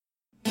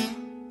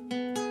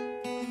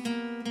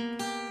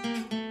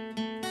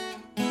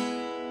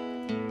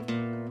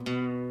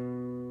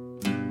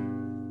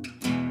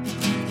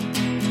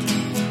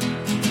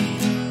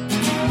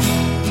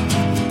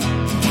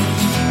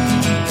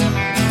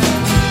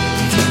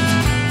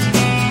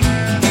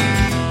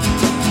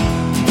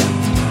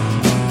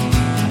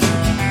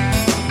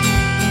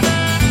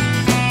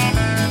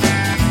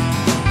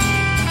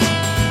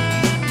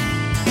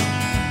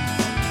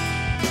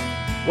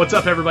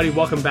What's up, everybody?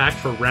 Welcome back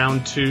for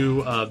round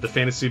 2 of the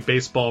Fantasy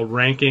Baseball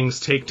Rankings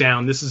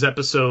Takedown. This is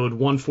episode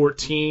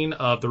 114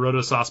 of the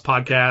Roto Sauce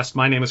podcast.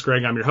 My name is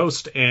Greg. I'm your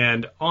host.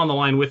 And on the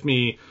line with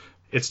me,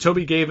 it's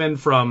Toby Gavin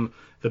from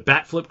the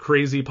Batflip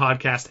Crazy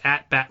podcast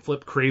at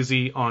Batflip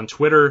Crazy on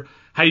Twitter.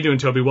 How you doing,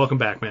 Toby? Welcome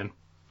back, man.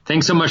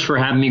 Thanks so much for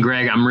having me,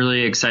 Greg. I'm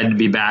really excited to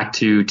be back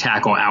to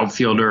tackle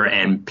outfielder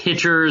and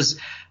pitchers.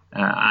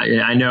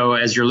 I know,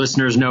 as your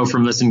listeners know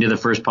from listening to the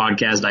first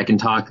podcast, I can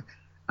talk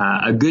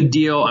a good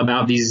deal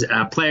about these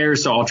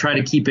players, so I'll try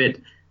to keep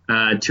it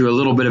to a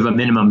little bit of a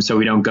minimum so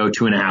we don't go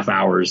 2.5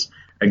 hours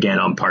again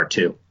on part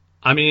 2.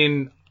 I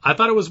mean, I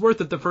thought it was worth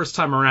it the first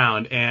time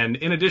around, and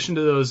in addition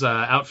to those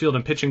outfield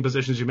and pitching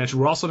positions you mentioned,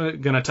 we're also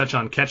going to touch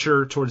on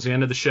catcher towards the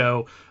end of the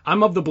show.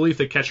 I'm of the belief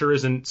that catcher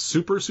isn't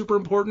super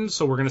important,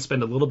 so we're going to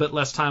spend a little bit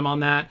less time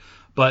on that.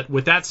 But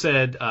with that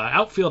said,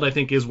 outfield, I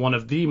think, is one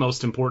of the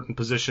most important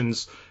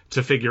positions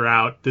to figure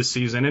out this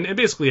season, and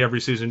basically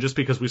every season, just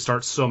because we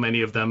start so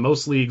many of them.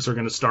 Most leagues are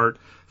going to start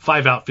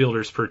 5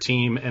 outfielders per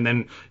team, and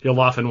then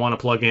you'll often want to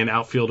plug in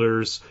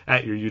outfielders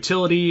at your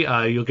utility.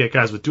 You'll get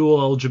guys with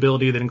dual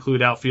eligibility that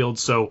include outfield,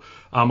 so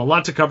a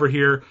lot to cover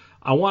here.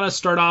 I want to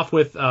start off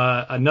with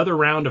another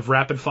round of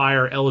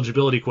rapid-fire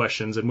eligibility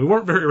questions, and we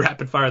weren't very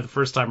rapid-fire the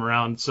first time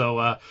around, so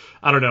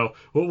I don't know.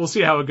 We'll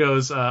see how it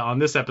goes on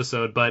this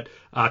episode, but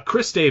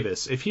Chris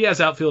Davis, if he has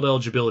outfield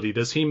eligibility,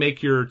 does he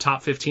make your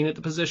top 15 at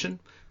the position?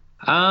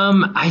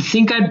 I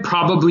think I'd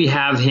probably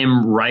have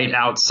him right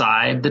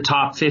outside the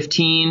top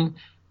 15.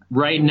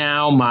 Right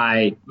now,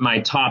 my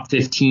top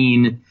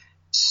 15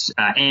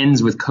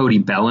 ends with Cody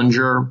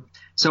Bellinger.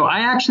 So I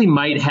actually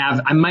might have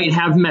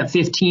him at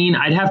 15.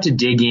 I'd have to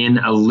dig in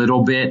a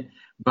little bit,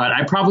 but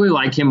I probably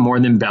like him more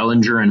than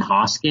Bellinger and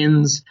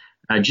Hoskins,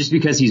 just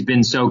because he's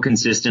been so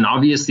consistent.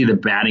 Obviously, the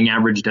batting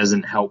average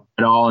doesn't help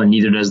at all, and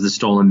neither does the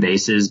stolen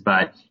bases,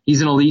 but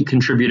he's an elite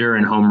contributor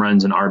in home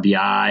runs and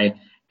RBI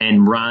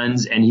and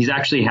runs, and he's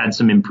actually had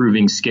some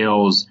improving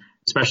skills,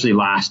 especially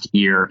last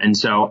year. And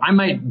so I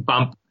might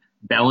bump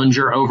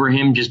Bellinger over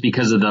him just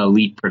because of the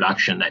elite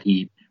production that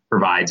he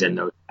provides in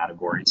those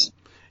categories.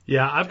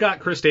 Yeah, I've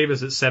got Chris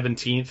Davis at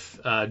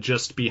 17th,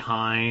 just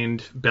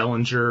behind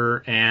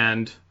Bellinger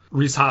and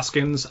Rhys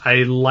Hoskins.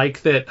 I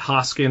like that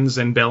Hoskins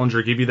and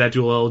Bellinger give you that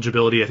dual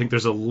eligibility. I think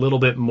there's a little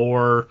bit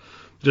more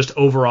just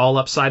overall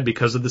upside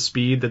because of the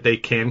speed that they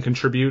can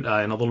contribute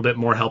and a little bit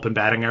more help in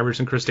batting average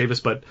than Chris Davis.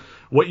 But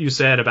what you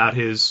said about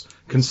his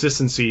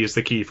consistency is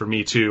the key for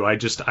me, too.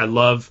 I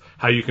love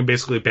how you can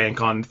basically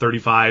bank on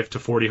 35 to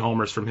 40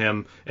 homers from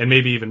him and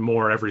maybe even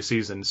more every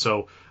season.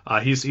 So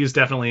he's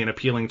definitely an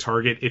appealing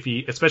target,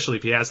 especially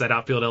if he has that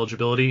outfield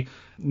eligibility.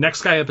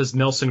 Next guy up is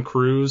Nelson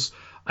Cruz.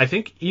 I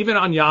think even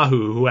on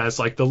Yahoo, who has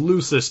like the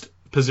loosest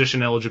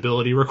position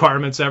eligibility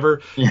requirements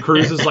ever,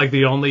 Cruz is like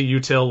the only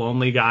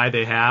util-only guy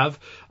they have.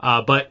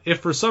 But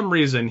if for some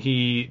reason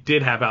he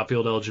did have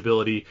outfield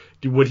eligibility,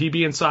 would he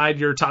be inside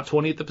your top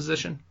 20 at the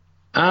position?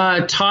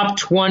 Top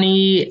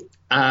 20,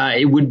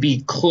 it would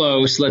be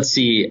close. Let's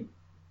see.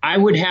 I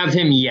would have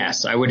him,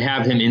 yes. I would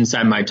have him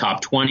inside my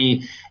top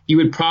 20. He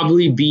would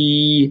probably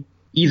be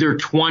either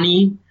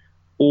 20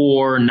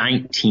 or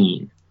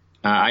 19.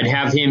 I'd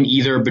have him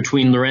either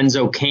between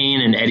Lorenzo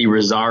Cain and Eddie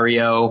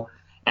Rosario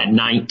at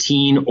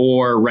 19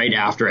 or right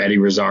after Eddie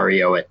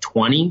Rosario at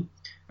 20.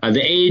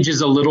 The age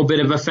is a little bit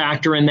of a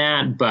factor in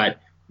that, but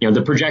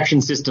the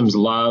projection systems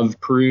love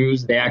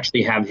Cruz. They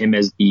actually have him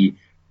as the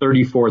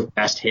 34th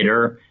best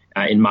hitter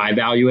in my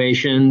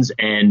evaluations,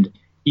 and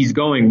he's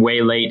going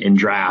way late in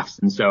drafts,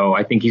 and so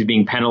I think he's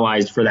being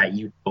penalized for that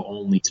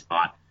util-only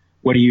spot.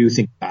 What do you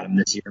think about him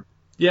this year?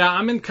 Yeah,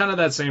 I'm in kind of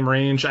that same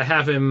range. I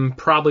have him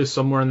probably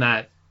somewhere in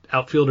that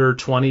outfielder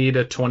 20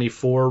 to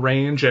 24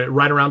 range,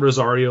 right around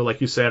Rosario,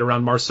 like you said,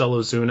 around Marcell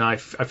Ozuna.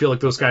 I feel like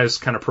those guys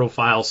kind of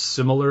profile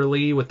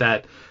similarly with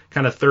that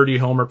kind of 30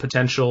 homer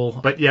potential.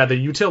 But yeah, the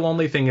util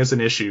only thing is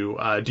an issue.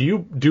 Do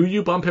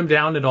you bump him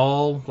down at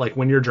all, like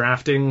when you're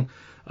drafting,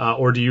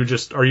 or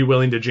are you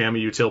willing to jam a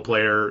util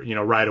player,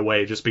 right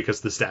away just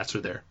because the stats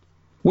are there?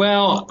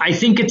 Well, I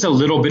think it's a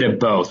little bit of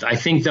both. I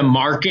think the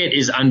market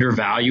is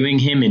undervaluing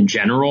him in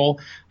general.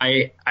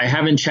 I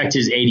haven't checked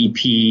his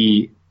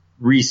ADP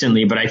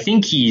recently, but I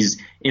think he's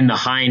in the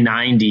high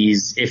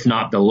 90s, if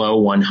not the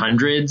low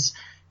 100s.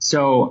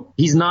 So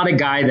he's not a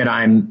guy that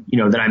I'm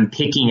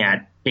picking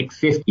at pick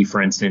 50,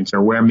 for instance,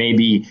 or where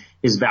maybe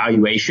his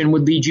valuation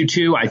would lead you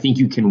to. I think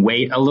you can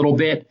wait a little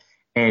bit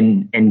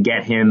and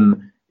get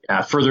him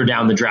further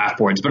down the draft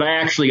boards. But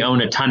I actually own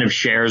a ton of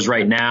shares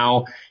right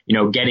now,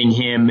 getting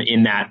him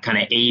in that kind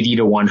of 80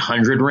 to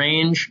 100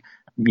 range.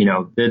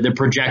 The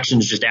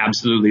projections just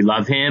absolutely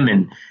love him,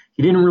 and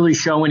he didn't really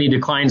show any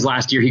declines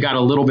last year. He got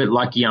a little bit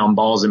lucky on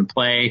balls in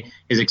play.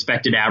 His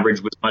expected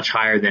average was much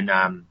higher than,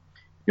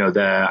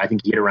 I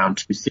think he hit around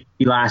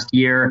 260 last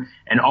year.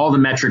 And all the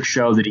metrics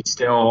show that he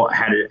still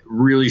had a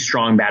really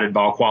strong batted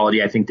ball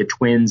quality. I think the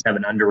Twins have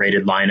an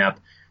underrated lineup.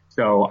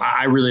 So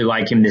I really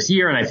like him this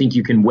year, and I think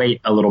you can wait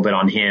a little bit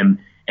on him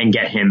and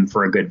get him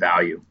for a good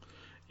value.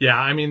 Yeah,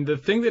 I mean, the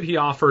thing that he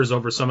offers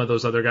over some of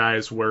those other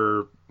guys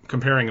we're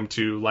comparing him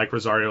to, like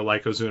Rosario,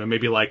 like Ozuna,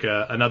 maybe like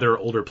another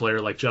older player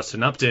like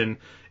Justin Upton,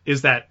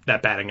 is that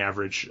batting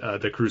average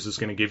that Cruz is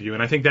going to give you.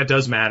 And I think that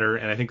does matter,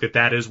 and I think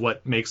that is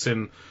what makes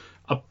him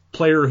a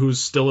player who's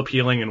still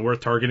appealing and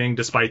worth targeting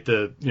despite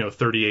the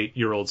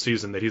 38-year-old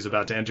season that he's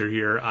about to enter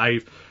here.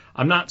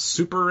 I'm not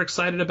super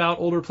excited about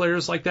older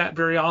players like that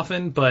very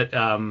often, but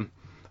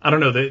I don't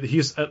know.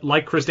 He's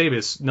like Chris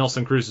Davis.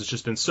 Nelson Cruz has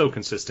just been so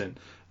consistent.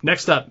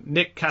 Next up,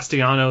 Nick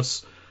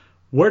Castellanos.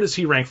 Where does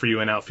he rank for you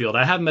in outfield?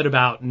 I have him at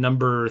about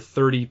number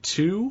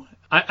 32.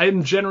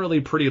 I'm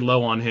generally pretty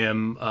low on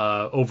him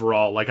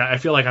overall. Like I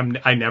feel like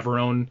I never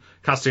own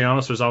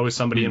Castellanos. There's always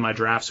somebody in my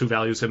drafts who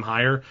values him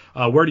higher.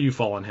 Where do you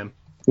fall on him?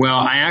 Well,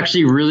 I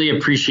actually really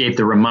appreciate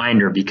the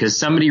reminder because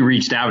somebody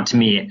reached out to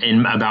me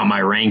about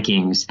my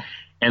rankings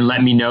and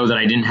let me know that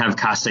I didn't have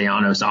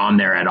Castellanos on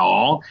there at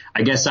all.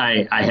 I guess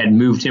I had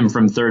moved him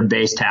from third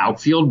base to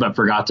outfield, but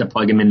forgot to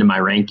plug him into my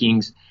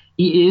rankings.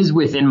 He is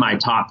within my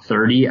top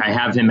 30. I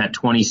have him at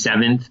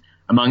 27th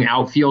among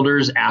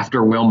outfielders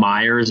after Will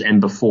Myers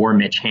and before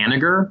Mitch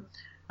Haniger.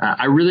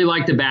 I really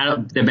like the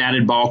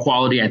batted ball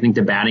quality. I think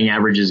the batting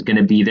average is going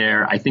to be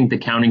there. I think the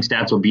counting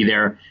stats will be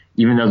there,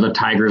 even though the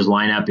Tigers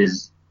lineup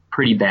is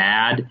pretty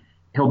bad.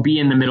 He'll be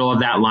in the middle of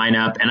that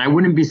lineup, and I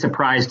wouldn't be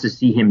surprised to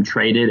see him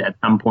traded at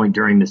some point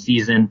during the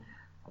season.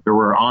 There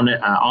were on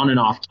and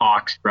off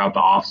talks throughout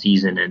the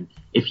offseason, and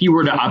if he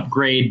were to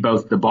upgrade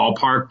both the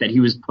ballpark that he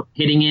was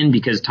hitting in,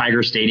 because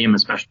Tiger Stadium,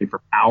 especially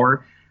for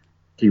power,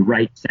 to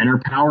right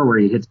center power where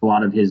he hits a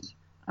lot of his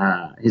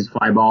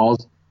fly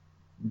balls,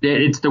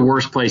 it's the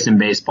worst place in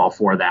baseball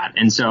for that.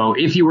 And so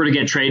if he were to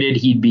get traded,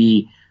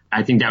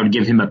 I think that would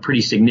give him a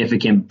pretty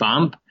significant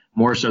bump,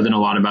 more so than a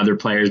lot of other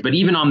players. But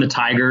even on the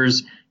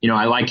Tigers,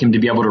 I like him to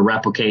be able to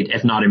replicate,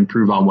 if not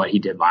improve on what he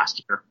did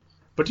last year.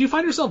 But do you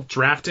find yourself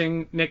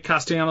drafting Nick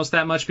Castellanos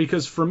that much?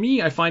 Because for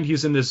me, I find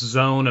he's in this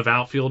zone of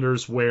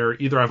outfielders where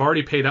either I've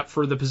already paid up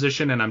for the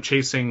position and I'm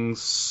chasing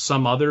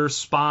some other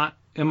spot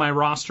in my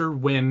roster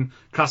when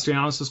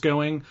Castellanos is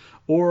going,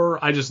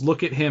 or I just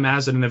look at him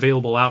as an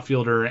available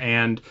outfielder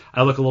and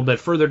I look a little bit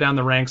further down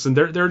the ranks and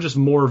there are just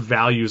more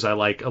values I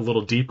like a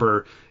little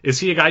deeper. Is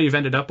he a guy you've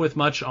ended up with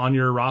much on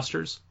your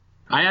rosters?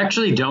 I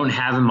actually don't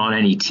have him on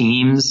any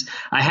teams.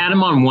 I had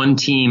him on one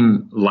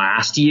team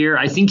last year.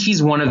 I think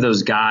he's one of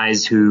those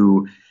guys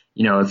who,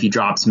 if he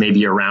drops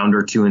maybe a round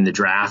or two in the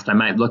draft, I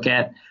might look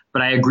at.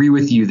 But I agree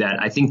with you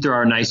that I think there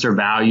are nicer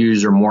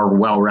values or more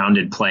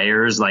well-rounded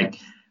players. Like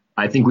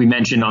I think we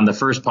mentioned on the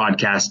first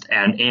podcast,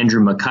 and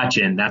Andrew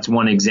McCutchen, that's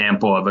one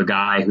example of a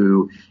guy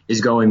who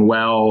is going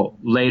well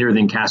later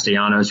than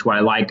Castellanos, who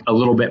I like a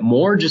little bit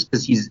more just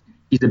because he's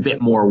a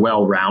bit more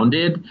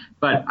well-rounded.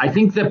 But I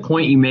think the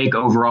point you make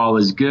overall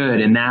is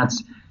good. And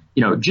that's,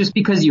 just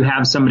because you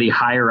have somebody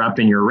higher up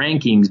in your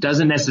rankings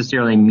doesn't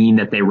necessarily mean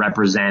that they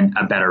represent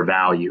a better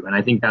value. And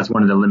I think that's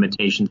one of the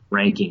limitations of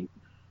ranking.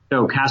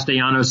 So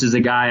Castellanos is a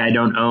guy I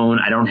don't own.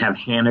 I don't have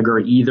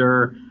Haniger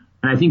either.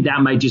 And I think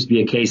that might just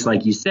be a case,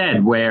 like you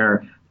said,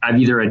 where I've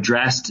either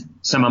addressed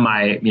some of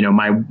my,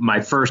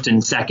 my first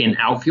and second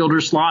outfielder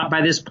slot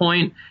by this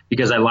point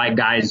because I like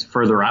guys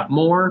further up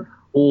more,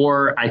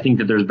 or I think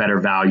that there's better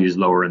values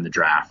lower in the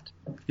draft.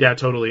 Yeah,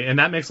 totally. And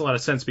that makes a lot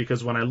of sense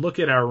because when I look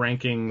at our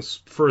rankings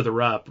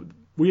further up,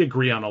 we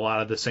agree on a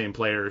lot of the same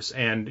players.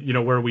 And,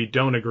 where we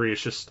don't agree,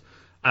 it's just,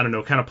 I don't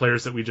know, kind of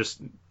players that we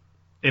just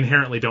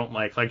inherently don't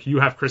like. Like you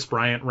have Chris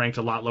Bryant ranked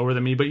a lot lower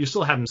than me, but you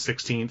still have him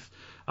 16th.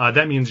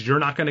 That means you're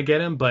not going to get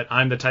him, but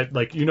I'm the type,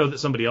 that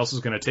somebody else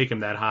is going to take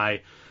him that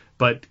high.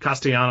 But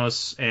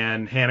Castellanos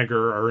and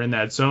Haniger are in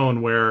that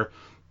zone where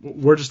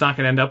we're just not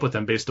going to end up with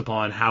them based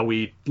upon how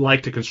we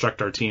like to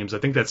construct our teams. I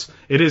think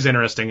it is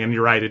interesting, and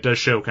you're right, it does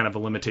show kind of a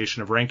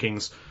limitation of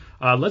rankings.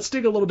 Let's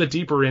dig a little bit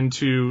deeper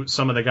into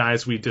some of the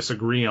guys we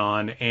disagree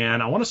on,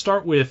 and I want to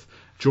start with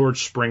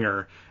George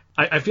Springer.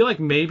 I feel like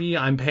maybe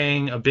I'm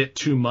paying a bit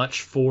too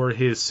much for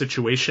his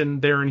situation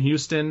there in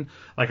Houston.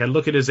 Like I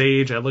look at his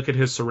age, I look at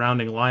his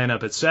surrounding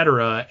lineup,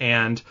 etc.,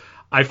 and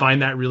I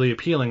find that really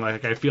appealing.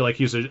 Like I feel like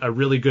he's a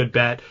really good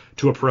bet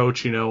to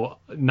approach,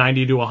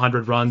 90 to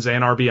 100 runs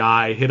and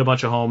RBI, hit a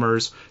bunch of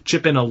homers,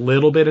 chip in a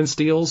little bit in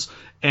steals,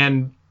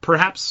 and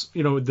perhaps,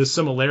 the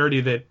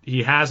similarity that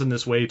he has in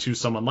this way to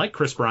someone like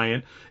Chris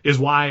Bryant is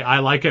why I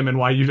like him and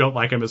why you don't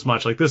like him as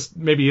much. Like this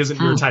maybe isn't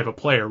your type of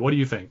player. What do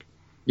you think?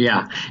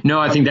 Yeah, no,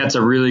 I think that's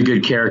a really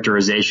good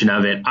characterization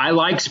of it. I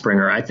like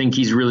Springer. I think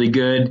he's really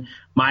good.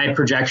 My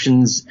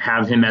projections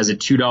have him as a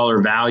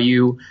 $2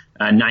 value,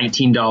 a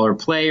 $19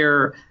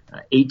 player,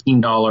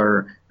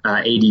 $18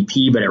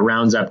 ADP, but it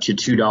rounds up to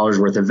 $2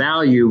 worth of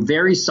value.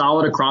 Very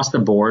solid across the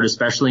board,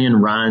 especially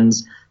in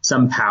runs,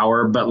 some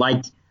power. But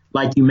like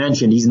you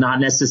mentioned, he's not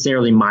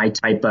necessarily my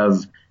type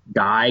of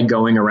guy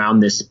going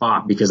around this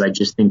spot because I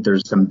just think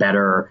there's some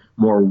better,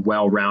 more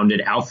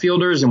well-rounded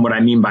outfielders. And what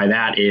I mean by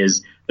that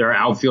is there are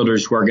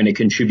outfielders who are going to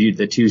contribute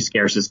the two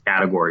scarcest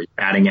categories,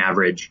 batting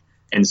average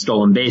and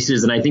stolen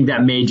bases. And I think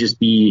that may just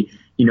be,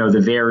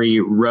 the very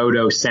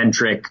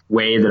roto-centric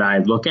way that I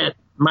look at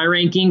my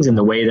rankings and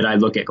the way that I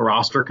look at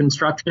roster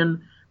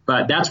construction.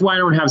 But that's why I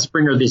don't have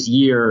Springer this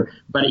year.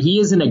 But he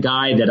isn't a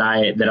guy that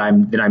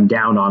I'm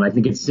down on. I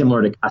think it's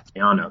similar to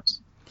Castellanos.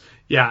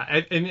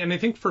 Yeah, and I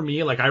think for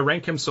me, like, I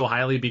rank him so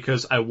highly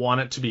because I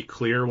want it to be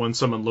clear when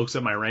someone looks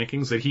at my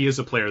rankings that he is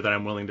a player that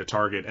I'm willing to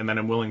target and that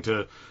I'm willing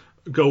to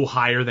go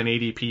higher than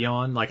ADP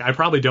on. Like, I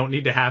probably don't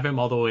need to have him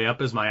all the way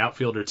up as my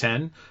outfielder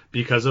 10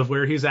 because of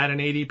where he's at in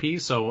ADP.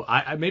 So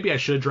maybe I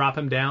should drop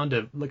him down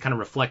to kind of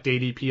reflect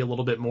ADP a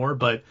little bit more.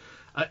 But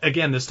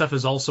again, this stuff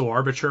is also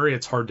arbitrary.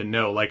 It's hard to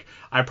know. Like,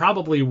 I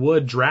probably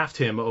would draft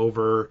him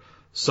over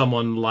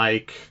someone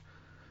like,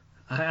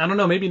 I don't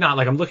know, maybe not.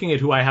 Like, I'm looking at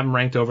who I have him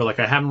ranked over. Like,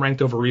 I have him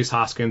ranked over Rhys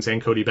Hoskins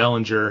and Cody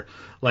Bellinger.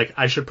 Like,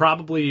 I should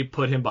probably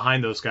put him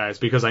behind those guys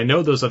because I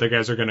know those other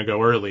guys are going to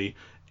go early,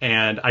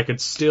 and I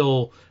could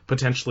still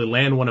potentially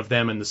land one of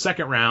them in the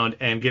second round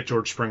and get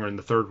George Springer in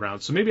the third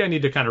round. So maybe I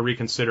need to kind of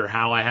reconsider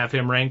how I have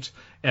him ranked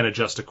and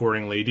adjust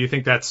accordingly. Do you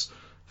think that's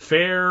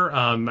fair?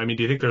 I mean,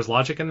 do you think there's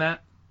logic in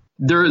that?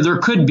 There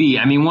could be.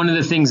 I mean, one of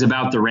the things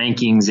about the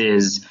rankings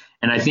is,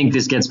 and I think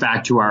this gets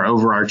back to our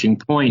overarching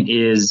point,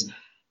 is,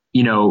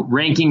 you know,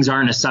 rankings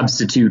aren't a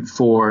substitute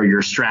for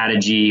your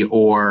strategy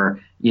or,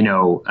 you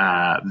know,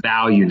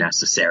 value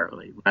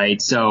necessarily,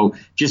 right? So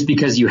just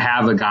because you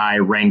have a guy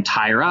ranked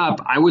higher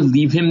up, I would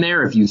leave him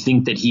there if you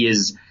think that he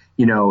is,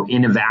 you know,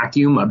 in a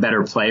vacuum, a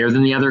better player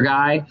than the other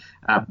guy.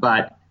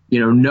 But,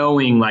 you know,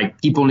 knowing,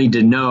 like, people need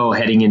to know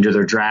heading into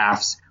their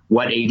drafts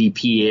what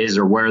ADP is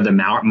or where the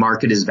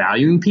market is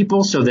valuing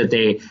people so that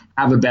they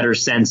have a better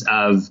sense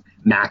of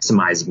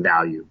maximizing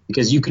value.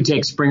 Because you could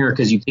take Springer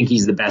because you think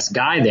he's the best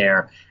guy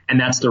there, and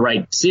that's the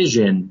right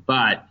decision.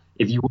 But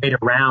if you wait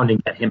around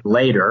and get him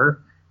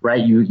later,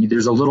 right,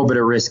 there's a little bit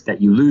of risk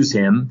that you lose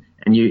him.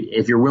 And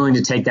if you're willing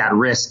to take that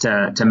risk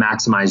to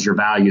maximize your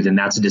value, then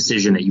that's a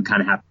decision that you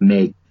kind of have to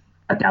make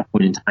at that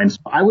point in time. So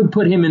I would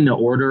put him in the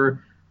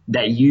order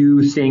that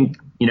you think,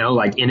 you know,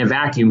 like in a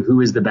vacuum, who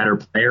is the better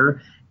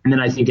player? And then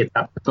I think it's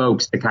up to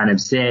folks to kind of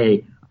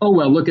say, oh,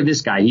 well, look at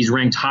this guy. He's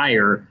ranked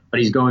higher,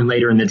 but he's going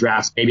later in the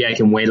drafts. Maybe I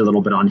can wait a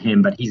little bit on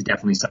him, but he's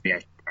definitely somebody I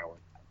should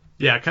prioritize.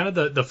 Yeah, kind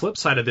of the flip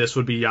side of this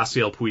would be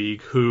Yasiel Puig,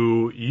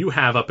 who you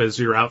have up as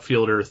your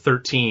outfielder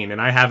 13,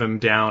 and I have him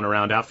down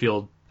around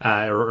outfield,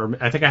 or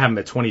I think I have him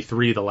at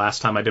 23 the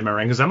last time I did my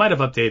rankings. I might have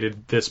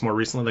updated this more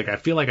recently. Like, I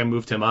feel like I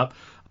moved him up.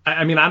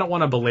 I mean, I don't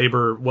want to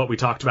belabor what we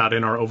talked about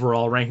in our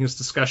overall rankings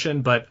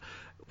discussion, but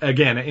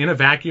again, in a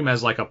vacuum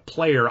as like a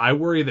player, I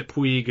worry that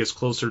Puig is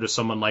closer to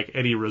someone like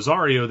Eddie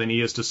Rosario than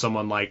he is to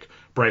someone like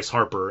Bryce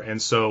Harper.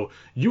 And so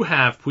you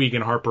have Puig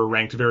and Harper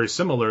ranked very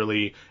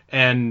similarly,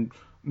 and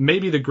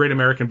maybe the Great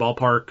American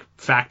Ballpark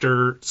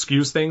factor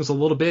skews things a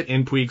little bit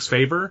in Puig's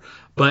favor,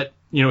 but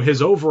you know,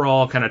 his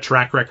overall kind of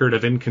track record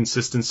of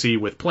inconsistency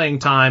with playing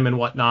time and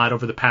whatnot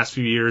over the past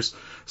few years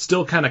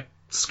still kind of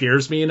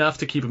scares me enough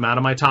to keep him out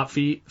of my top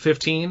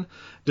 15,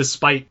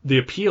 despite the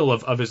appeal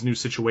of his new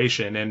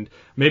situation. And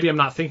maybe I'm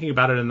not thinking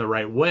about it in the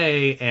right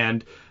way.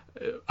 And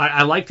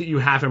I like that you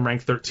have him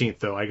ranked 13th,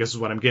 though, I guess is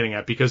what I'm getting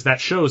at, because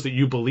that shows that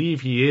you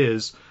believe he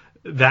is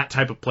that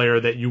type of player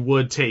that you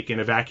would take in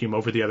a vacuum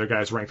over the other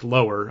guys ranked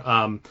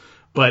lower.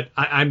 But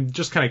I'm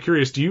just kind of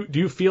curious, do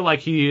you feel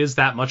like he is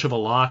that much of a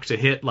lock to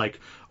hit like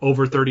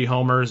over 30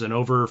 homers and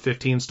over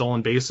 15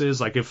 stolen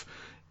bases? Like, if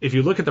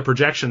you look at the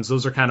projections,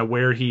 those are kind of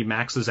where he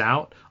maxes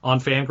out on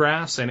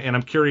Fangraphs. And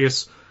I'm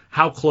curious,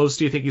 how close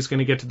do you think he's going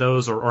to get to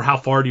those, or how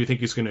far do you think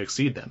he's going to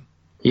exceed them?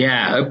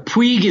 Yeah,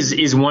 Puig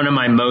is one of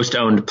my most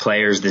owned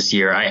players this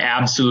year. I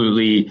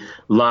absolutely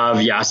love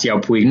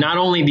Yasiel Puig, not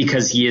only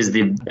because he is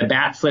the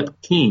bat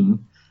flip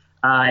king,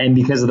 and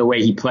because of the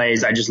way he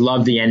plays. I just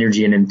love the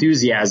energy and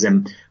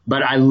enthusiasm,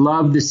 but I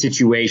love the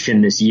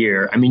situation this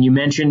year. I mean, you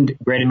mentioned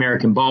Great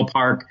American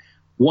Ballpark,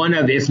 one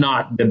of, if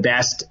not the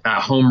best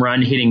home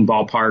run hitting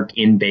ballpark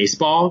in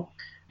baseball.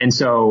 And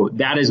so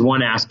that is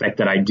one aspect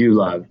that I do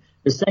love.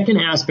 The second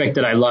aspect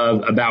that I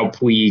love about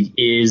Puig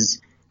is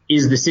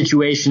the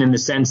situation, in the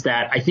sense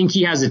that I think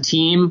he has a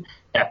team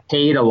that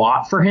paid a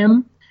lot for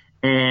him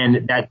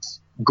and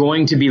that's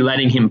going to be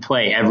letting him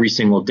play every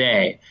single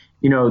day.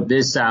 You know,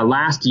 this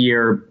last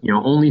year, you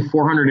know, only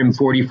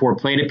 444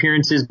 plate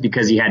appearances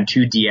because he had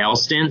 2 DL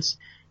stints.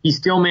 He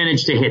still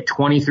managed to hit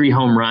 23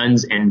 home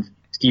runs and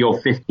steal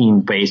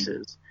 15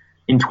 bases.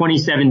 In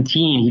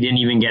 2017, he didn't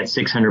even get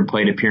 600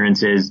 plate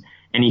appearances,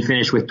 and he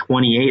finished with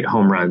 28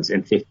 home runs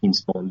and 15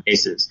 stolen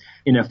bases.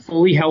 In a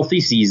fully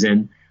healthy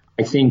season,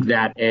 I think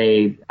that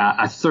a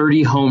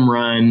 30 home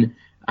run,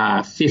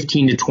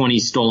 15 to 20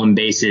 stolen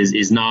bases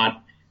is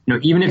not, you know,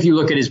 even if you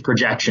look at his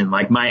projection,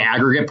 like my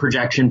aggregate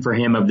projection for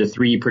him of the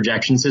 3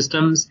 projection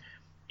systems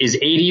is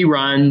 80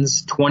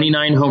 runs,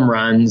 29 home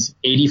runs,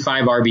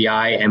 85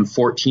 RBI, and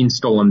 14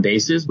 stolen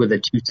bases with a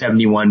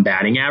 271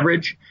 batting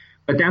average.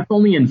 But that's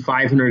only in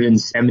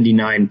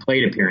 579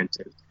 plate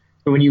appearances.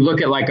 So when you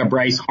look at like a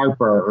Bryce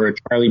Harper or a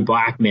Charlie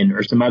Blackmon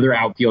or some other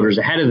outfielders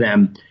ahead of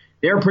them,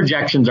 their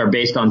projections are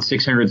based on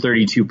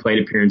 632 plate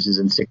appearances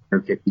and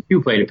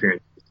 652 plate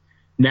appearances.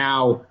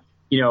 Now,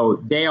 you know,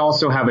 they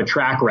also have a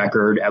track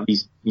record, at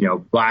least, you know,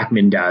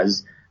 Blackmon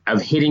does,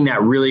 of hitting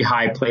that really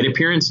high plate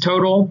appearance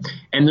total.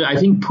 And I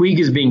think Puig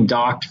is being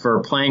docked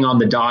for playing on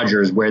the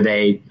Dodgers, where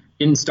they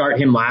didn't start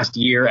him last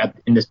year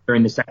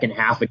during the second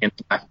half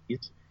against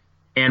lefties,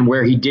 and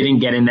where he didn't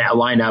get in that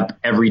lineup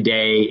every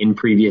day in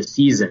previous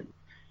season.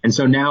 And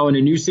so now in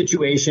a new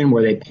situation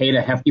where they paid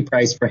a hefty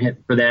price for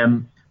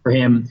him,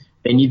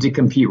 they need to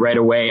compete right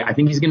away. I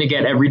think he's going to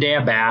get every day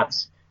at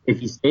bats. If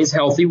he stays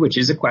healthy, which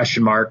is a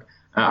question mark,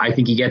 I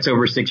think he gets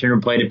over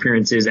 600 plate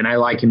appearances, and I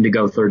like him to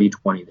go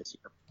 30-20 this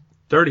year.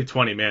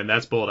 30-20, man,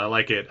 that's bold. I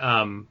like it.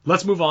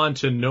 Let's move on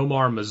to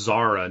Nomar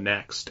Mazara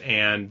next.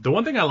 And the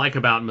one thing I like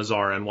about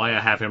Mazara and why I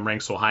have him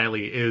ranked so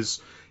highly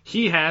is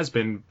he has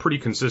been pretty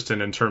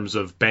consistent in terms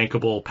of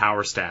bankable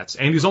power stats.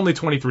 And he's only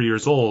 23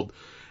 years old.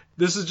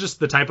 This is just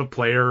the type of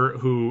player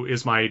who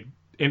is my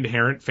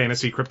inherent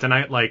fantasy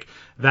kryptonite. Like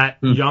that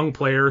young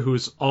player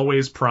who's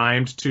always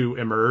primed to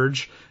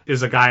emerge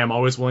is a guy I'm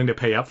always willing to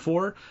pay up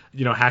for.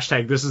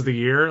 Hashtag this is the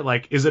year.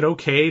 Like, is it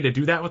okay to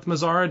do that with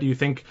Mazara? Do you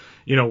think,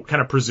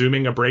 kind of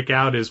presuming a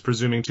breakout is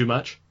presuming too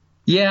much?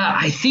 Yeah,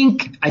 I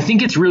think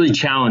it's really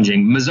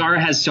challenging. Mazara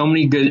has so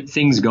many good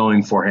things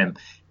going for him.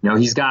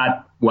 He's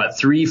got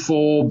 3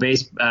 full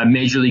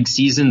major league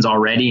seasons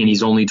already, and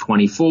he's only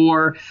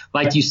 24.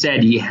 Like you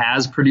said, he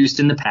has produced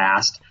in the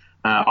past.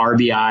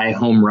 RBI,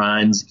 home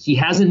runs. He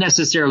hasn't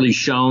necessarily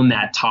shown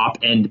that top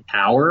end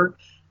power.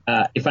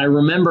 If I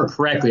remember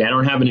correctly, I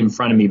don't have it in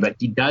front of me, but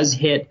he does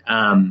hit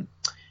a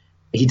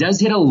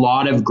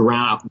lot of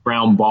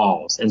ground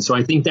balls. And so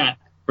I think that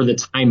for the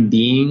time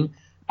being,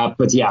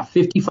 puts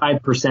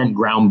 55%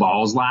 ground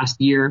balls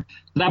last year.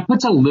 So that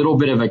puts a little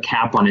bit of a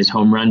cap on his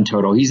home run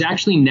total. He's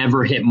actually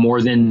never hit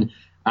more than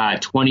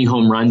 20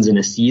 home runs in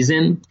a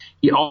season.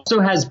 He also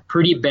has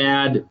pretty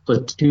bad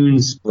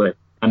platoon split.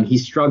 He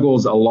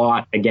struggles a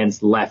lot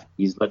against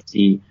lefties. Let's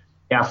see.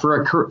 Yeah,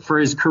 for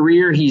his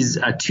career, he's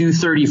a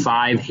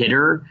 .235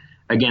 hitter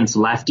against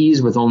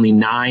lefties with only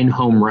 9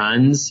 home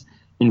runs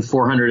in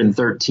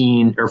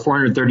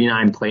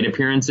 439 plate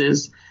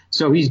appearances.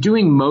 So he's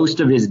doing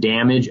most of his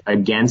damage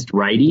against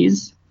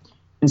righties.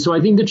 And so I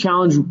think the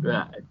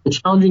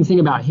challenging thing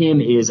about him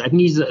is I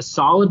think he's a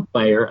solid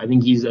player. I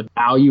think he's a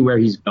value where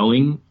he's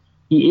going.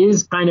 He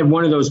is kind of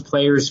one of those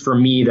players for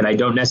me that I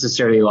don't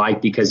necessarily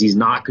like because he's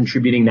not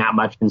contributing that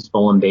much in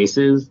stolen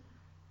bases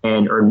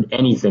or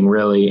anything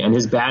really. And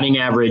his batting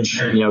average,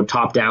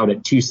 topped out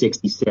at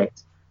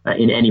 .266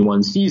 in any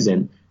one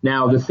season.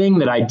 Now, the thing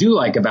that I do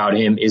like about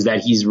him is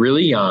that he's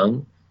really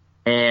young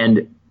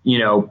and,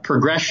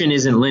 progression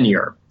isn't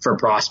linear for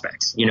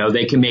prospects.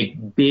 They can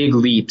make big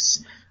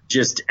leaps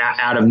just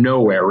out of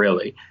nowhere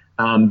really,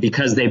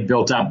 because they've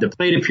built up the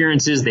plate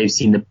appearances, they've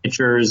seen the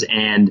pitchers,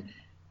 and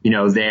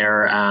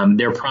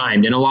they're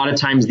primed. And a lot of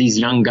times these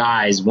young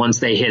guys, once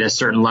they hit a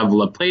certain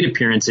level of plate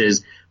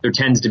appearances, there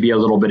tends to be a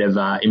little bit of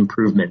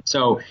improvement.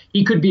 So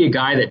he could be a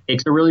guy that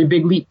takes a really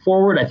big leap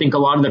forward. I think a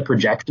lot of the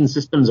projection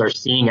systems are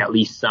seeing at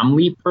least some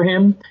leap for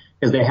him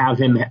because they have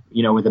him,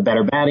 with a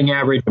better batting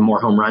average and more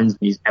home runs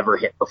than he's ever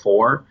hit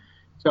before.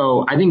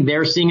 So I think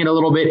they're seeing it a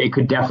little bit. It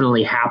could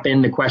definitely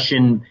happen. The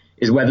question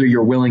is whether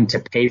you're willing to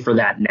pay for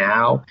that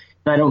now.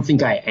 And I don't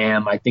think I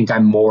am. I think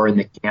I'm more in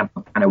the camp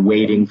of kind of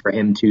waiting for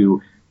him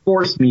to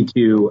force me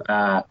to,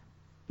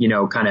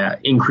 kind of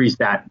increase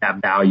that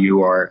value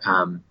or,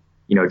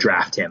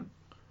 draft him.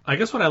 I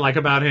guess what I like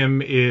about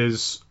him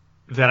is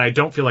that I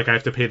don't feel like I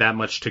have to pay that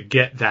much to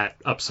get that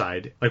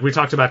upside. Like we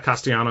talked about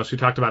Castellanos, we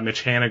talked about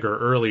Mitch Haniger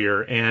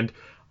earlier, and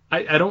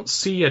I don't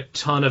see a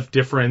ton of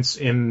difference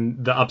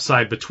in the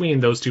upside between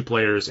those two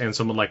players and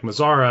someone like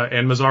Mazara,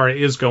 and Mazara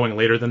is going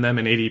later than them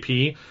in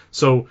ADP.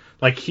 So,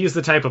 he's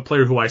the type of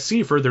player who I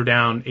see further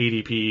down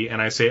ADP,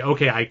 and I say,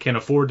 okay, I can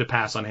afford to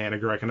pass on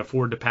Haniger, I can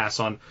afford to pass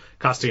on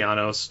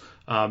Castellanos,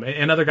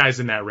 and other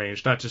guys in that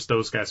range, not just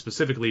those guys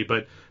specifically,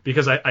 but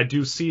because I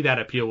do see that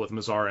appeal with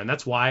Mazara, and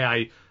that's why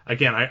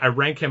I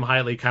rank him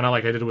highly, kind of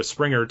like I did with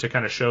Springer, to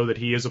kind of show that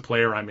he is a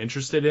player I'm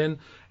interested in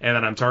and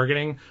that I'm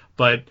targeting.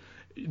 But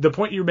the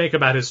point you make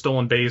about his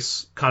stolen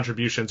base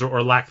contributions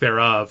or lack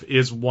thereof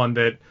is one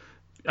that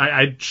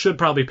I should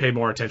probably pay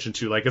more attention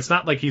to. It's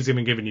not like he's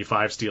even giving you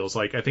 5 steals.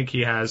 I think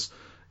he has,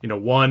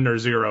 1 or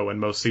 0 in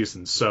most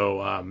seasons.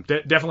 So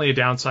definitely a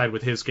downside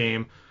with his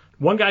game.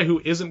 One guy who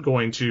isn't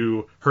going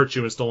to hurt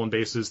you in stolen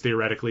bases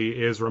theoretically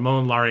is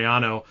Ramon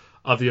Laureano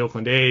of the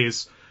Oakland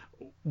A's.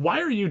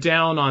 Why are you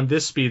down on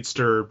this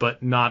speedster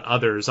but not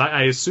others?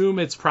 I assume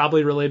it's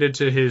probably related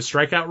to his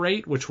strikeout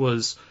rate, which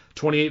was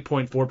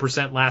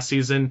 28.4% last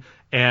season.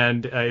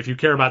 And if you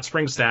care about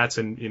spring stats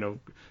and,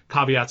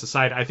 caveats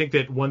aside, I think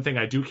that one thing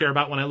I do care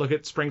about when I look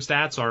at spring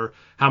stats are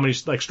how many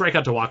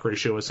strikeout to walk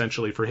ratio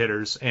essentially for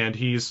hitters. And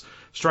he's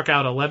struck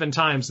out 11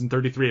 times in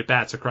 33 at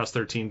bats across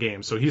 13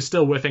 games. So he's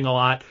still whiffing a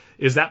lot.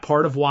 Is that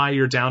part of why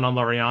you're down on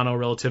Laureano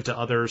relative to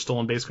other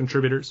stolen base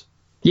contributors?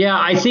 Yeah,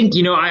 I think,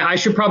 I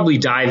should probably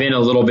dive in a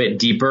little bit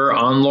deeper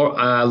on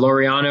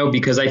Laureano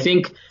because I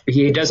think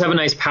he does have a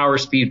nice power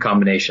speed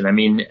combination. I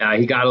mean,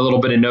 he got a little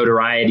bit of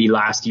notoriety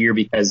last year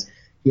because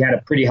he had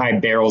a pretty high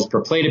barrels per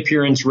plate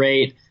appearance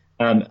rate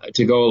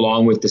to go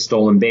along with the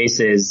stolen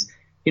bases.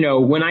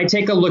 when I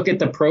take a look at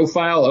the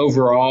profile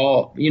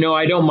overall,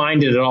 I don't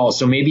mind it at all.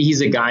 So maybe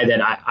he's a guy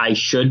that I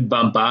should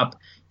bump up.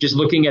 Just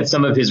looking at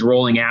some of his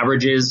rolling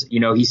averages,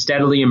 he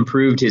steadily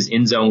improved his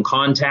in-zone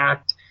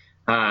contact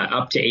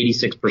up to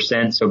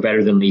 86%, so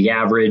better than league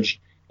average.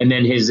 And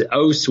then his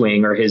O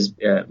swing, or his,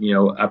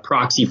 a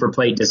proxy for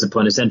plate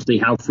discipline, essentially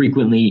how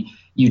frequently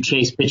you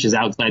chase pitches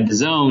outside the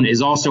zone,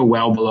 is also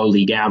well below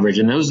league average.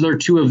 And those are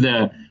two of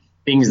the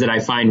things that I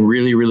find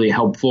really, really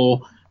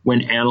helpful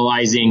when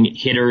analyzing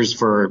hitters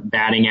for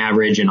batting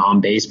average and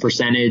on base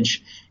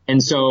percentage.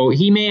 And so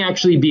he may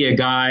actually be a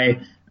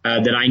guy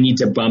that I need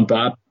to bump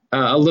up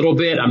a little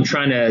bit. I'm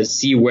trying to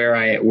see where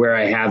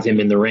I have him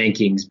in the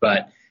rankings,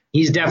 but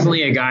he's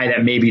definitely a guy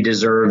that maybe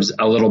deserves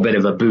a little bit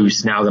of a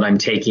boost now that I'm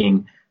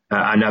taking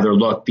another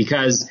look,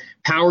 because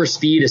power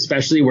speed,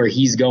 especially where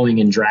he's going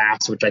in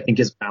drafts, which I think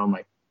is around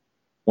like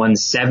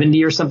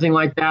 170 or something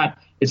like that,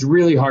 it's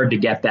really hard to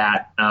get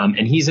that.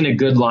 And he's in a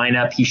good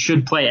lineup. He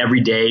should play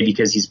every day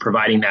because he's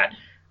providing that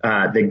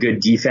the good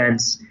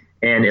defense.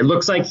 And it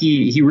looks like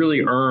he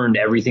really earned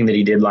everything that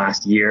he did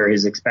last year.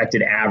 His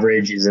expected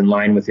average is in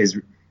line with is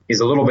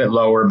a little bit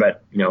lower,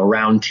 but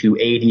around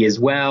 280 as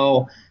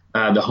well.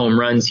 The home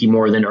runs he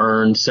more than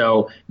earned.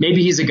 So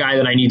maybe he's a guy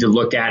that I need to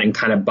look at and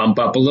kind of bump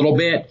up a little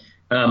bit.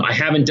 I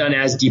haven't done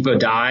as deep a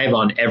dive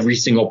on every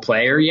single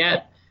player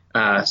yet.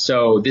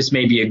 So this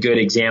may be a good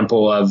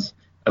example of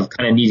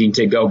kind of needing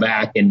to go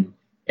back and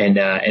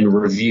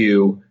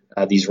review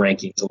these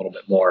rankings a little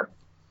bit more.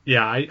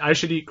 Yeah, I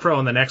should eat crow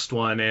on the next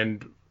one.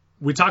 And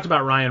we talked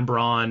about Ryan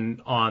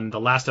Braun on the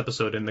last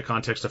episode in the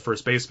context of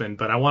first baseman,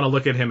 but I want to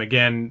look at him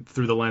again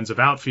through the lens of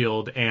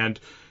outfield. And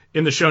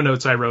in the show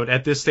notes I wrote,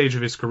 at this stage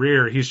of his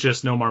career, he's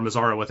just Nomar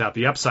Mazara without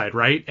the upside,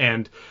 right?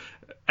 And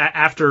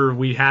after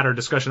we had our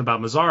discussion about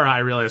Mazara, I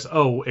realized,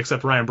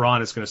 except Ryan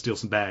Braun is going to steal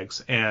some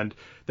bags. And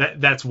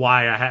that's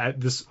why I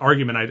had this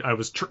argument I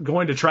was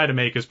going to try to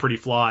make is pretty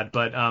flawed.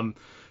 But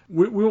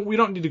we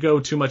don't need to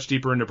go too much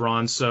deeper into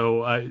Braun.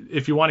 So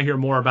if you want to hear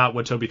more about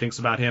what Toby thinks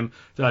about him,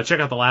 check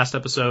out the last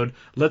episode.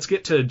 Let's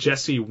get to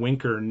Jesse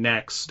Winker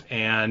next.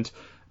 And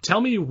tell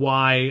me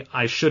why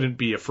I shouldn't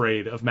be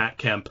afraid of Matt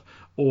Kemp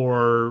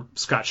or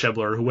Scott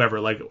Schebler or whoever.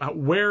 Like,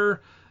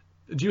 where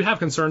do you have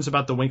concerns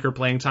about the Winker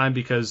playing time?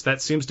 Because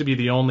that seems to be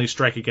the only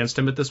strike against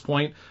him at this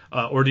point.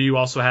 Or do you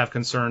also have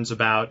concerns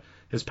about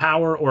his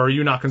power, or are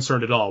you not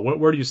concerned at all?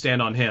 Where do you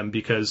stand on him?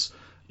 Because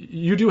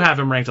you do have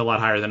him ranked a lot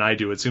higher than I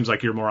do. It seems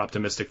like you're more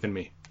optimistic than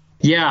me.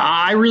 Yeah,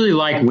 I really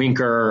like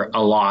Winker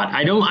a lot.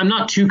 I'm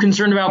not too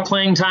concerned about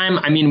playing time.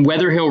 I mean,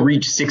 whether he'll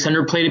reach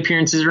 600 plate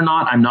appearances or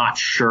not, I'm not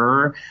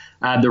sure.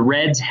 The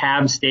Reds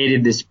have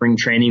stated this spring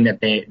training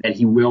that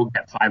he will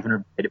get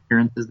 500 plate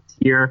appearances this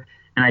year.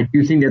 And I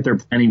do think that they're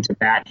planning to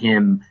bat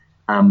him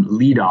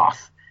leadoff.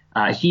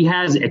 He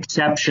has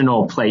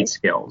exceptional plate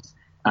skills.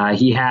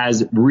 He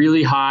has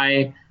really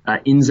high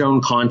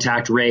in-zone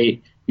contact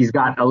rate. He's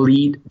got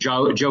elite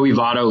Joey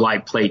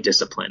Votto-like plate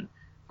discipline.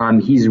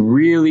 He's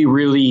really,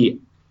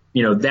 really,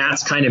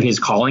 that's kind of his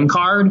calling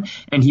card.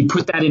 And he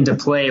put that into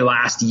play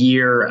last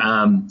year,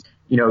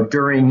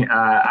 during,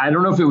 I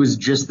don't know if it was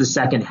just the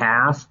second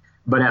half,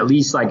 but at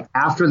least like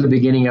after the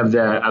beginning of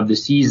the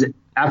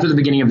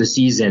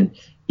season,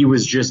 he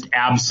was just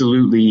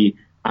absolutely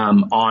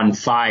on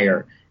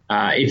fire.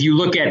 If you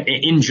look at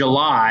in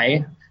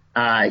July,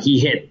 he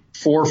hit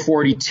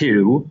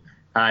 442.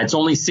 It's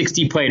only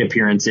 60 plate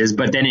appearances,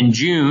 but then in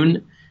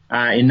June,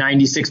 in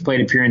 96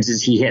 plate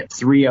appearances, he hit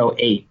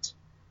 308.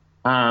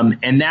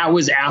 And that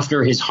was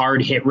after his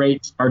hard hit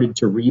rate started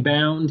to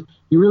rebound.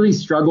 He really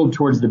struggled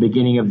towards the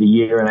beginning of the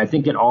year, and I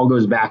think it all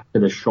goes back to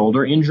the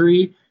shoulder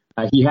injury.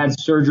 He had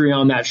surgery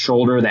on that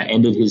shoulder that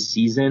ended his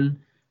season,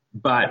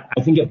 but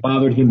I think it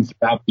bothered him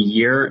throughout the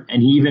year.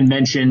 And he even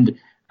mentioned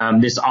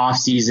this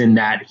offseason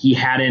that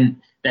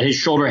that his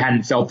shoulder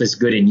hadn't felt this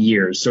good in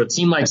years. So it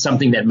seemed like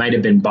something that might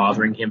have been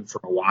bothering him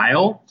for a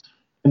while.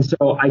 And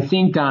so I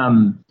think,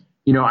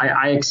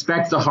 I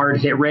expect the hard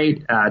hit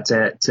rate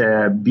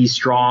to be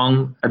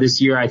strong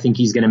this year. I think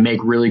he's going to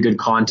make really good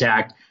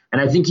contact.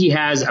 And I think he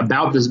has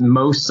about the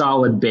most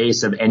solid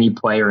base of any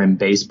player in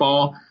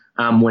baseball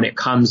when it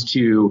comes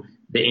to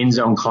the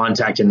in-zone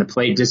contact and the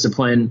plate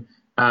discipline.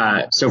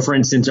 So, for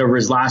instance, over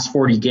his last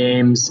 40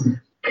 games,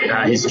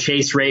 his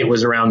chase rate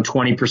was around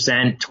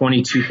 20%,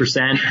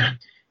 22%.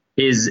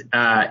 His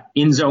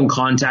in-zone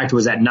contact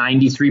was at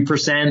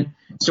 93%.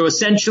 So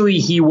essentially,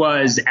 he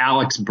was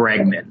Alex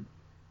Bregman.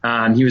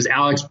 He was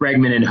Alex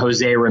Bregman and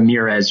Jose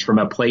Ramirez from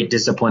a plate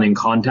discipline and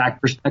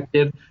contact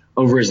perspective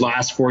over his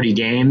last 40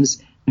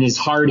 games. And his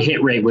hard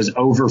hit rate was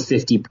over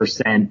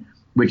 50%,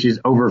 which is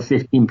over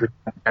 15%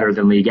 better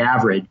than league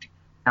average.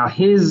 Now,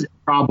 his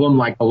problem,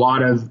 like a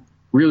lot of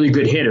really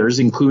good hitters,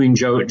 including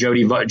Joey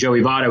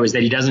Votto, is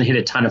that he doesn't hit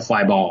a ton of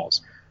fly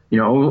balls.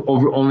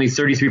 Over only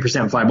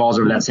 33% fly balls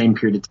over that same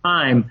period of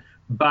time.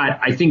 But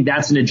I think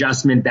that's an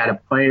adjustment that a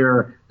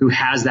player who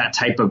has that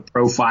type of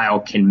profile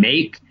can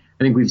make.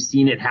 I think we've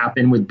seen it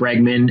happen with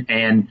Bregman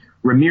and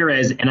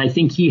Ramirez, and I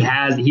think he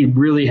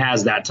really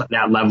has that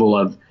level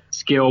of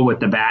skill with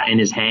the bat in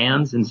his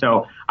hands. And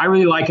so I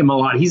really like him a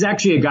lot. He's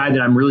actually a guy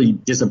that I'm really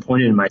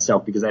disappointed in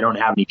myself because I don't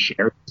have any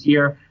shares this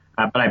year.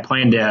 But I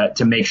plan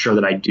to make sure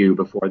that I do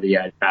before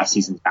the draft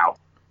season's out.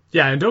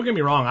 Yeah, and don't get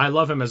me wrong, I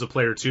love him as a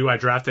player too. I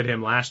drafted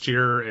him last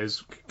year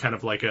as kind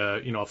of like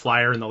a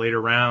flyer in the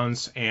later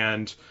rounds,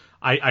 and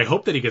I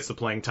hope that he gets the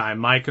playing time.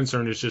 My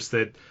concern is just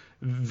that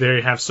they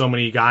have so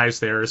many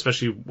guys there,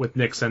 especially with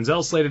Nick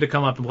Senzel slated to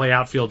come up and play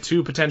outfield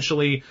too,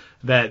 potentially,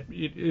 that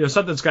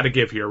something's got to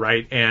give here,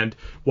 right? And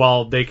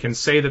while they can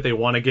say that they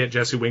want to get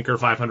Jesse Winker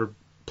 500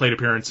 plate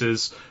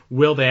appearances,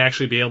 will they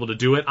actually be able to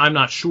do it? I'm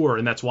not sure,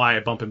 and that's why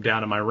I bump him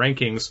down in my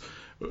rankings.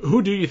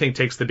 Who do you think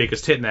takes the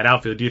biggest hit in that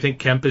outfield? Do you think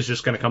Kemp is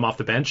just going to come off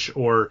the bench,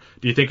 or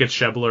do you think it's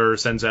Schebler or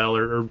Senzel,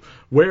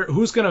 or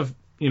who's going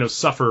to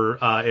suffer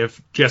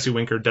if Jesse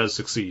Winker does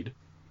succeed?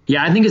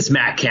 Yeah, I think it's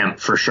Matt Kemp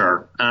for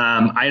sure.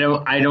 I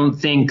don't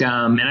think,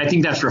 and I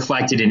think that's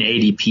reflected in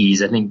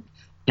ADPs. I think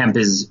Kemp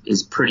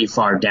is pretty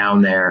far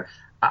down there.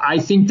 I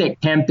think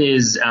that Kemp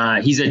he's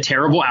a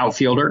terrible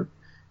outfielder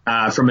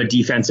from a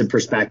defensive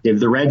perspective.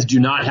 The Reds do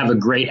not have a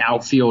great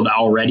outfield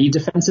already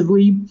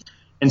defensively.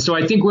 And so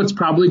I think what's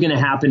probably going to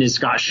happen is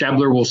Scott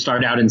Schebler will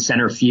start out in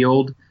center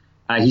field.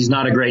 He's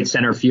not a great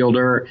center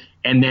fielder.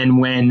 And then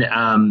when,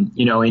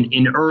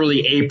 in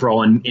early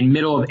April and in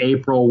middle of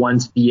April,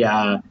 once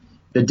the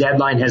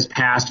deadline has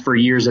passed for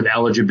years of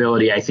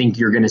eligibility, I think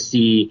you're going to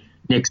see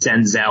Nick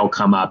Senzel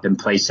come up and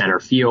play center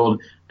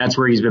field. That's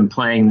where he's been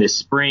playing this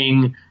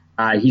spring.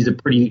 He's a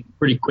pretty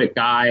quick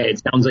guy.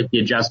 It sounds like the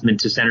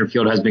adjustment to center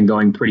field has been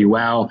going pretty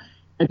well.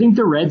 I think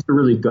the Reds are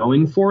really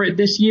going for it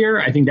this year.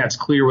 I think that's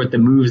clear with the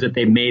moves that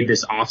they've made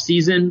this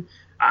offseason.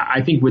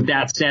 I think with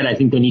that said, I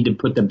think they need to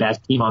put the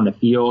best team on the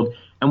field.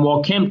 And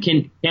while Kemp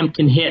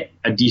can hit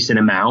a decent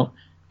amount,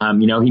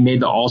 he made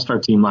the All-Star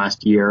team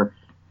last year.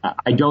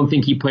 I don't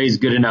think he plays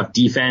good enough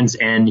defense,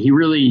 and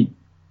he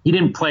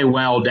didn't play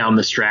well down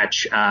the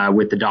stretch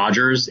with the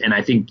Dodgers, and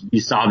I think you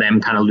saw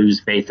them kind of lose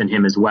faith in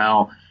him as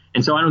well.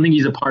 And so I don't think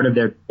he's a part of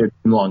their team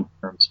long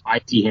term. So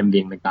I see him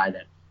being the guy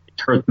that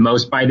gets hurt the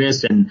most by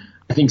this, and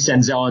I think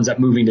Senzel ends up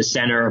moving to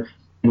center,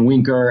 and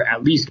Winker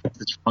at least gets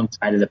the strong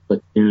side of the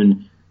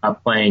platoon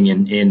playing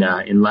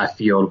in left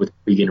field with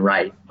Regan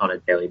Wright on a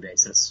daily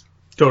basis.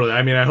 Totally.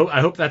 I mean,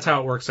 I hope that's how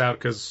it works out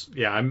because,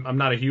 yeah, I'm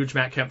not a huge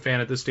Matt Kemp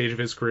fan at this stage of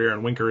his career,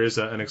 and Winker is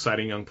an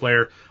exciting young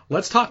player.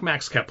 Let's talk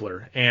Max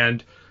Kepler.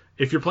 And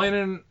if you're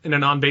playing in a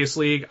non-base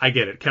league, I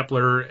get it.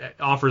 Kepler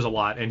offers a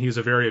lot, and he's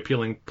a very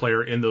appealing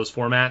player in those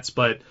formats.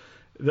 But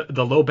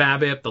the low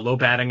BABIP, the low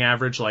batting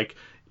average, like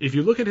if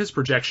you look at his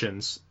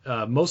projections,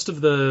 most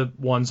of the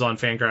ones on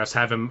Fangraphs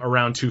have him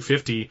around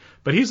 250,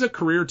 but he's a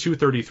career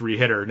 233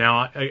 hitter.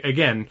 Now,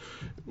 again,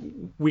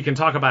 we can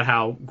talk about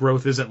how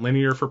growth isn't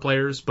linear for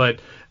players, but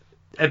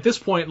at this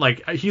point,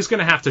 like he's going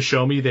to have to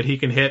show me that he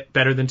can hit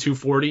better than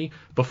 240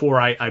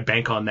 before I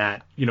bank on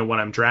that, when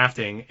I'm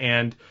drafting.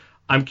 And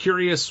I'm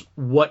curious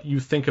what you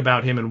think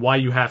about him and why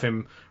you have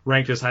him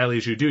ranked as highly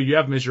as you do. You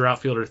have him as your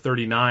outfielder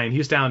 39.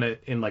 He's down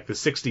in like the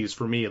 60s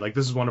for me. Like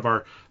this is one of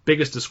our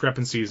biggest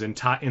discrepancies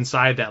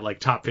inside that like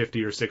top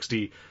 50 or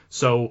 60.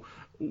 So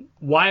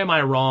why am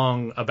I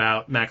wrong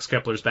about Max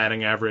Kepler's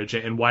batting average,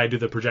 and why do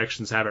the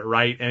projections have it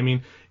right? I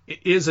mean,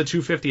 is a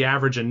 250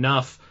 average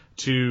enough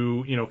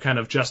to, kind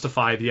of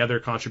justify the other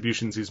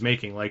contributions he's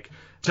making? Like,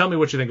 tell me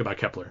what you think about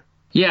Kepler.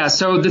 Yeah,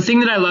 so the thing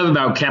that I love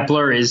about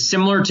Kepler is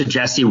similar to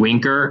Jesse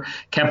Winker.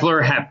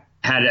 Kepler had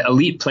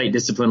elite plate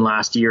discipline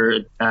last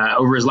year.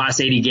 Over his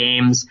last 80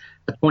 games,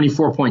 a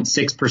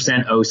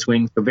 24.6% O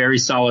swing, so very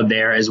solid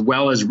there, as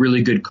well as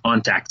really good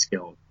contact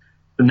skills.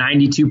 So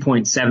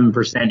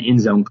 92.7%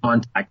 in-zone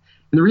contact.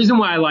 And the reason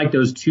why I like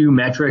those two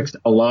metrics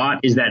a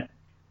lot is that,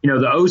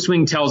 the O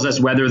swing tells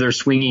us whether they're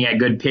swinging at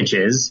good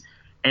pitches,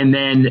 and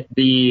then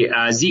the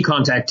Z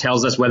contact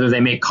tells us whether they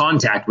make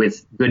contact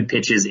with good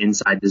pitches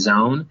inside the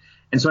zone.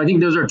 And so I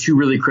think those are two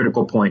really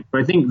critical points.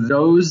 But I think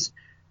those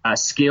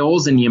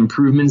skills and the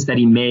improvements that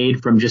he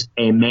made from just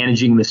a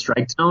managing the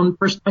strike zone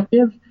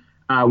perspective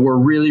were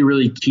really,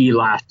 really key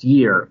last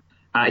year.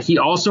 He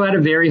also had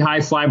a very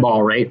high fly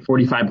ball rate,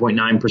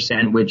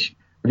 45.9%, which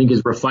I think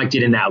is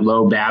reflected in that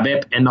low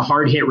BABIP. And the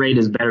hard hit rate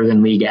is better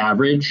than league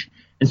average.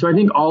 And so I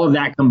think all of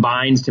that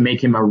combines to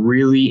make him a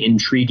really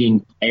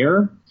intriguing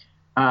player.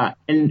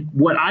 And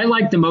what I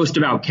like the most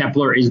about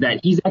Kepler is that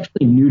he's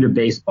actually new to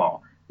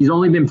baseball. He's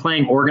only been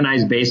playing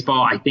organized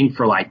baseball, I think,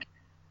 for like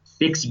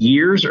 6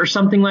 years or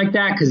something like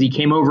that, because he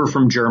came over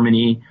from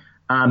Germany.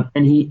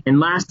 And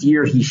last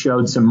year he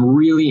showed some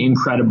really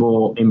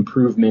incredible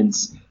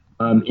improvements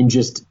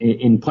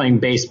in playing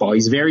baseball.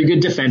 He's very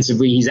good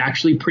defensively. He's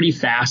actually pretty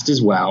fast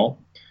as well.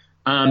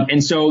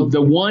 And so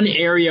the one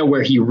area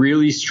where he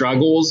really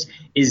struggles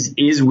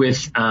is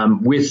with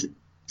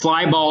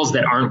fly balls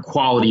that aren't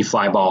quality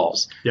fly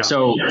balls. Yeah.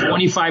 So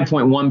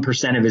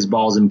 25.1% of his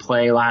balls in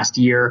play last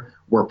year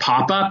were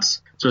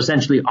pop-ups, so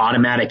essentially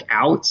automatic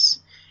outs.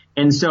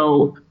 And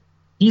so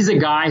he's a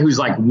guy who's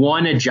like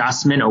one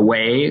adjustment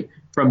away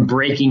from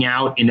breaking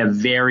out in a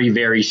very,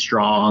 very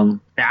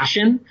strong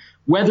fashion,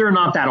 Whether or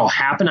not that'll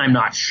happen, I'm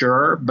not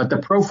sure, but the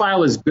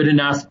profile is good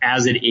enough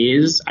as it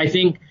is, I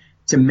think,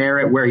 to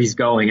merit where he's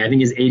going. I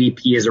think his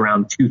ADP is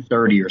around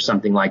 230 or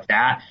something like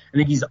that. I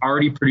think he's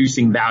already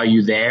producing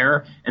value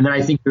there. And then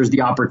I think there's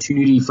the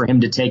opportunity for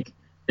him to take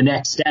the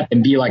next step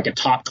and be like a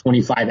top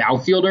 25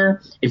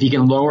 outfielder if he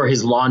can lower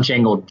his launch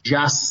angle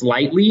just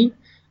slightly,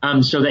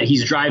 so that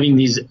he's driving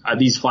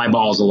these fly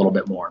balls a little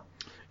bit more.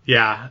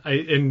 Yeah,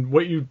 and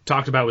what you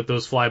talked about with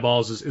those fly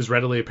balls is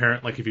readily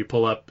apparent. Like if you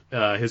pull up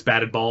his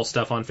batted ball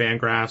stuff on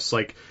Fangraphs,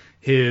 like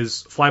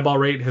his fly ball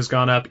rate has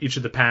gone up each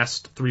of the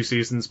past 3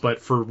 seasons,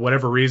 but for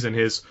whatever reason,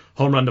 his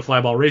home run to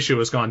fly ball ratio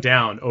has gone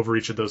down over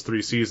each of those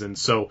 3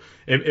 seasons. So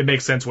it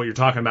makes sense what you're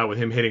talking about with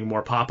him hitting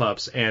more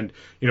pop-ups and,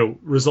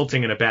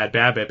 resulting in a bad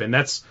BABIP. And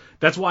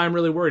that's why I'm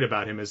really worried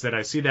about him, is that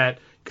I see that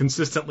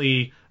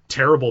consistently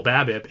terrible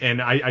BABIP,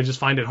 and I just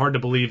find it hard to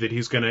believe that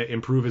he's going to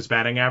improve his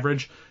batting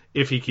average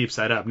if he keeps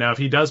that up. Now, if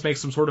he does make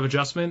some sort of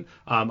adjustment,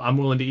 I'm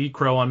willing to eat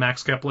crow on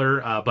Max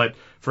Kepler, but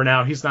for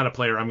now, he's not a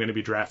player I'm going to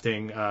be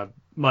drafting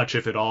much,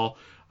 if at all.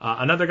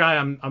 Another guy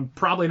I'm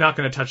probably not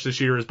going to touch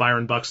this year is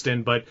Byron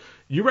Buxton, but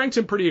you ranked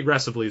him pretty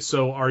aggressively.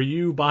 So are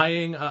you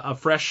buying a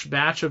fresh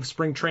batch of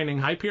spring training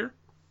hype here?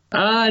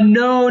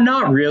 No,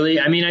 not really.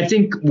 I mean, I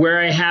think where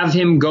I have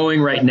him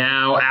going right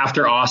now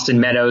after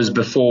Austin Meadows,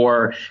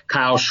 before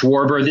Kyle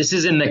Schwarber, this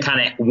is in the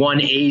kind of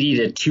 180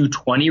 to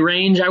 220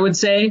 range, I would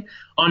say,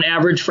 on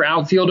average for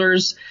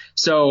outfielders.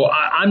 So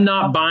I'm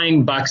not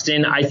buying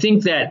Buxton. I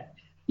think that,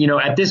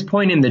 at this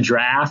point in the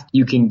draft,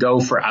 you can go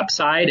for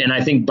upside. And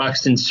I think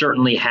Buxton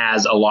certainly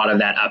has a lot of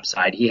that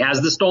upside. He has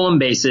the stolen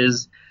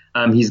bases.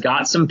 He's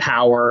got some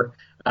power.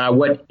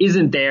 What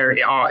isn't there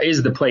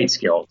is the plate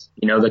skills,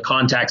 the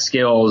contact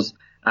skills,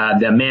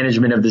 the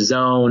management of the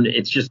zone.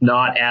 It's just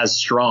not as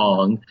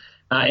strong.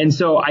 And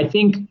so I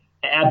think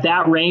at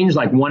that range,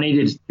 like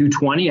 180 to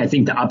 220, I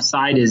think the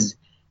upside is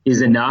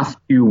enough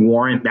to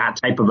warrant that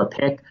type of a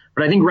pick.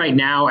 But I think right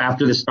now,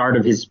 after the start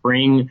of his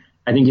spring,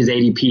 I think his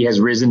ADP has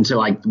risen to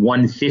like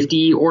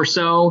 150 or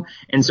so.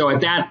 And so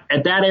at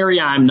that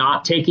area, I'm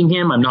not taking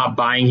him. I'm not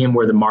buying him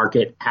where the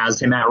market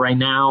has him at right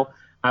now.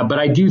 But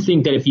I do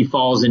think that if he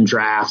falls in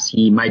drafts,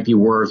 he might be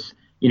worth,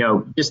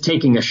 just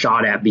taking a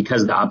shot at,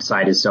 because the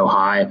upside is so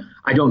high.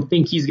 I don't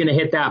think he's going to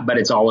hit that, but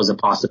it's always a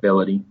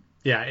possibility.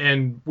 Yeah,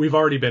 and we've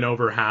already been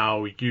over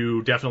how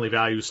you definitely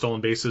value stolen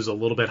bases a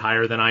little bit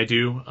higher than I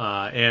do,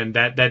 and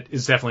that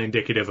is definitely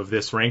indicative of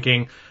this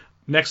ranking.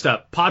 Next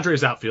up,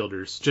 Padres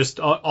outfielders,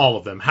 just all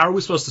of them. How are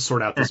we supposed to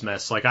sort out this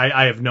mess? Like,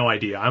 I have no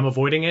idea. I'm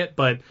avoiding it,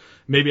 but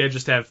maybe I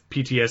just have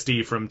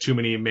PTSD from too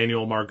many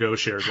Manuel Margot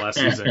shares last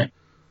season.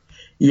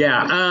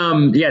 Yeah,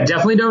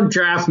 definitely don't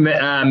draft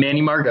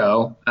Manny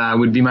Margot,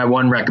 would be my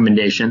one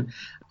recommendation.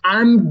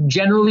 I'm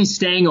generally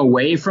staying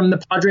away from the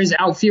Padres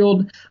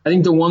outfield. I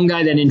think the one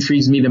guy that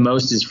intrigues me the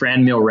most is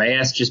Franmil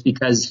Reyes, just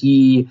because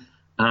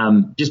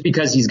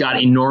he's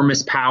got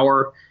enormous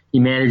power. He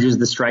manages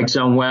the strike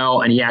zone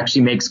well, and he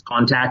actually makes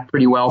contact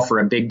pretty well for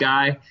a big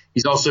guy.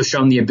 He's also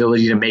shown the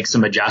ability to make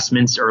some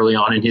adjustments early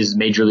on in his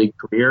major league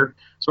career.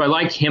 So I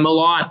like him a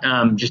lot,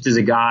 just as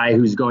a guy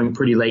who's going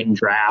pretty late in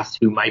drafts,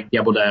 who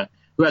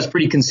has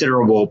pretty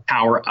considerable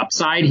power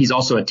upside. He's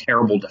also a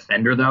terrible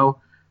defender,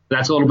 though.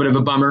 That's a little bit of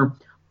a bummer.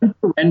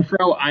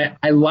 Renfroe,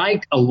 I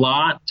like a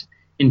lot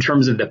in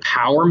terms of the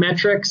power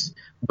metrics,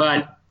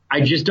 but I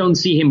just don't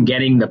see him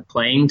getting the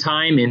playing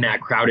time in that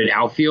crowded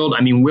outfield.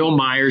 I mean, Will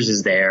Myers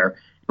is there,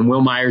 and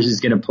Will Myers is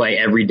going to play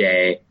every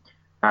day.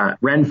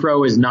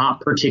 Renfroe is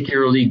not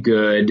particularly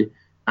good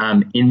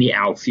in the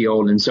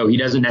outfield, and so he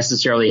doesn't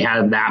necessarily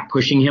have that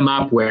pushing him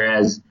up,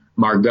 whereas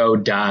Margot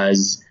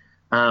does.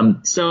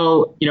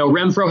 So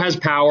Renfroe has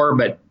power,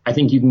 but I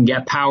think you can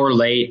get power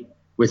late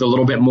with a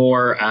little bit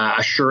more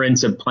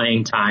assurance of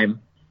playing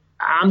time.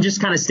 I'm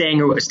just kind of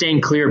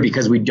staying clear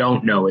because we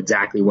don't know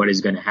exactly what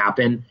is going to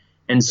happen.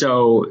 And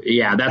so,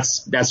 yeah,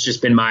 that's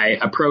just been my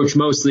approach.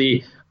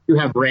 Mostly you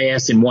have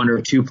Reyes in one or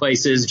two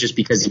places just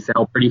because he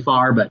fell pretty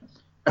far, but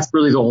that's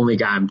really the only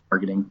guy I'm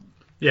targeting.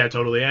 Yeah,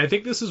 totally. I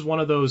think this is one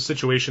of those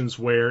situations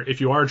where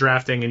if you are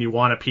drafting and you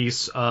want a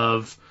piece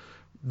of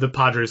the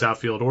Padres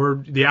outfield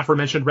or the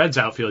aforementioned Reds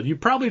outfield, you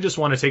probably just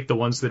want to take the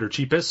ones that are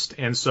cheapest.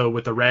 And so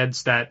with the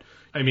Reds, that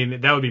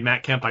would be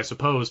Matt Kemp, I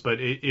suppose. But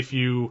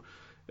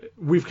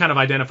we've kind of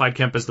identified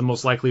Kemp as the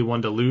most likely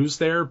one to lose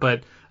there.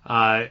 But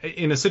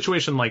in a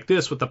situation like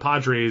this with the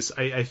Padres,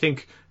 I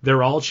think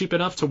they're all cheap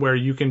enough to where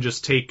you can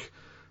just take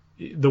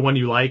the one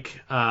you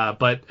like.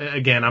 But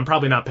again, I'm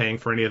probably not paying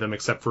for any of them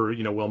except for,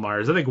 Will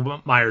Myers. I think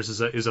Will Myers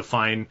is a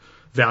fine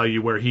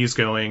value where he's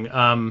going.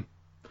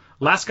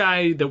 Last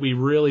guy that we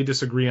really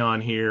disagree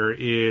on here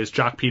is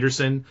Jock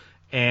Peterson.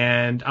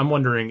 And I'm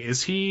wondering,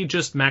 is he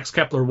just Max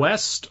Kepler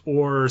West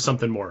or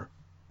something more?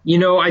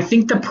 I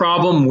think the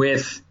problem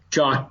with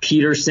Jock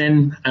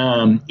Peterson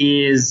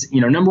is,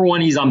 number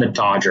one, he's on the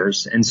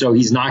Dodgers, and so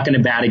he's not going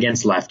to bat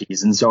against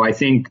lefties. And so I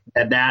think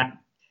that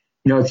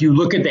if you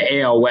look at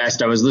the AL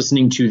West, I was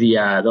listening to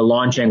the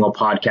Launch Angle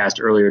podcast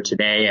earlier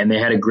today, and they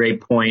had a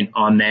great point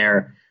on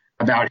there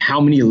about how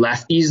many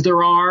lefties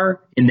there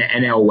are in the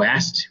NL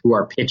West who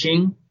are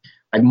pitching,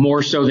 like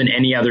more so than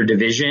any other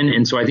division.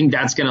 And so I think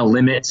that's going to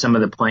limit some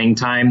of the playing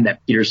time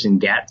that Peterson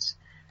gets.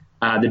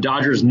 The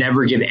Dodgers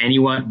never give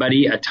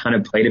anybody a ton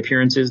of plate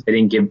appearances. They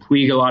didn't give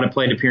Puig a lot of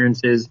plate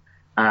appearances.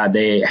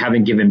 They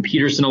haven't given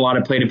Peterson a lot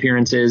of plate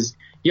appearances.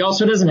 He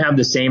also doesn't have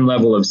the same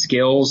level of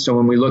skills. So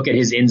when we look at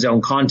his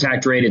in-zone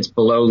contact rate, it's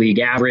below league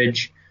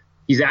average.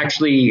 He's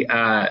actually,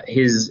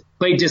 his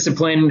plate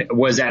discipline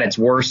was at its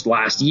worst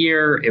last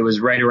year. It was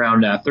right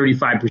around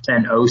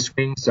 35% O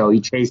swing. So he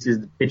chases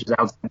the pitches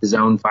outside the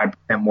zone 5%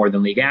 more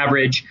than league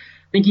average.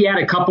 I think he had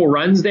a couple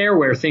runs there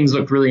where things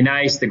looked really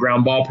nice. The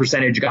ground ball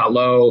percentage got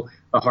low.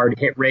 The hard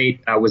hit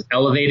rate was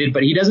elevated,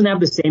 but he doesn't have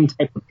the same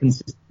type of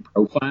consistent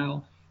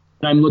profile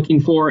that I'm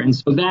looking for. And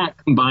so that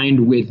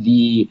combined with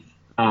the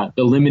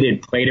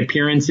limited plate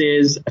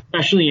appearances,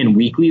 especially in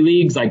weekly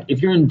leagues, like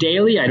if you're in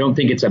daily, I don't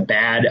think it's a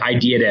bad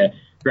idea to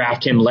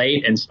draft him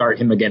late and start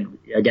him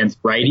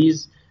against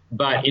righties.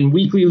 But in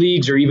weekly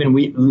leagues or even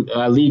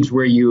leagues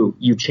where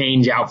you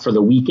change out for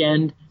the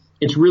weekend,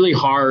 it's really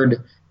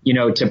hard,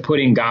 to put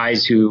in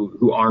guys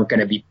who aren't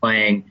going to be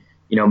playing,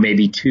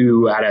 maybe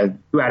two out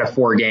of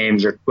 4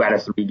 games or 2 out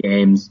of 3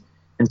 games.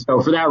 And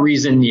so for that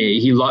reason,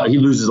 he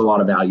loses a lot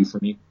of value for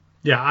me.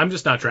 Yeah, I'm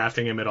just not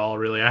drafting him at all,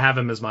 really. I have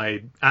him as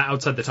my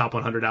outside the top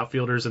 100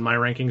 outfielders in my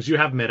rankings. You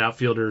have him at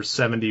outfielder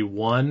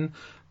 71,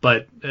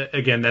 but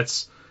again,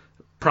 that's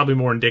probably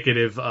more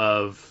indicative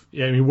of,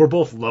 we're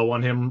both low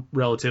on him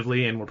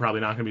relatively, and we're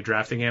probably not going to be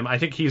drafting him. I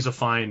think he's a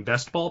fine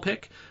best ball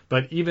pick,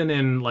 but even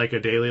in like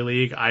a daily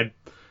league, I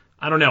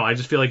don't know. I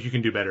just feel like you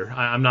can do better.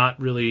 I'm not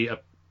really,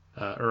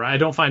 or I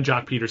don't find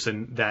Jock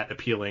Peterson that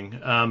appealing.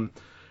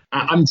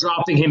 I'm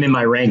dropping him in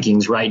my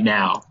rankings right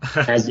now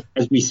as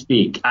we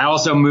speak. I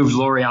also moved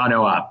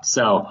Laureano up,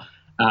 so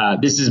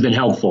this has been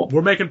helpful.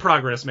 We're making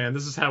progress, man.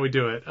 This is how we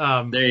do it.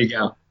 There you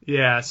go.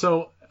 Yeah,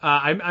 so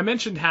I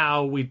mentioned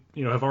how we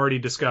have already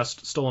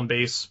discussed stolen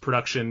base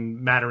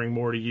production mattering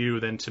more to you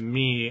than to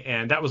me,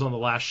 and that was on the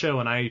last show,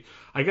 and I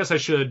guess I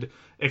should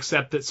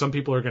accept that some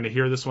people are going to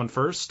hear this one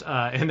first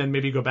and then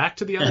maybe go back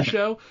to the other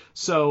show.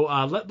 So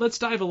let's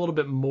dive a little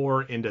bit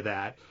more into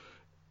that.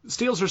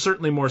 Steals are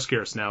certainly more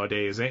scarce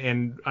nowadays,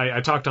 and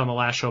I talked on the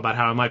last show about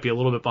how I might be a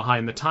little bit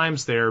behind the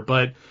times there,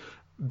 but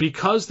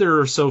because there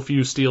are so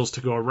few steals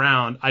to go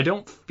around, I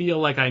don't feel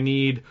like I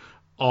need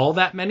all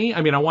that many.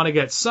 I mean, I want to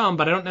get some,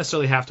 but I don't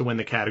necessarily have to win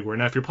the category.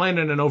 Now, if you're playing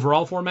in an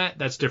overall format,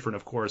 that's different,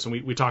 of course,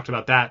 and we talked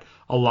about that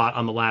a lot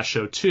on the last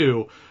show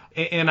too.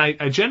 And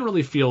I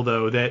generally feel,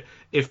 though, that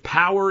if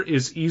power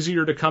is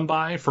easier to come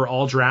by for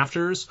all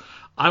drafters,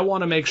 I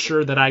want to make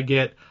sure that I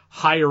get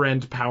higher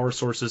end power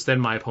sources than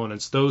my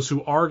opponents, those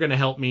who are going to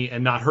help me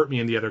and not hurt me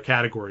in the other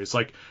categories.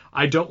 Like,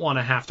 I don't want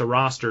to have to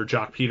roster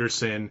Jock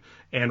Peterson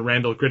and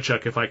Randall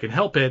Grichuk if I can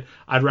help it.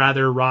 I'd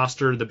rather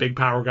roster the big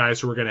power guys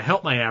who are going to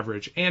help my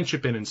average and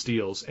chip in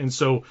steals. And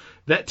so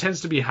that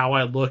tends to be how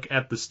I look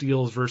at the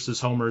steals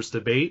versus homers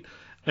debate.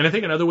 And I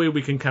think another way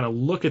we can kind of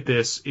look at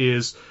this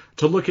is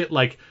to look at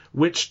like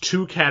which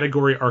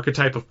 2-category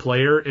archetype of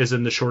player is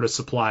in the shortest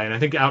supply. And I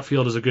think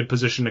outfield is a good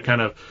position to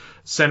kind of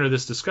center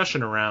this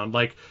discussion around.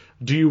 Like,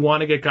 do you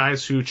want to get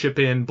guys who chip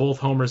in both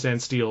homers and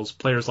steals,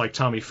 players like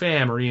Tommy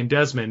Pham or Ian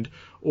Desmond,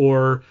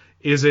 or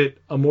is it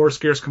a more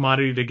scarce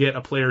commodity to get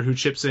a player who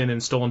chips in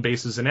stolen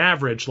bases and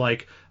average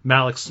like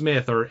Mallex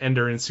Smith or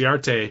Ender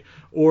Inciarte?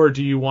 Or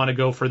do you want to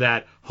go for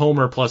that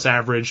homer plus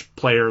average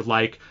player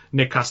like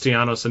Nick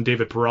Castellanos and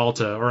David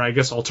Peralta? Or I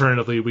guess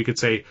alternatively, we could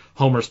say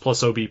homers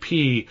plus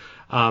OBP.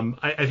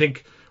 I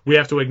think we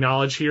have to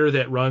acknowledge here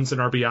that runs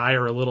and RBI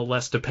are a little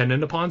less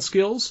dependent upon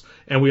skills.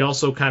 And we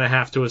also kind of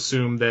have to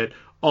assume that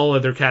all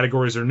other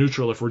categories are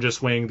neutral if we're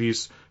just weighing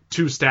these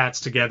 2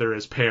 stats together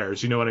as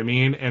pairs, you know what I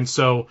mean? And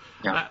so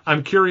yeah.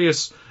 I'm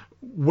curious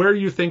where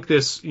you think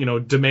this,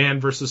 demand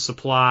versus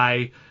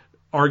supply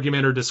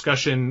argument or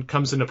discussion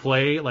comes into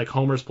play, like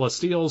homers plus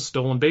steals,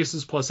 stolen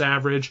bases plus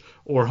average,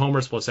 or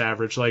homers plus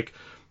average. Like,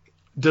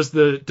 does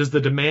the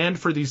demand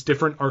for these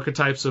different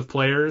archetypes of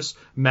players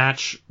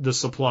match the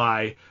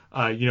supply,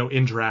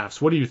 in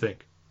drafts? What do you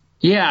think?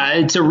 Yeah,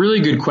 it's a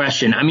really good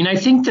question. I mean, I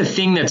think the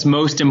thing that's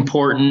most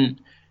important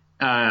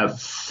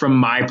from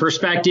my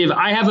perspective,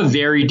 I have a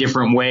very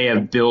different way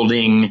of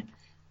building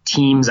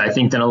teams, I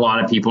think, than a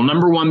lot of people.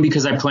 Number one,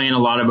 because I play in a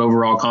lot of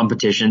overall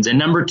competitions. And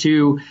number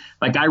two,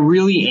 like, I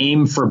really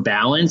aim for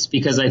balance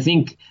because I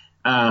think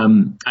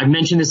I've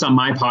mentioned this on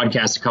my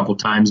podcast a couple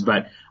times,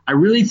 but I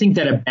really think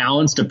that a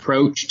balanced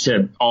approach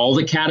to all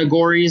the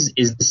categories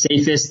is the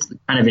safest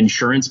kind of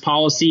insurance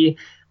policy.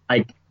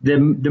 Like, the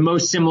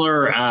most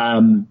similar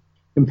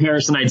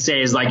comparison I'd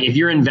say is, like, if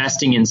you're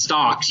investing in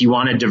stocks, you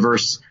want a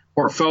diverse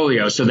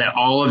portfolio so that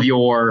all of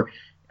your,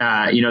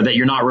 that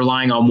you're not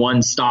relying on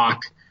one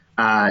stock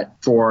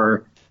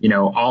for,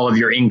 all of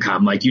your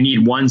income. Like, you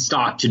need one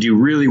stock to do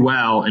really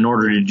well in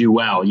order to do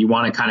well. You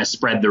want to kind of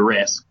spread the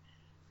risk.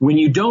 When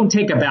you don't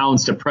take a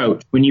balanced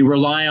approach, when you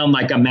rely on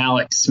like a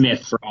Mallex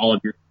Smith for all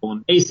of your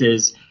stolen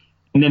bases,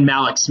 and then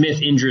Mallex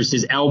Smith injures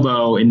his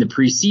elbow in the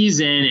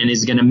preseason and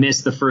is going to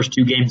miss the first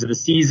 2 games of the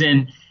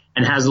season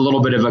and has a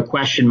little bit of a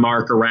question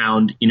mark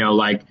around,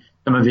 like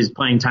some of his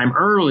playing time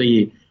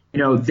early,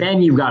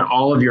 then you've got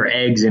all of your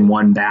eggs in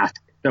one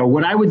basket. So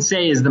what I would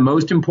say is the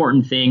most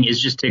important thing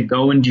is just to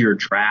go into your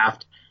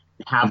draft,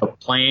 have a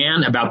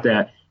plan about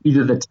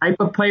either the type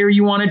of player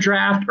you want to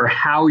draft or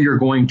how you're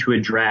going to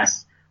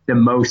address the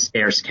most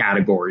scarce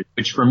categories,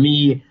 which for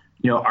me,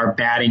 are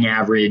batting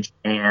average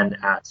and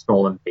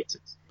stolen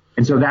bases.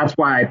 And so that's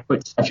why I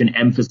put such an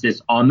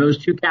emphasis on those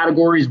two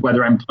categories,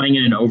 whether I'm playing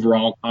in an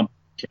overall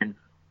competition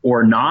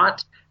or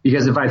not.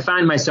 Because if I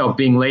find myself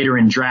being later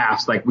in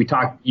drafts, like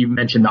you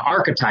mentioned the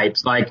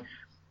archetypes, like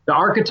the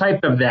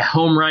archetype of the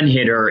home run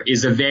hitter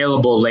is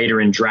available later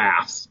in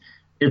drafts.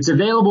 It's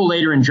available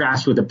later in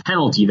drafts with a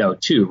penalty though,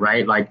 too,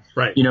 right? Like,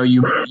 right.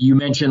 You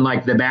mentioned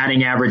like the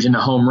batting average and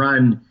the home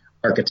run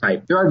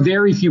archetype. There are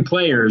very few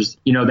players,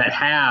 that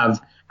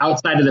have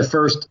outside of the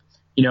first,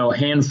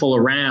 handful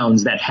of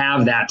rounds that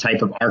have that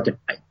type of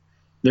archetype.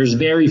 There's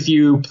very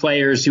few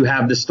players who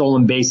have the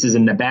stolen bases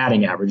and the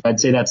batting average. I'd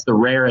say that's the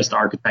rarest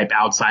archetype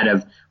outside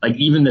of like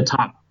even the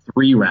top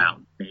 3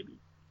 rounds, maybe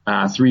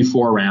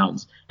 3-4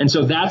 rounds. And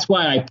so that's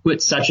why I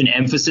put such an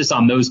emphasis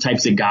on those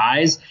types of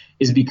guys,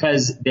 is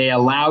because they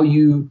allow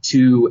you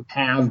to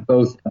have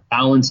both a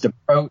balanced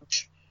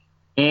approach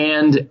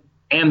and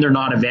they're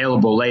not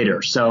available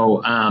later.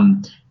 So,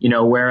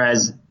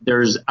 whereas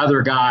there's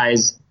other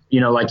guys,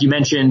 like you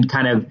mentioned,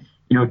 kind of,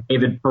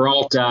 David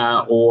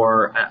Peralta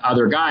or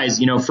other guys,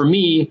 for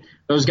me,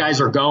 those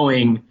guys are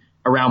going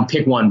around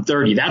pick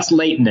 130. That's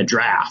late in the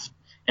draft.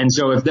 And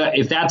so if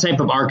that type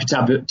of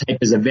archetype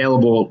is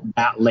available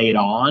that late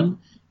on,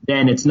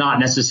 then it's not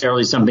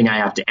necessarily something I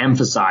have to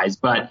emphasize.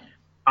 But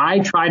I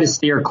try to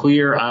steer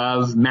clear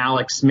of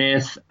Mallex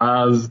Smith,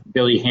 of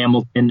Billy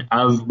Hamilton,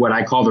 of what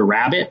I call the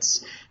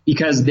rabbits,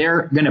 because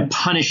they're going to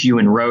punish you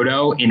in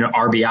roto, in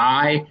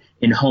RBI,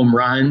 in home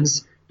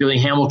runs. Billy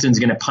Hamilton's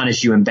going to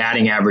punish you in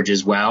batting average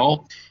as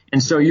well.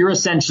 And so you're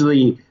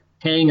essentially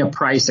paying a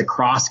price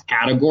across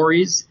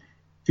categories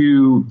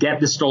to get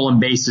the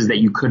stolen bases that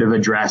you could have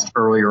addressed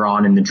earlier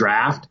on in the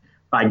draft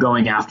by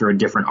going after a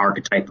different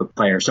archetype of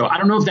player. So I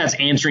don't know if that's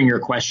answering your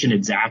question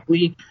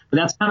exactly, but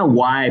that's kind of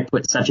why I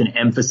put such an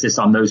emphasis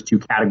on those two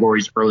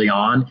categories early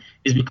on,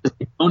 is because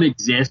they don't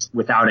exist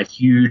without a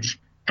huge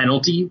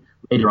penalty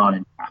later on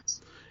in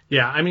drafts.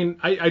 Yeah, I mean,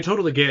 I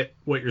totally get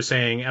what you're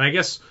saying. And I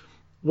guess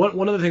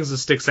one of the things that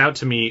sticks out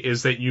to me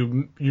is that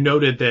you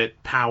noted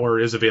that power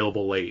is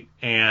available late.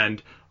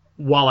 And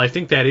while I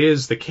think that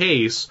is the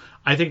case,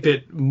 I think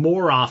that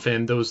more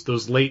often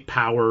those late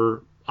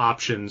power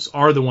options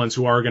are the ones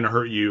who are going to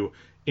hurt you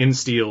in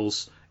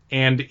steals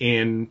and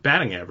in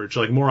batting average.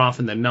 Like more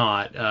often than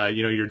not,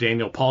 your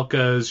Daniel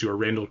Palkas, your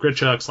Randall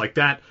Grichucks, like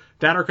that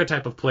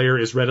archetype of player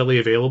is readily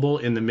available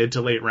in the mid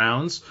to late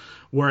rounds.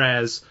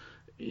 Whereas,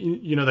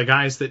 the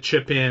guys that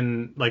chip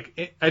in,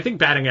 like, I think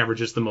batting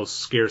average is the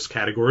most scarce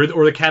category,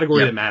 or the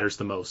category that matters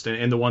the most,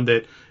 and the one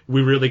that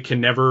we really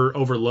can never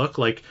overlook.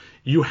 Like,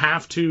 you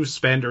have to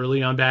spend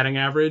early on batting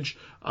average,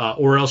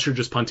 or else you're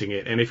just punting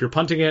it. And if you're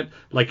punting it,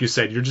 like you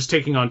said, you're just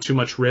taking on too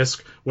much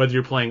risk, whether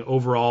you're playing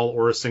overall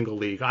or a single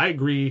league. I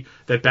agree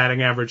that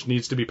batting average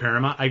needs to be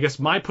paramount. I guess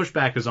my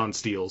pushback is on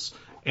steals.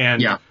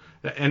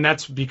 And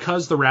that's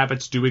because the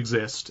rabbits do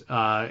exist.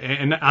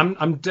 And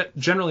I'm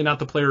generally not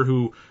the player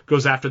who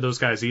goes after those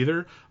guys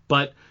either.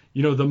 But,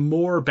 the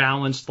more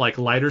balanced, like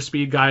lighter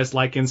speed guys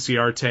like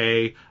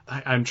Inciarte,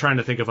 I'm trying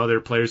to think of other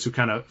players who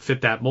kind of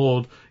fit that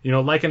mold,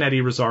 like an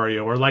Eddie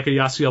Rosario or like a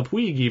Yasiel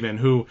Puig even,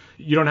 who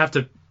you don't have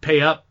to pay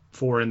up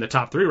for in the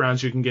top 3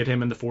 rounds. You can get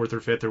him in the 4th or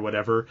 5th or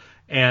whatever.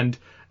 And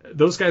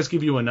those guys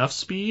give you enough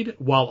speed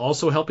while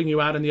also helping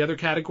you out in the other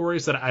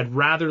categories that I'd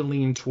rather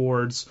lean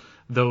towards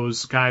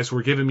those guys who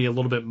are giving me a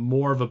little bit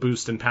more of a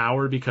boost in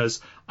power, because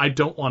I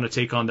don't want to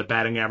take on the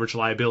batting average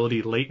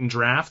liability late in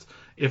draft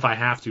if I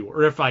have to.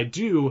 Or if I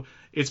do,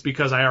 it's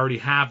because I already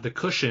have the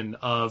cushion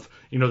of,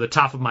 the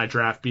top of my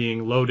draft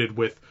being loaded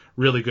with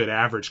really good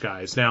average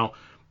guys. Now,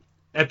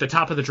 at the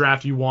top of the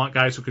draft, you want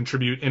guys who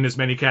contribute in as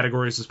many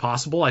categories as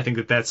possible. I think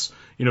that that's,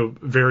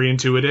 very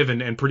intuitive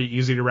and pretty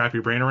easy to wrap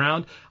your brain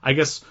around. I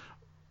guess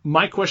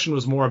my question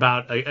was more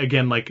about,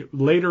 again, like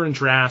later in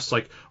drafts,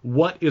 like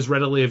what is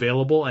readily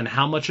available and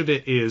how much of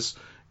it is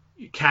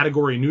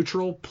category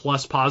neutral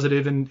plus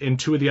positive in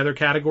 2 of the other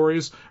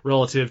categories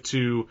relative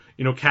to,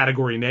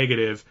 category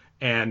negative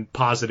and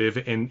positive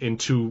in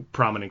 2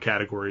 prominent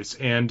categories.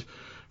 And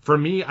for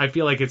me, I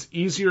feel like it's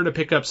easier to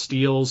pick up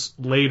steals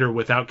later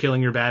without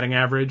killing your batting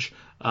average.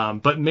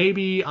 But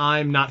maybe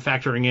I'm not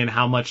factoring in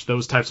how much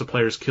those types of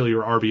players kill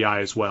your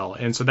RBI as well.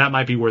 And so that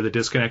might be where the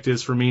disconnect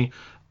is for me.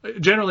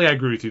 Generally, I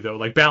agree with you, though.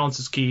 Like, balance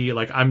is key.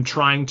 Like, I'm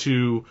trying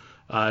to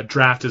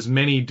draft as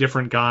many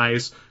different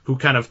guys who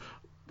kind of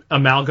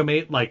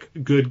amalgamate, like,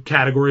 good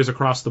categories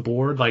across the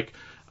board. Like,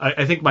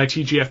 I think my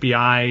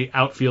TGFBI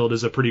outfield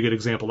is a pretty good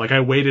example. Like, I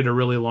waited a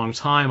really long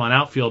time on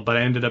outfield, but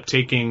I ended up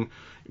taking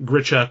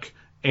Grichuk,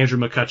 Andrew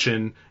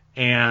McCutchen,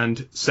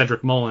 and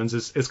Cedric Mullins.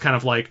 It's kind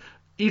of like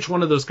each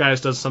one of those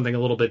guys does something a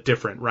little bit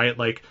different, right?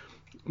 Like,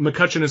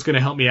 McCutchen is going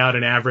to help me out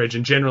in average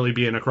and generally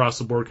be an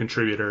across-the-board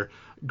contributor.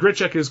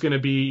 Grichuk is going to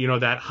be,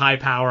 that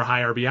high-power,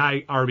 high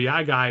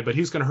RBI guy, but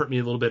he's going to hurt me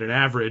a little bit in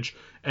average.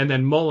 And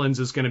then Mullins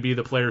is going to be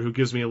the player who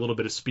gives me a little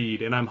bit of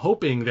speed. And I'm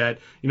hoping that,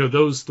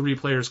 those three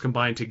players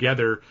combined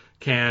together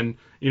can,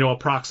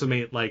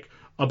 approximate like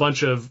a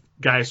bunch of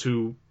guys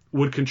who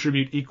would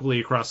contribute equally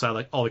across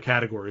all the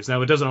categories.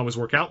 Now, it doesn't always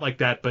work out like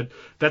that, but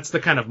that's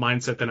the kind of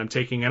mindset that I'm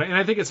taking. And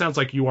I think it sounds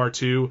like you are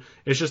too.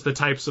 It's just the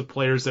types of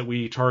players that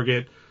we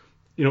target,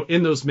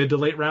 in those mid to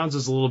late rounds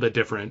is a little bit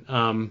different.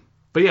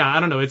 But yeah, I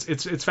don't know.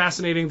 It's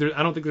fascinating.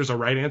 I don't think there's a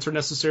right answer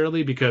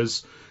necessarily,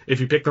 because if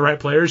you pick the right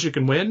players, you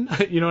can win.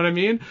 You know what I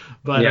mean?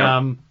 But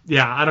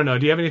yeah, I don't know.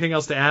 Do you have anything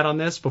else to add on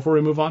this before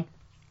we move on?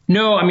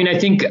 No, I mean, I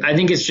think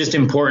it's just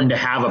important to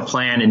have a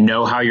plan and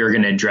know how you're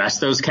going to address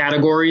those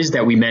categories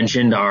that we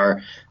mentioned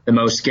are the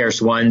most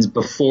scarce ones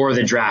before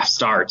the draft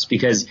starts.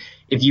 Because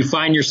if you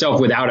find yourself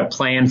without a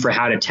plan for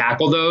how to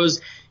tackle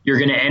those, you're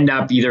going to end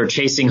up either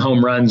chasing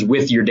home runs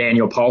with your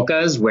Daniel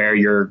Palkas, where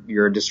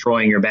you're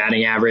destroying your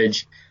batting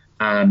average,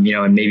 and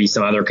maybe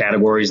some other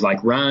categories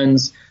like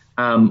runs,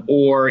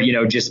 or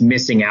just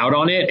missing out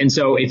on it. And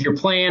so if your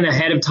plan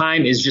ahead of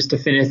time is just to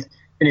finish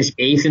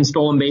eighth in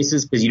stolen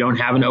bases because you don't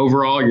have an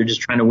overall, you're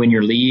just trying to win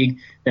your league,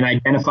 then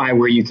identify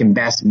where you can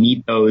best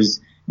meet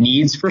those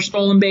needs for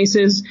stolen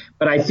bases.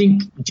 But I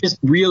think just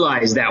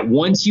realize that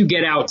once you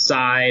get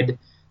outside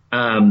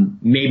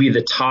maybe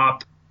the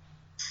top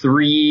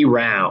 3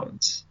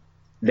 rounds,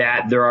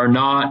 that there are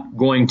not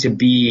going to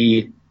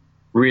be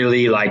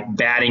really like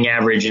batting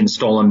average and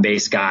stolen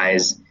base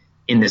guys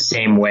in the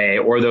same way,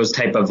 or those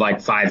type of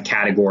like 5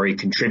 category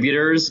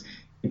contributors.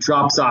 It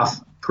drops off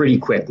pretty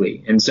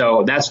quickly. And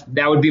so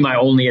that would be my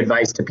only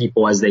advice to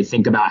people as they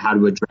think about how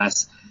to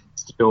address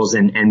steals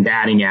and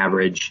batting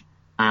average,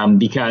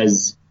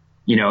 because,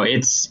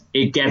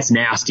 it gets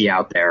nasty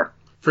out there.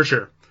 For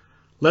sure.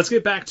 Let's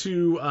get back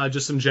to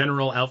just some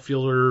general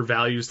outfielder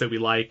values that we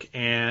like.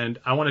 And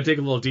I want to dig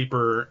a little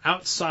deeper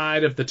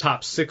outside of the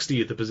top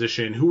 60 at the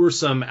position. Who are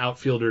some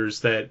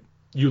outfielders that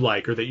you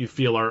like or that you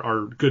feel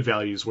are good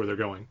values where they're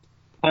going?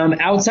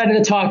 Outside of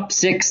the top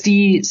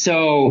 60,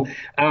 so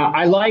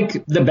I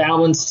like the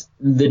balanced.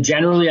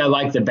 I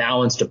like the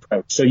balanced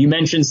approach. So you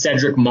mentioned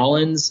Cedric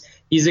Mullins.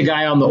 He's a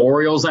guy on the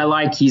Orioles I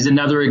like. He's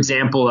another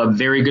example of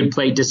very good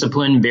plate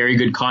discipline, very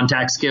good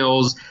contact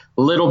skills,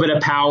 a little bit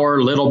of power,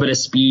 a little bit of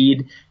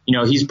speed.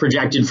 He's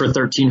projected for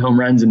 13 home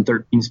runs and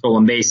 13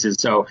 stolen bases.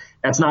 So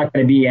that's not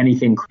going to be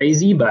anything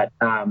crazy, but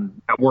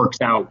that works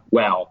out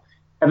well.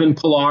 Kevin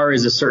Pillar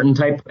is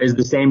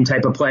the same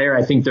type of player.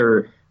 I think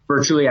they're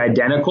virtually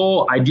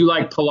identical. I do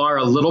like Pillar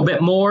a little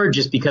bit more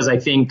just because I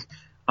think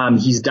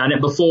he's done it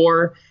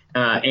before.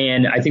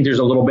 And I think there's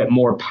a little bit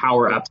more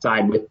power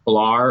upside with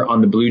Pillar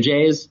on the Blue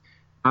Jays.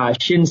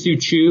 Shin-Soo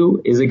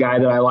Choo is a guy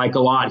that I like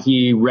a lot.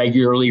 He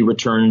regularly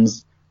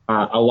returns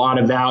a lot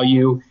of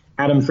value.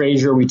 Adam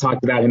Frazier, we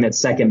talked about him at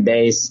second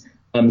base.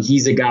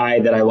 He's a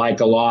guy that I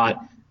like a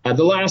lot.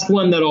 The last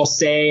one that I'll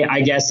say,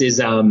 I guess, is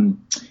the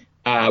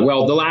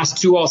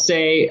last two I'll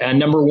say.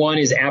 Number one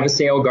is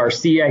Avisail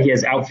Garcia. He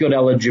has outfield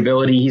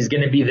eligibility. He's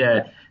going to be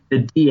the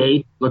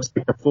DH, looks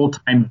like the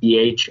full-time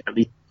DH, at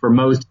least for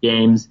most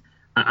games,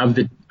 of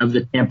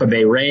the Tampa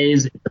Bay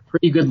Rays. It's a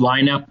pretty good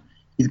lineup.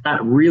 He's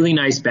got really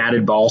nice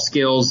batted ball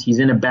skills. He's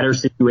in a better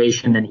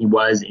situation than he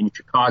was in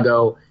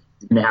Chicago.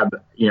 He's going to have,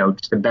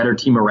 just a better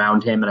team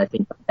around him, and I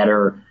think a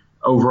better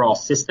overall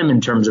system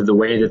in terms of the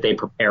way that they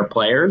prepare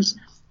players.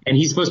 And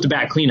he's supposed to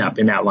bat cleanup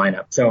in that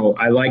lineup. So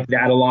I like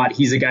that a lot.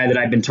 He's a guy that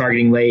I've been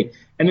targeting late.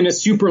 And then a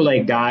super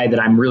late guy that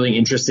I'm really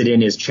interested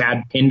in is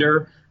Chad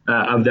Pinder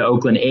of the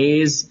Oakland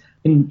A's.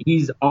 And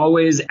he's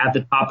always at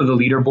the top of the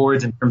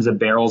leaderboards in terms of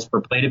barrels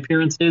per plate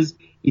appearances.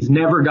 He's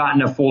never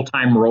gotten a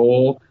full-time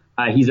role.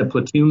 He's a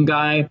platoon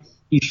guy.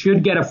 He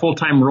should get a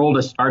full-time role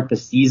to start the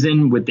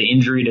season with the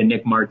injury to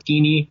Nick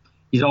Martini.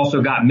 He's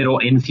also got middle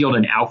infield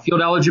and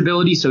outfield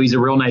eligibility, so he's a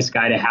real nice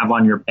guy to have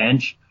on your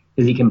bench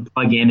because he can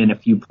plug in a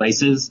few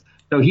places.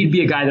 So he'd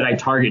be a guy that I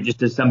target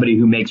just as somebody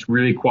who makes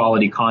really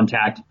quality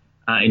contact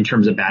in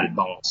terms of batted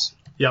balls.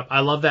 Yep,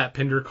 I love that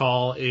Pinder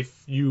call.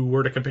 If you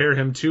were to compare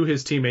him to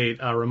his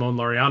teammate, Ramon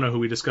Laureano, who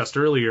we discussed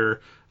earlier,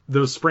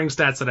 those spring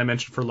stats that I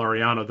mentioned for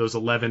Laureano, those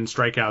 11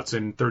 strikeouts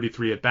and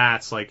 33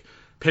 at-bats, like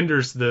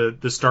Pinder's the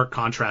stark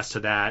contrast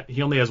to that.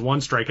 He only has 1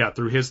 strikeout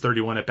through his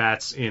 31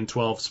 at-bats in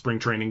 12 spring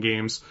training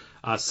games,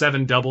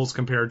 7 doubles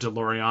compared to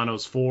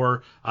Laureano's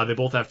 4. They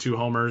both have 2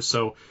 homers,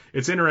 so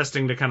it's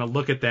interesting to kind of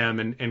look at them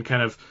and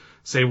kind of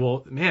say,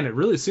 well, man, it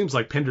really seems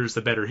like Pinder's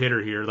the better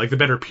hitter here, like the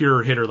better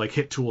pure hitter, like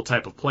hit tool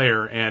type of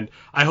player, and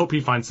I hope he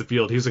finds the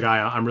field. He's a guy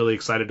I'm really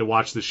excited to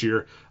watch this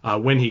year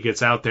when he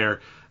gets out there.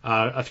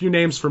 A few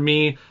names for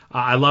me.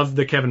 I love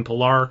the Kevin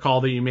Pillar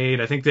call that you made.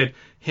 I think that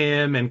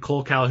him and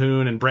Cole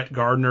Calhoun and Brett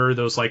Gardner,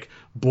 those like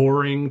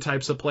boring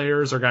types of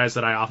players, are guys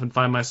that I often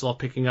find myself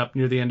picking up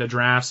near the end of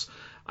drafts.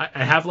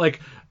 I have like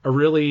a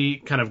really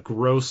kind of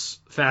gross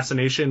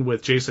fascination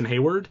with Jason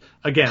Hayward.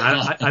 Again,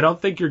 I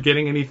don't think you're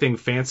getting anything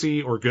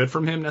fancy or good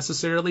from him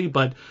necessarily,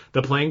 but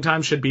the playing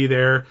time should be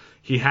there.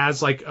 He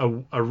has like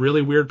a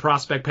really weird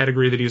prospect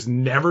pedigree that he's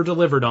never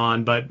delivered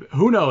on, but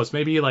who knows?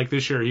 Maybe like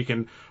this year he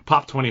can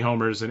pop 20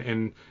 homers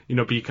and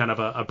be kind of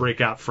a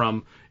breakout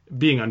from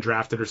being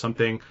undrafted or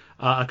something.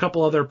 A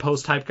couple other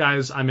post-type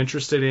guys I'm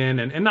interested in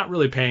and not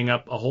really paying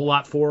up a whole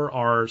lot for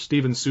are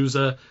Steven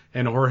Souza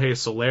and Jorge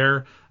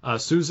Soler.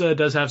 Souza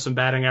does have some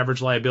batting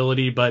average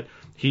liability, but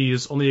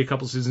he's only a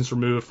couple seasons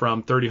removed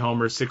from 30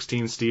 homers,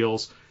 16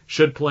 steals.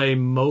 Should play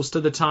most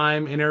of the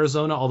time in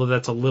Arizona, although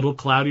that's a little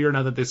cloudier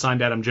now that they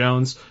signed Adam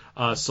Jones.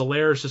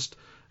 Soler is just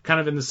kind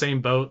of in the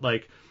same boat,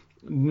 like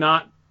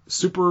not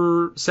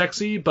super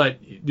sexy, but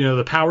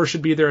the power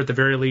should be there at the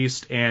very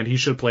least, and he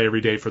should play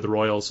every day for the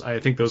Royals. I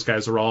think those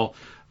guys are all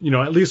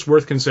at least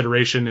worth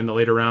consideration in the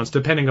later rounds,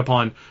 depending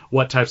upon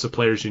what types of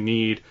players you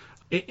need.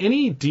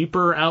 Any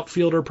deeper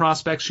outfielder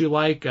prospects you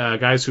like,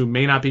 guys who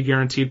may not be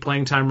guaranteed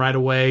playing time right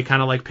away,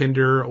 kind of like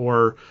Pinder,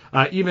 or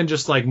even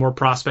just like more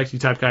prospect-y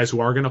type guys who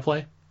are going to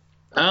play?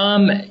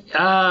 One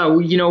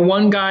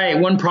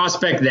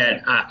prospect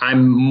that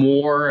I'm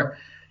more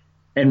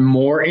and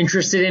more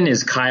interested in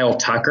is Kyle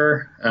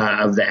Tucker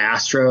of the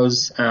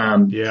Astros.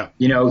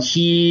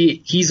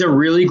 He's a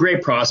really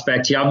great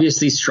prospect. He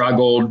obviously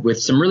struggled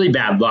with some really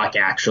bad luck,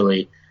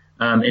 actually,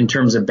 in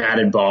terms of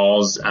batted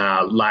balls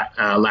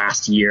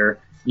last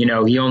year. He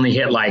only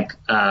hit like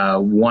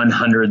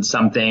 100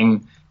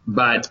 something,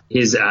 but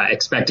his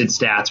expected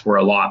stats were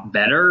a lot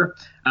better.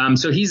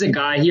 So he's a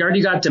guy, he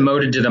already got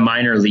demoted to the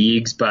minor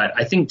leagues, but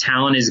I think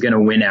talent is going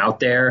to win out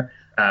there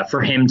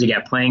for him to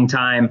get playing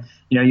time.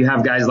 You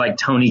have guys like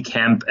Tony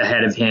Kemp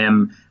ahead of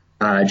him,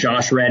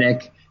 Josh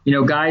Reddick,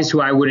 guys who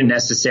I wouldn't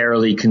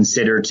necessarily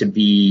consider to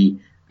be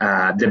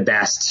the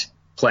best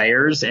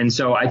players. And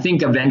so I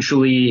think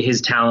eventually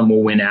his talent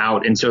will win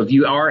out. And so if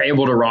you are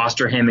able to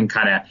roster him and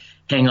kind of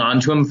hang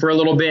on to him for a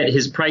little bit,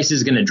 his price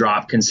is going to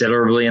drop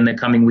considerably in the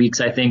coming weeks,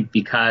 I think,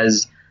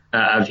 because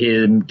of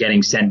him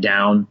getting sent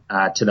down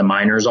to the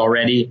minors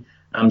already.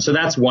 So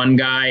that's one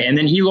guy. And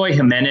then Eloy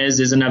Jimenez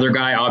is another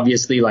guy,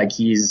 obviously, like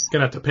he's going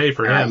to have to pay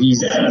for him.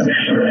 He's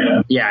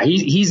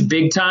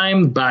big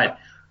time. But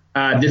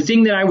the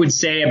thing that I would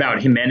say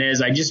about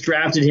Jimenez, I just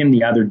drafted him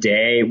the other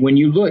day. When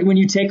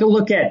you take a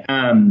look at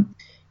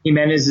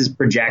Jimenez's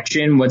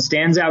projection, what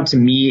stands out to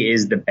me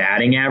is the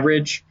batting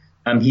average.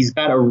 He's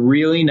got a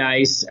really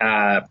nice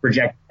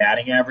projected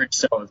batting average,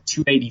 so of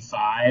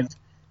 285,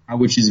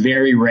 which is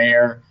very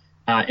rare.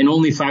 In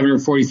only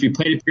 543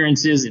 plate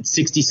appearances, it's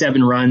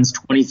 67 runs,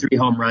 23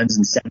 home runs,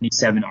 and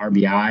 77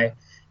 RBI.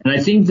 And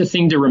I think the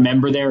thing to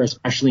remember there,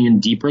 especially in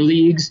deeper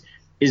leagues,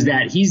 is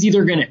that he's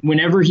either going to,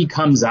 whenever he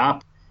comes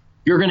up,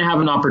 you're going to have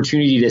an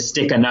opportunity to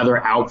stick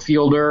another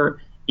outfielder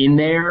in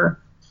there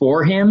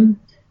for him,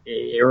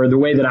 or the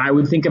way that I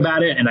would think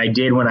about it, and I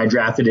did when I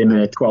drafted him in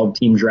a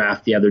 12-team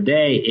draft the other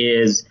day,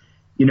 is,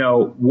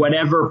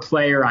 whatever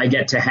player I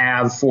get to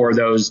have for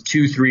those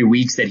 2-3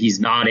 weeks that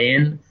he's not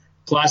in,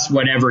 plus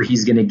whatever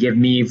he's going to give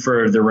me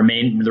for the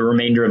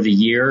remainder of the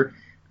year,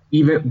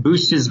 even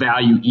boosts his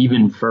value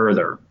even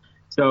further.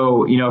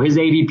 So, his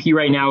ADP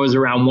right now is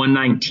around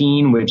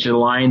 119, which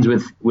aligns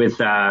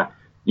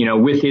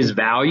with his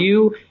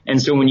value.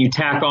 And so when you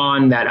tack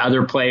on that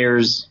other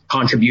player's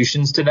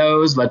contributions to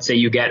those, let's say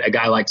you get a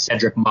guy like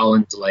Cedric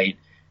Mullins late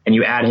and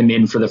you add him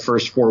in for the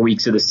first 4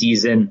 weeks of the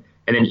season,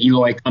 and then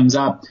Eloy comes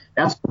up,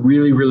 that's a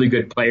really, really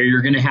good player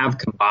you're going to have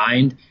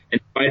combined.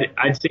 And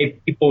I'd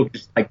say people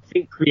just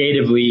think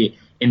creatively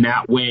in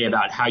that way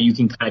about how you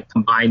can kind of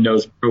combine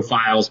those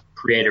profiles,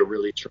 create a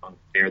really strong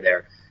player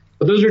there.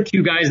 But those are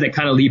two guys that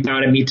kind of leap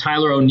out at me.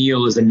 Tyler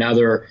O'Neill is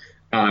another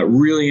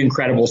really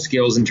incredible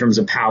skills in terms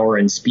of power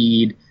and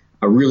speed,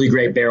 really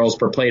great barrels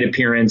per plate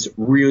appearance,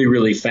 really,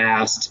 really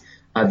fast.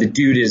 The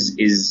dude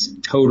is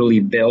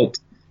totally built.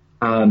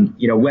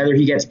 Whether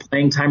he gets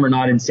playing time or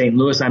not in St.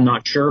 Louis, I'm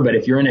not sure. But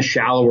if you're in a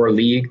shallower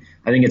league,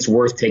 I think it's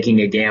worth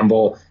taking a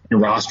gamble and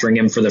rostering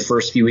him for the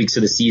first few weeks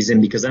of the season,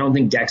 because I don't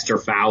think Dexter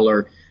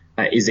Fowler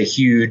is a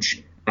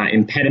huge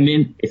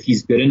impediment if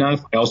he's good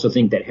enough. I also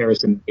think that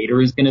Harrison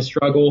Bader is going to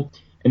struggle.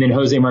 And then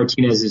Jose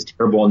Martinez is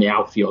terrible in the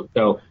outfield.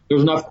 So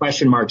there's enough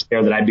question marks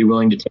there that I'd be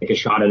willing to take a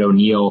shot at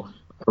O'Neill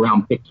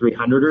around pick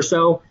 300 or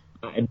so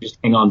and just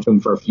hang on to him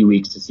for a few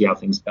weeks to see how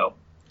things go.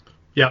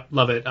 Yeah,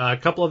 love it. A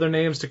couple other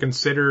names to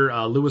consider.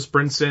 Lewis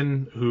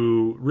Brinson,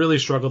 who really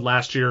struggled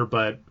last year,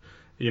 but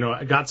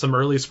got some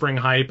early spring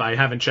hype. I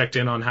haven't checked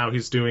in on how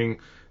he's doing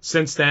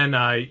since then.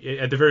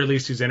 At the very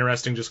least, he's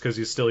interesting just because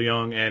he's still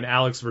young. And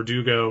Alex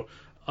Verdugo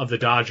of the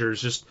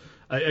Dodgers, just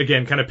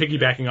again, kind of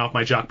piggybacking off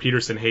my Jock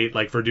Peterson hate,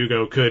 like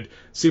Verdugo could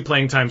see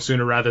playing time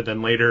sooner rather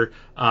than later.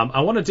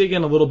 I want to dig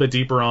in a little bit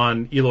deeper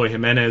on Eloy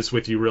Jimenez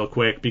with you real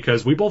quick,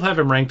 because we both have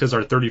him ranked as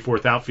our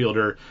 34th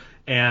outfielder,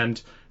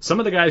 and some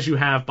of the guys you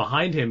have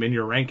behind him in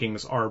your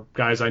rankings are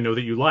guys I know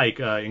that you like,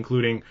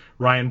 including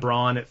Ryan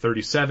Braun at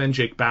 37,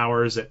 Jake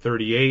Bauers at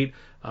 38,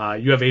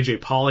 You have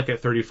AJ Pollock at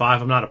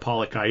 35. I'm not a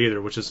Pollock guy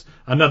either, which is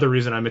another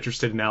reason I'm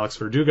interested in Alex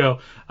Verdugo.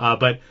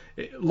 But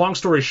long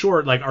story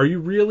short, like, are you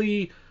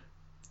really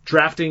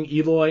drafting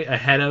Eloy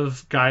ahead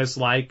of guys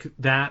like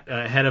that,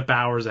 ahead of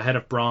Bowers, ahead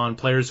of Braun,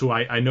 players who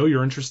I know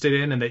you're interested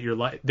in and that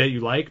you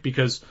like?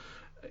 Because,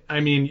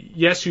 I mean,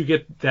 yes, you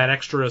get that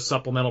extra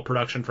supplemental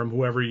production from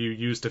whoever you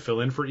use to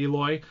fill in for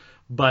Eloy,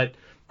 but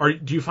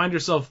do you find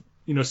yourself,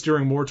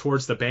 steering more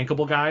towards the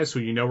bankable guys who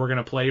we're going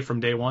to play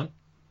from day one?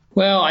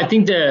 Well, I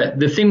think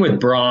the thing with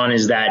Braun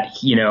is that,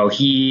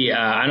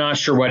 I'm not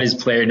sure what his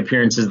plate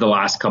appearances the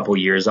last couple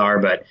years are,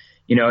 but,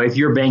 if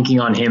you're banking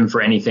on him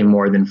for anything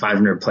more than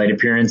 500 plate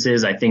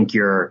appearances, I think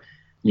you're,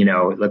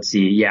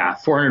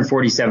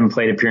 447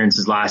 plate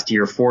appearances last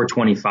year,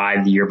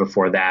 425 the year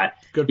before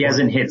that. He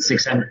hasn't hit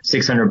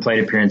 600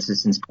 plate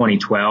appearances since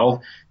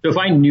 2012. So if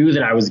I knew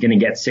that I was going to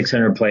get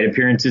 600 plate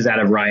appearances out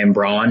of Ryan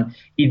Braun,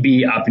 he'd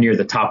be up near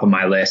the top of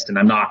my list. And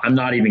I'm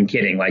not even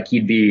kidding. Like,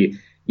 he'd be,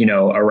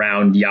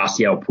 around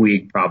Yasiel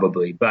Puig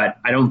probably, but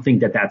I don't think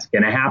that that's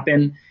going to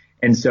happen.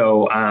 And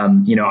so,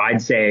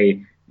 I'd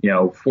say,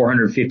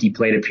 450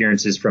 plate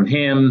appearances from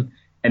him,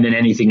 and then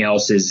anything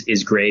else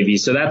is gravy.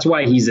 So that's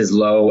why he's as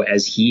low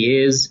as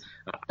he is.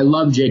 I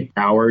love Jake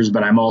Bowers,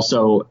 but I'm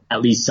also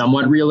at least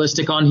somewhat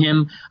realistic on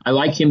him. I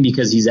like him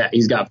because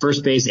he's got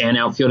first base and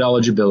outfield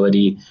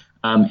eligibility,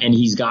 and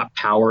he's got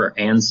power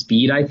and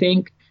speed, I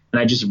think. And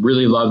I just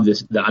really love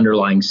the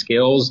underlying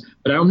skills,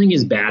 but I don't think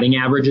his batting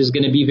average is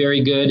going to be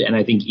very good. And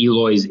I think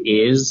Eloy's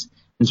is.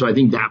 And so I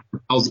think that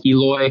propels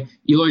Eloy.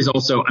 Eloy's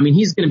also,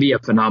 he's going to be a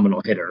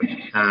phenomenal hitter.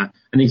 I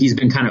think he's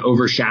been kind of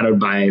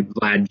overshadowed by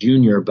Vlad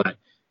Jr., but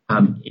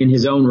in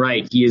his own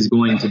right, he is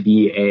going to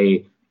be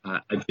a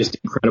just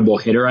incredible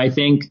hitter, I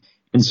think.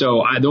 And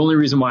so the only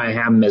reason why I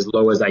have him as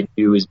low as I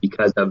do is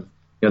because of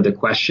the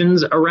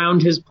questions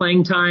around his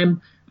playing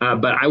time.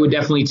 But I would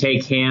definitely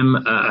take him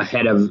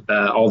ahead of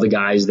all the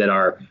guys that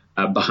are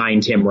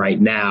behind him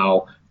right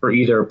now for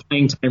either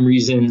playing time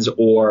reasons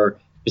or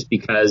just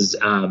because,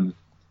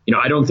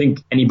 I don't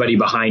think anybody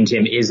behind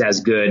him is as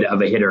good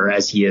of a hitter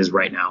as he is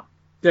right now.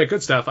 Yeah,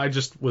 good stuff. I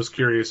just was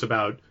curious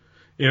about,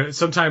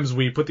 sometimes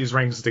we put these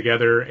rankings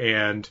together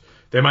and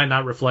they might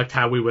not reflect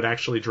how we would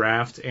actually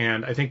draft.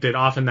 And I think that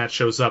often that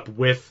shows up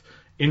with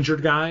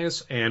injured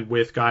guys and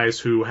with guys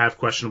who have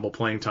questionable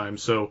playing time.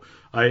 So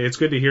it's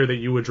good to hear that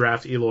you would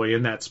draft Eloy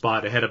in that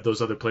spot ahead of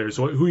those other players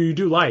who you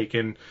do like.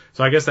 And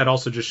so I guess that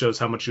also just shows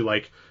how much you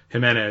like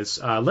Jimenez.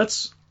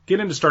 Let's get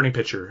into starting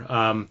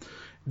pitcher.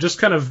 Just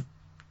kind of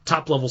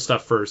top level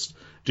stuff first.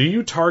 Do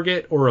you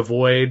target or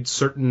avoid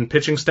certain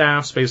pitching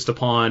staffs based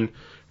upon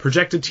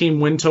projected team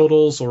win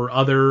totals or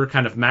other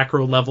kind of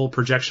macro level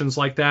projections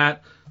like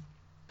that?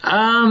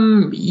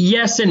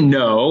 Yes and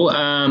no.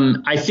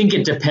 I think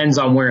it depends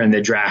on where in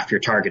the draft you're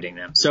targeting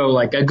them. So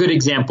like a good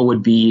example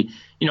would be,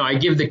 I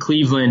give the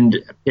Cleveland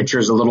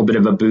pitchers a little bit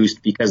of a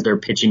boost because they're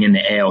pitching in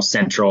the AL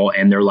Central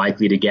and they're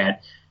likely to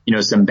get,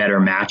 some better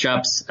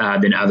matchups,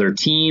 than other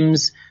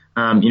teams.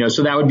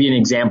 So that would be an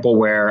example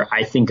where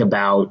I think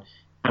about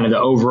kind of the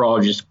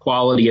overall just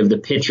quality of the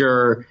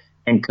pitcher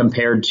and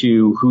compared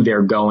to who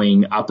they're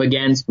going up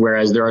against.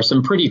 Whereas there are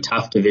some pretty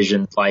tough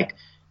divisions like,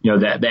 the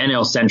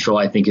NL Central,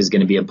 I think, is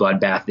going to be a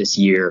bloodbath this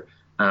year.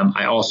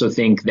 I also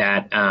think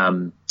that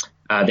the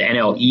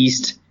NL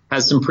East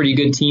has some pretty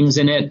good teams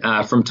in it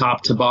from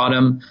top to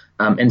bottom.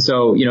 And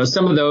so,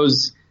 some of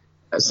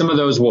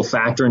those will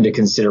factor into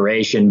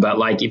consideration. But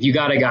like if you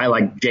got a guy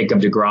like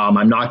Jacob deGrom,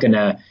 I'm not going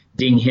to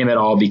ding him at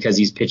all because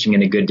he's pitching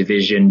in a good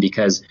division,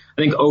 because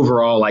I think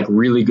overall, like,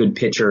 really good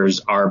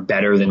pitchers are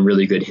better than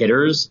really good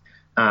hitters.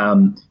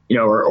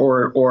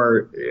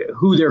 Or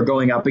who they're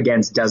going up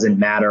against doesn't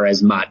matter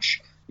as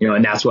much.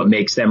 And that's what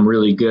makes them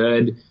really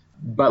good.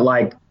 But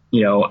like,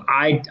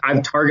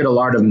 I've targeted a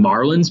lot of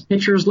Marlins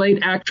pitchers late,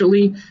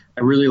 actually.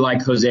 I really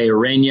like Jose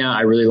Urena.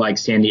 I really like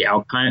Sandy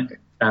Alcantara.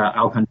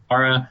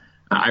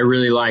 I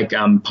really like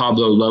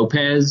Pablo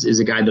Lopez is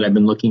a guy that I've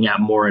been looking at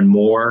more and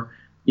more,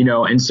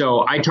 and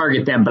so I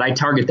target them, but I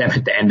target them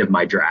at the end of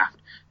my draft.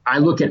 I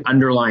look at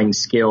underlying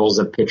skills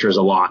of pitchers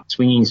a lot: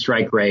 swinging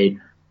strike rate,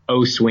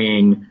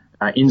 O-swing,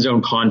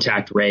 in-zone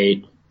contact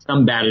rate,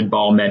 some batted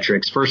ball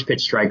metrics, first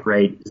pitch strike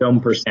rate,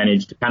 zone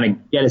percentage, to kind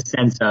of get a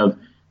sense of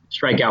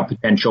strikeout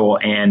potential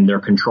and their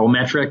control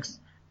metrics.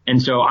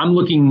 And so I'm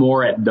looking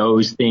more at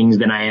those things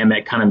than I am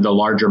at kind of the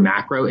larger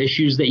macro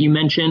issues that you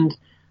mentioned.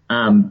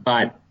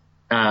 But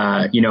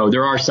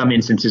there are some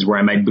instances where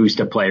I might boost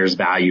a player's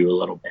value a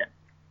little bit.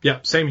 Yeah,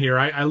 same here.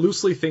 I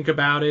loosely think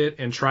about it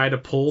and try to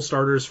pull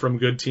starters from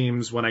good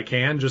teams when I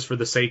can, just for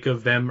the sake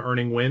of them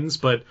earning wins.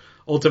 But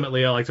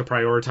ultimately, I like to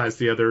prioritize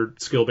the other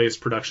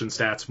skill-based production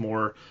stats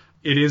more.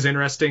 It is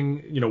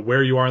interesting,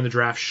 where you are in the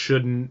draft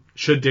should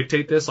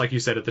dictate this. Like you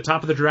said, at the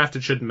top of the draft,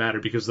 it shouldn't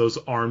matter because those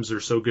arms are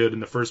so good in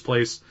the first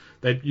place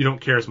that you don't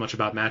care as much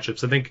about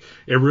matchups. I think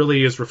it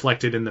really is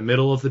reflected in the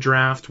middle of the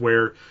draft,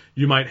 where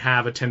you might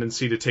have a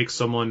tendency to take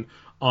someone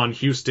on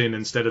Houston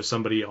instead of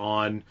somebody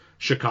on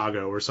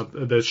Chicago or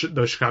something,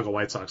 the Chicago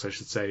White Sox, I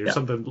should say, or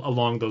something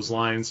along those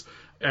lines.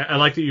 I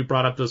like that you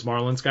brought up those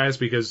Marlins guys,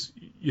 because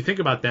you think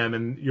about them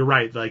and you're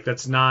right, like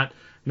that's not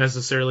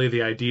necessarily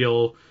the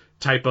ideal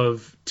type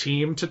of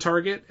team to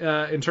target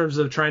in terms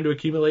of trying to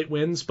accumulate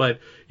wins, but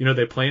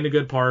they play in a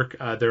good park.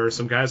 There are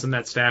some guys on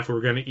that staff who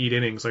are going to eat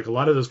innings. Like a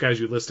lot of those guys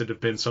you listed have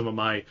been some of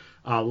my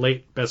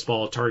late best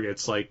ball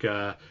targets, like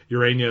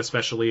Urania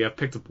especially. I've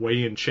picked up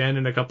Wei-Yin Chen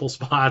in a couple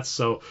spots,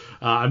 so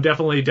I'm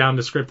definitely down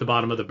to scrape the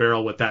bottom of the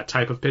barrel with that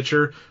type of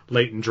pitcher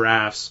late in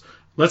drafts.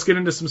 Let's get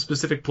into some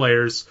specific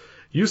players.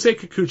 Yusei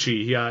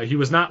Kikuchi, he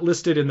was not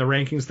listed in the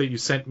rankings that you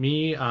sent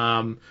me.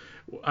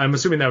 I'm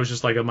assuming that was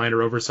just like a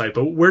minor oversight,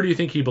 but where do you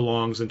think he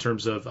belongs in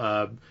terms of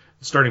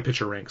starting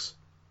pitcher ranks?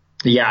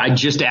 Yeah, I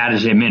just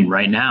added him in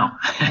right now.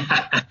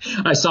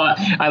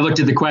 I looked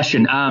at the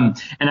question, and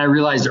I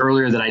realized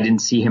earlier that I didn't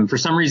see him. For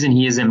some reason,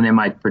 he isn't in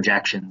my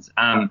projections.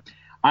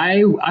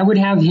 I would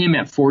have him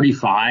at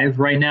 45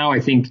 right now. I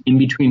think in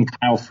between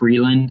Kyle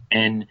Freeland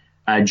and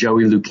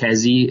Joey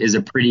Lucchesi is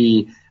a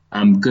pretty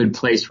good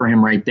place for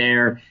him right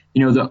there.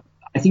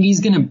 I think he's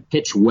going to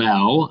pitch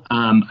well.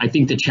 I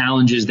think the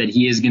challenge is that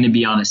he is going to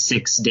be on a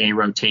 6-day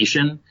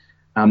rotation.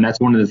 That's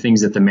one of the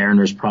things that the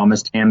Mariners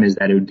promised him, is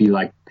that it would be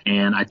like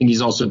Pan. I think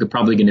he's also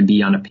probably going to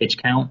be on a pitch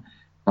count,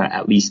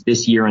 at least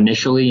this year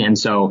initially. And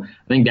so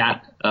I think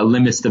that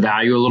limits the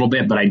value a little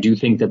bit, but I do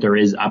think that there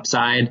is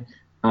upside.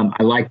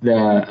 I like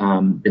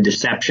the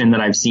deception that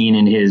I've seen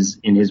in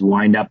his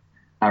windup.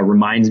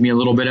 Reminds me a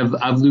little bit of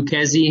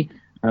Lucchesi.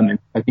 And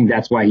I think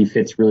that's why he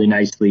fits really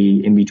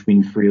nicely in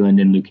between Freeland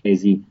and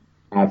Lucchesi.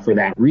 For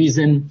that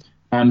reason.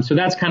 So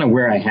that's kind of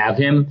where I have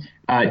him.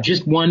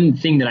 Just one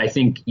thing that I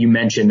think you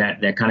mentioned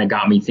that kind of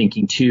got me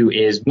thinking too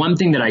is one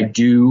thing that I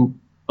do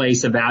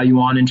place a value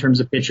on in terms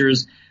of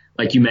pitchers,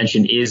 like you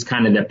mentioned, is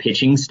kind of the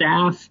pitching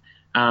staff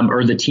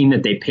or the team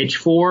that they pitch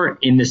for,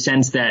 in the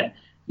sense that,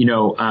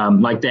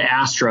 like the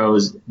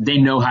Astros, they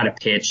know how to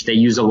pitch. They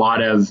use a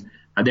lot of,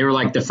 they were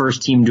like the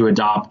first team to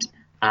adopt,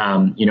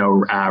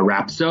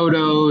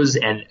 Rapsodos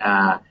and,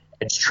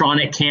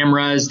 Xtronic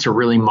cameras to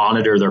really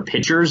monitor their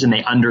pitchers, and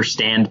they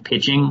understand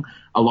pitching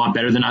a lot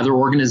better than other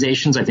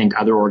organizations. I think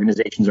other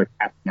organizations are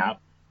catching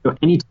up. So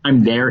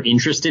anytime they're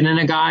interested in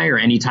a guy, or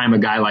anytime a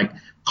guy like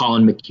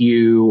Colin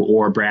McHugh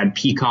or Brad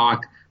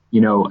Peacock,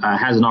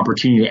 has an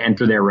opportunity to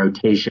enter their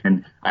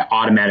rotation, I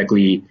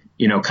automatically,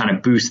 kind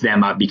of boost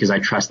them up because I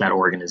trust that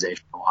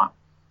organization a lot.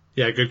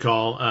 Yeah, good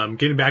call.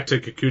 Getting back to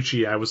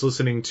Kikuchi, I was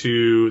listening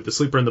to the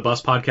Sleeper in the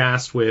Bus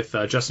podcast with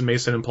Justin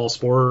Mason and Paul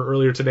Sporer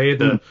earlier today,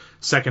 the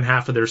second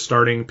half of their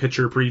starting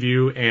pitcher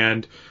preview,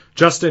 and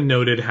Justin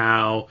noted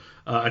how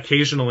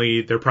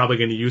occasionally they're probably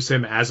going to use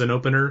him as an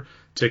opener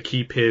to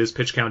keep his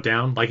pitch count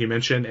down, like you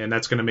mentioned, and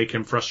that's going to make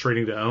him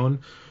frustrating to own.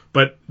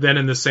 But then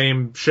in the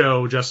same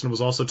show, Justin was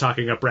also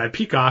talking up Brad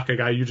Peacock, a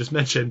guy you just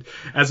mentioned,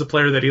 as a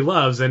player that he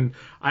loves. And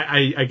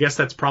I guess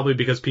that's probably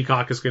because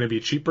Peacock is going to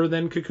be cheaper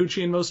than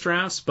Kikuchi in most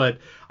drafts. But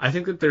I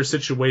think that their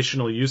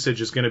situational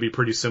usage is going to be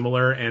pretty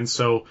similar. And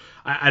so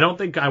I don't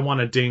think I want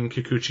to ding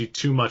Kikuchi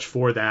too much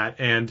for that.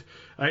 And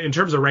in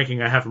terms of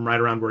ranking, I have him right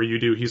around where you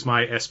do. He's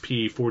my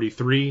SP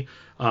 43,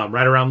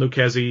 right around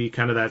Lucchesi,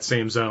 kind of that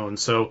same zone.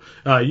 So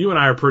you and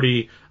I are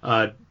pretty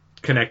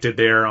connected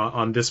there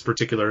on this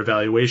particular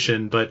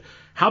evaluation. But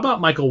how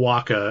about Michael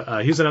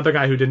Wacha? He's another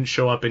guy who didn't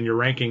show up in your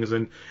rankings,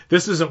 and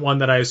this isn't one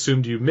that I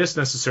assumed you missed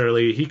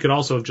necessarily. He could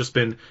also have just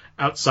been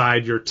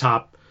outside your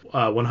top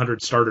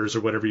 100 starters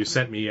or whatever you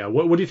sent me.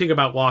 What do you think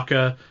about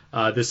Wacha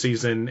this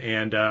season,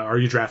 and are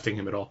you drafting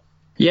him at all?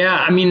 Yeah,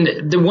 I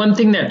mean, the one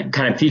thing that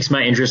kind of piques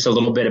my interest a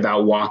little bit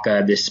about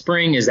Wacha this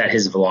spring is that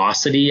his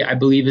velocity, I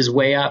believe, is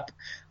way up.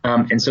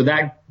 And so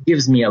that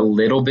gives me a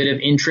little bit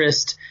of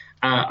interest.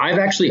 I've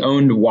actually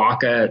owned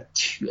Wacha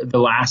the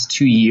last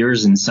 2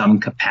 years in some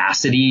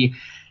capacity.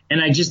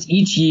 And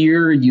each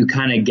year you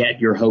kind of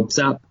get your hopes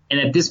up. And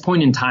at this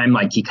point in time,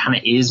 like, he kind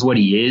of is what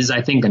he is,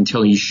 I think,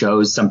 until he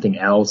shows something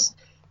else.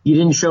 He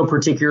didn't show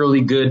particularly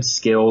good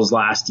skills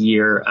last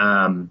year.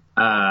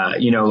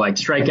 Like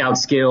strikeout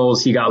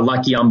skills. He got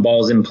lucky on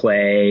balls in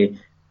play.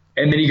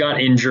 And then he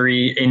got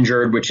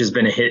injured, which has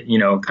been a hit,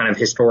 kind of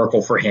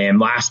historical for him.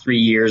 Last 3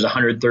 years,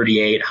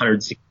 138,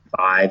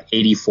 165,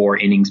 84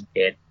 innings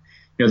pitched.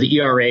 The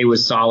ERA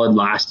was solid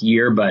last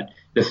year, but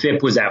the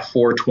FIP was at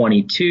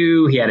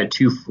 422. He had a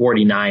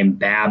 249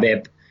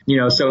 BABIP.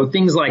 So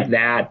things like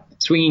that.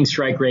 Swinging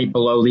strike rate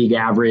below league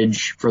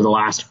average for the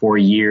last 4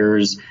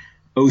 years.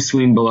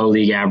 O-swing below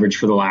league average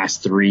for the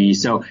last 3.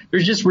 So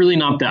there's just really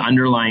not the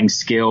underlying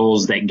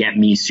skills that get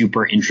me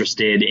super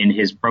interested in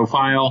his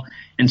profile.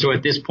 And so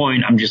at this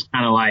point, I'm just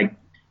kind of like,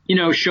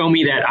 show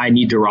me that I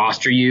need to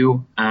roster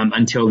you.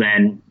 Until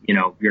then,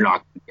 you're not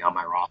going to be on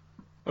my roster.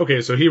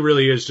 Okay, so he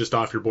really is just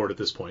off your board at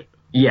this point.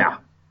 Yeah.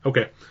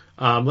 Okay.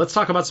 Let's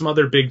talk about some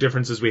other big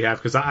differences we have,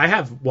 because I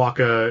have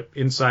Wacha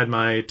inside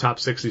my top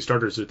 60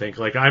 starters, I think.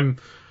 Like, I'm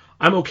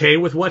okay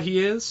with what he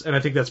is, and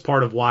I think that's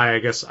part of why I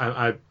guess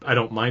I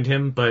don't mind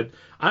him, but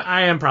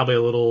I am probably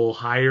a little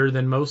higher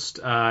than most,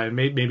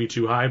 maybe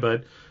too high,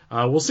 but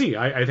we'll see.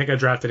 I think I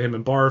drafted him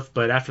in Barf,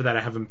 but after that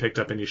I haven't picked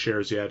up any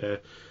shares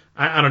yet.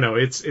 I don't know.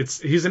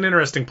 He's an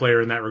interesting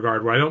player in that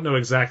regard where I don't know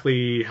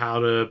exactly how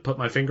to put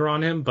my finger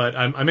on him, but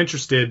I'm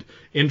interested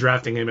in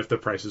drafting him if the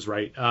price is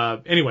right.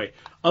 Anyway,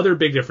 other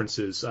big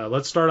differences.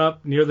 Let's start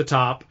up near the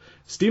top.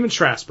 Steven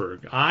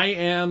Strasburg. I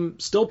am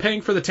still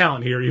paying for the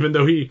talent here, even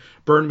though he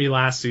burned me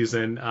last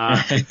season.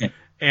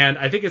 And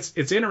I think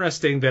it's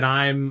interesting that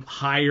I'm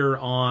higher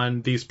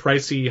on these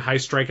pricey, high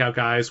strikeout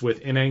guys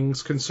with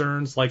innings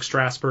concerns like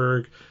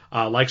Strasburg,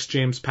 like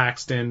James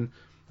Paxton,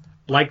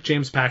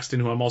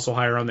 who I'm also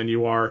higher on than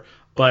you are.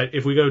 But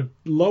if we go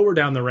lower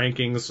down the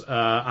rankings,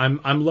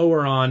 I'm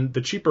lower on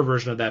the cheaper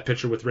version of that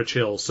pitcher with Rich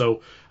Hill.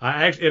 So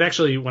it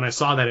actually, when I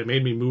saw that, it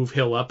made me move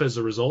Hill up as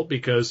a result,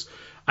 because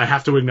I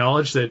have to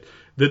acknowledge that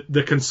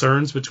the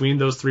concerns between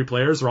those three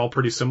players are all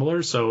pretty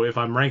similar. So if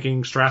I'm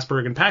ranking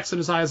Strasburg and Paxton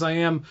as high as I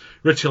am,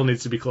 Rich Hill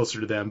needs to be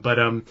closer to them. But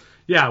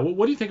yeah,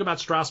 what do you think about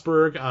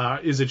Strasburg?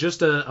 Is it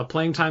just a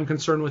playing time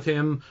concern with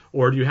him,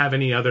 or do you have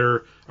any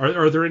other?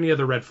 Are there any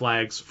other red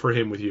flags for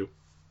him with you?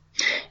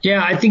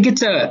 Yeah, I think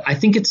it's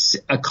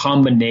a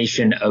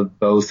combination of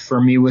both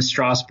for me with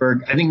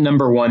Strasburg. I think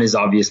number one is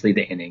obviously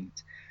the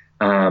innings.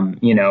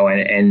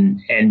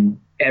 And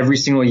every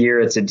single year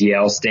it's a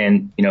DL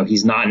stint.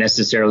 He's not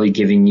necessarily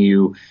giving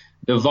you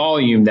the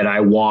volume that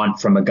I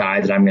want from a guy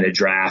that I'm going to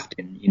draft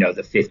in,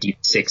 the 50 to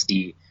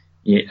 60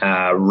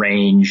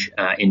 range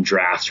in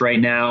drafts right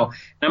now.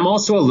 And I'm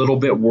also a little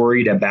bit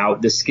worried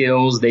about the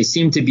skills. They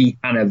seem to be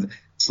kind of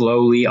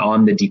slowly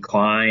on the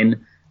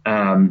decline.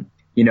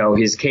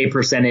 His K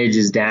percentage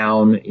is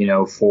down,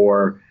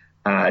 for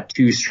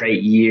 2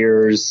 straight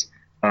years.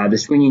 The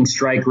swinging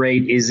strike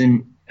rate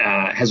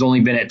has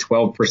only been at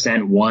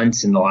 12%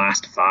 once in the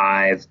last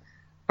 5.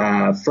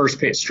 First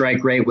pitch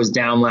strike rate was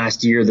down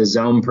last year. The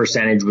zone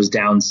percentage was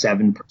down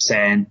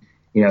 7%.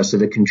 So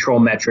the control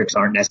metrics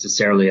aren't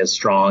necessarily as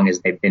strong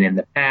as they've been in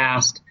the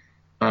past.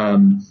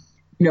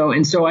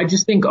 And so I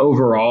just think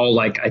overall,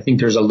 I think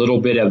there's a little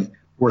bit of,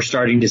 we're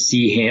starting to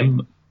see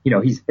him.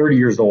 He's 30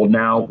 years old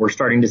now. We're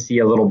starting to see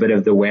a little bit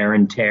of the wear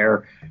and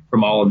tear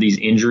from all of these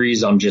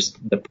injuries on just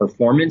the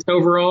performance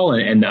overall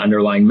and the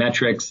underlying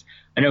metrics.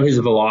 I know his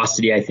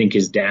velocity, I think,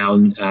 is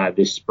down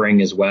this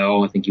spring as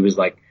well. I think he was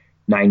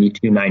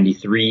 92,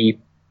 93.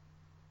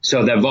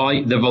 So the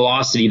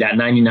velocity, that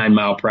 99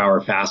 mile per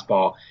hour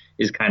fastball,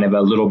 is kind of a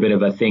little bit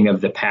of a thing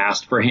of the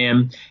past for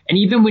him. And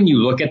even when you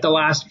look at the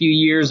last few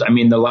years,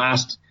 the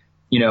last,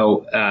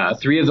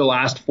 3 of the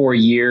last 4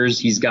 years,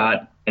 he's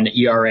got an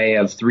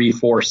ERA of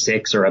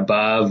 3.46 or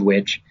above,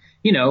 which,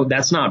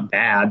 that's not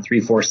bad.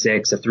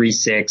 3.46, a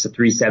 3.6, a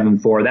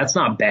 3.74. That's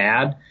not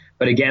bad.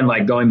 But again,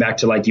 going back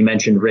to, you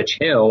mentioned Rich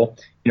Hill,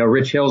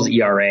 Rich Hill's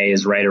ERA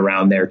is right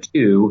around there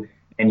too.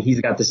 And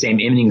he's got the same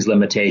innings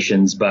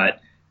limitations,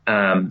 but,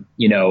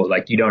 you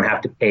don't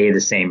have to pay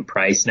the same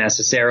price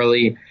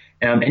necessarily.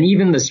 And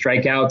even the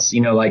strikeouts,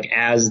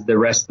 as the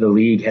rest of the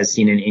league has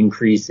seen an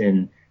increase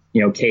in,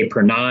 K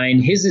per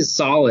 9, his is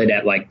solid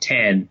at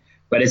 10.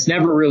 But it's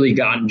never really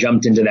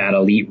jumped into that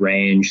elite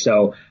range.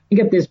 So I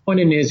think at this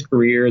point in his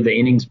career, the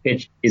innings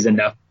pitch is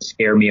enough to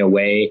scare me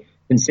away,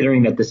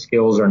 considering that the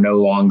skills are no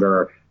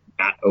longer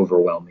that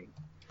overwhelming.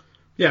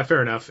 Yeah,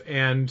 fair enough.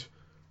 And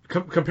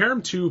compare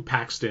him to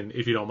Paxton,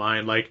 if you don't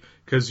mind,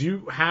 because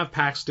you have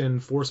Paxton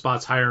 4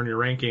 spots higher in your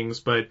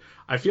rankings, but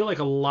I feel like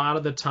a lot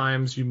of the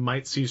times you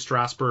might see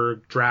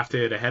Strasburg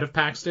drafted ahead of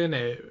Paxton.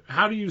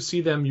 How do you see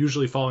them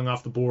usually falling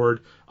off the board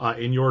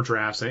in your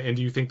drafts? And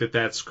do you think that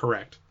that's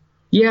correct?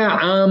 Yeah,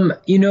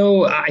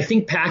 I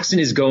think Paxton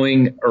is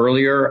going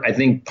earlier. I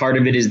think part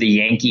of it is the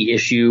Yankee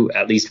issue,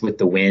 at least with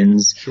the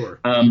wins. Sure.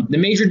 The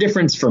major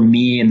difference for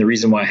me and the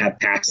reason why I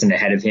have Paxton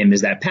ahead of him is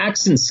that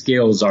Paxton's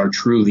skills are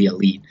truly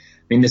elite.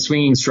 The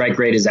swinging strike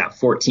rate is at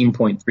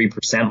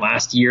 14.3%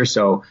 last year,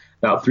 so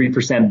about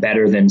 3%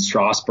 better than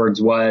Strasburg's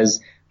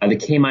was. The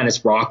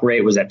K-minus walk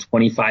rate was at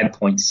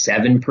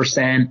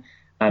 25.7%.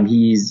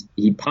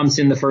 He pumps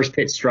in the first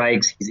pitch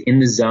strikes. He's in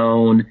the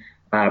zone.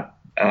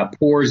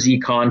 Poor Z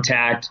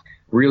contact,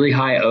 really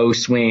high O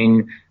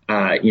swing.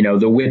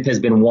 The whip has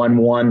been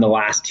 1-1 the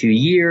last 2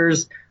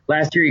 years.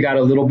 Last year, he got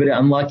a little bit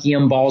unlucky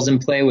on balls in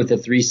play with a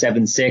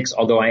 3.76,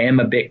 although I am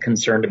a bit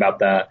concerned about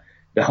the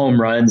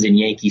home runs in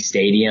Yankee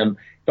Stadium.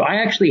 So I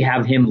actually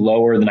have him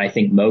lower than I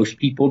think most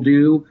people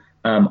do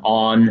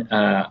on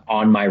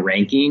my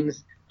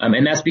rankings.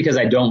 And that's because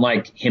I don't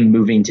like him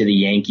moving to the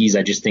Yankees.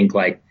 I just think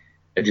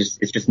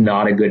it's just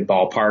not a good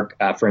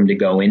ballpark for him to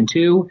go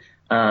into.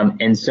 And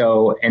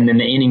then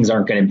the innings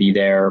aren't going to be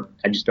there.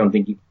 I just don't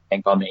think you can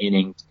bank on the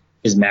innings.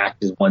 His max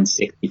is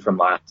 160 from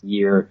last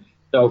year.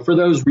 So for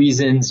those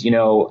reasons,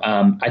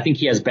 I think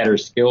he has better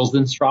skills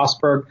than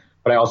Strasburg,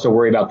 but I also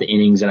worry about the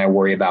innings and I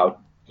worry about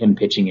him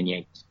pitching in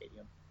Yankee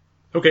Stadium.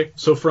 Okay,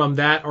 so from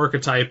that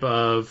archetype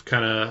of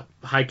kind of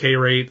high K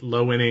rate,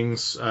 low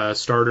innings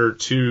starter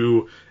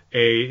to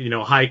a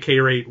high K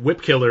rate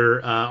whip killer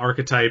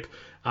archetype,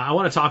 I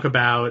want to talk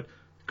about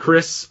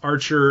Chris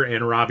Archer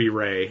and Robbie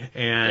Ray.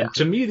 And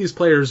to me, these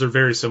players are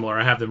very similar.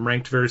 I have them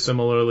ranked very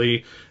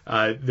similarly.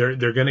 They're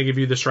going to give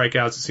you the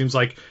strikeouts. It seems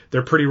like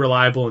they're pretty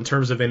reliable in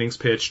terms of innings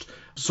pitched.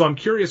 So I'm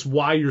curious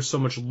why you're so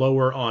much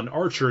lower on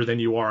Archer than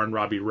you are on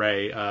Robbie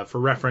Ray. For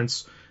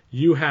reference,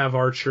 you have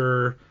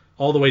Archer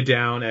all the way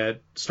down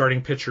at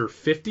starting pitcher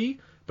 50,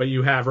 but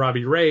you have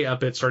Robbie Ray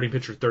up at starting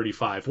pitcher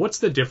 35. What's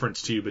the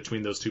difference to you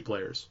between those two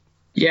players?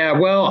 Yeah,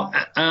 well,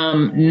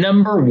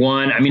 number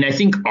one, I mean, I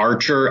think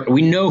Archer,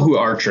 we know who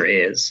Archer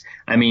is.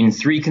 I mean,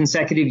 3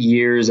 consecutive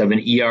years of an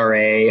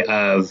ERA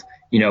of,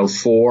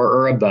 4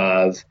 or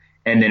above,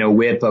 and then a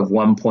whip of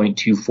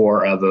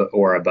 1.24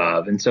 or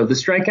above. And so the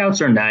strikeouts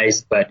are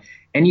nice, but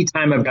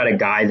anytime I've got a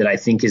guy that I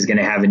think is going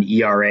to have an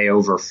ERA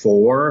over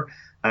 4,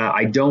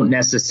 I don't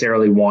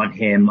necessarily want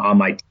him on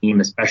my team,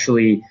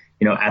 especially,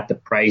 at the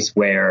price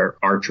where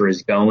Archer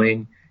is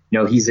going.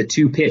 He's a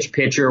 2-pitch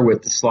pitcher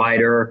with the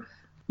slider.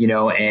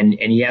 And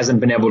he hasn't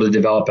been able to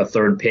develop a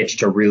third pitch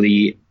to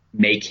really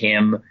make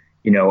him,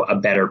 a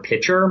better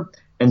pitcher.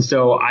 And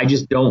so I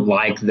just don't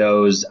like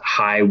those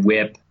high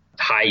whip,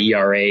 high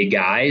ERA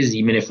guys,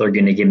 even if they're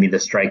going to give me the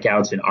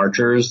strikeouts in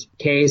Archer's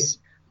case.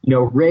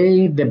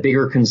 Ray, the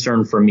bigger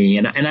concern for me,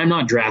 and I'm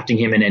not drafting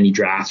him in any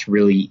drafts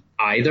really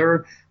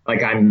either.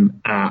 Like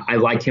I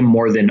like him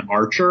more than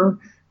Archer,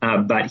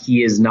 but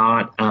he is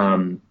not,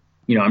 I'm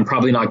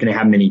probably not going to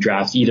have many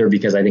drafts either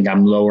because I think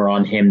I'm lower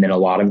on him than a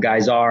lot of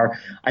guys are.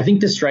 I think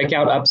the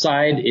strikeout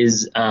upside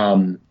is,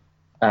 for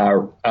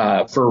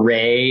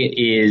Ray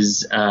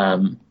is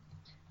better.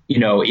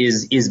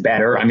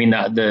 I mean,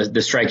 the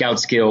strikeout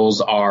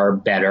skills are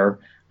better.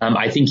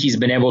 I think he's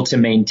been able to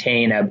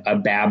maintain a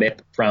BABIP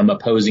from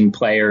opposing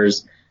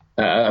players,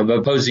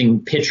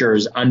 opposing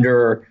pitchers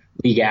under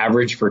league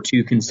average for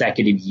 2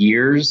 consecutive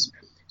years.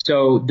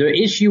 So the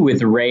issue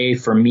with Ray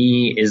for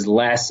me is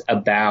less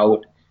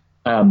about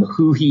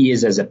who he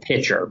is as a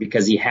pitcher,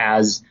 because he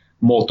has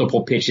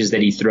multiple pitches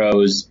that he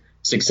throws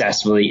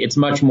successfully. It's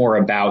much more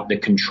about the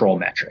control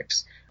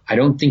metrics. I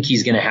don't think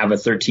he's going to have a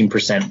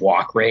 13%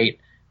 walk rate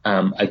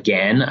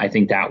again. I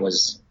think that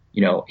was,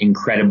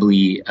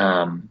 incredibly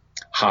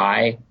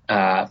high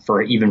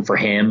for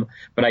him.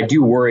 But I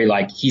do worry,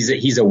 like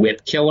he's a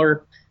whip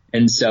killer,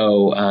 and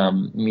so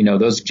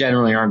those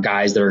generally aren't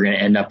guys that are going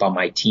to end up on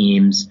my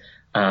teams.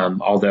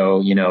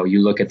 Although,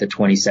 you look at the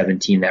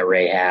 2017 that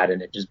Ray had and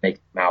it just makes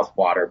my mouth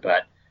water.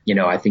 But,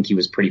 I think he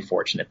was pretty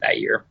fortunate that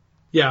year.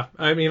 Yeah,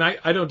 I mean,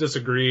 I don't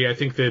disagree. I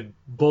think that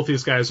both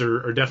these guys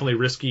are definitely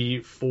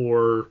risky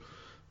for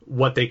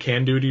what they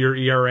can do to your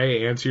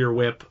ERA and to your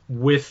whip.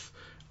 With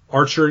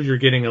Archer, you're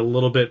getting a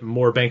little bit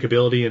more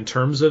bankability in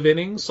terms of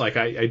innings. Like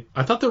I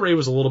thought the Ray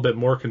was a little bit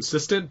more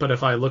consistent, but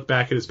if I look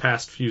back at his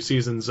past few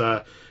seasons,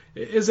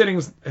 his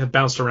innings have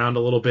bounced around a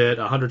little bit.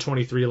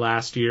 123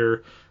 last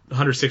year,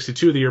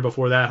 162 the year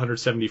before that,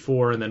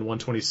 174, and then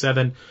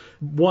 127.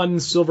 One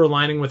silver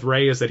lining with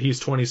Ray is that he's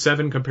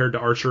 27 compared to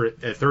Archer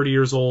at 30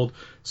 years old.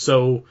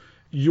 So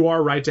you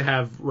are right to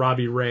have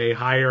Robbie Ray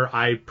higher.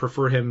 I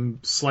prefer him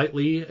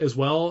slightly as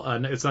well.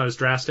 It's not as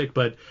drastic,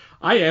 but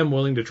I am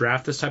willing to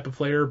draft this type of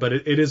player, but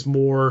it is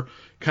more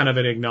kind of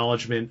an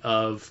acknowledgement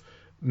of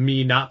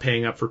me not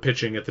paying up for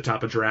pitching at the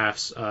top of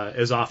drafts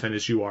as often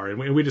as you are.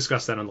 And we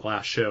discussed that on the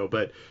last show.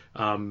 But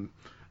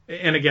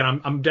and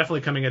again, I'm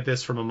definitely coming at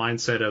this from a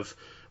mindset of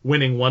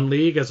winning one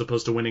league as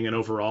opposed to winning an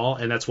overall.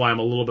 And that's why I'm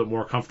a little bit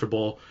more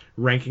comfortable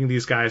ranking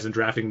these guys and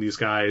drafting these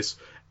guys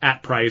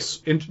at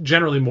price and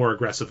generally more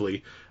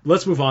aggressively.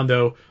 Let's move on,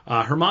 though.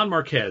 German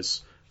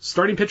Marquez,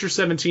 starting pitcher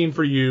 17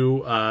 for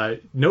you.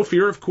 No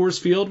fear of Coors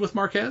Field with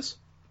Marquez?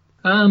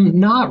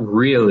 Not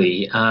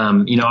really.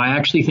 I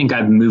actually think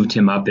I've moved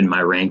him up in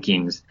my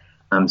rankings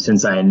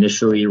since I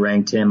initially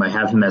ranked him. I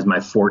have him as my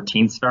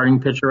 14th starting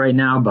pitcher right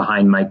now,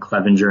 behind Mike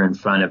Clevinger, in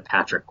front of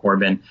Patrick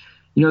Corbin.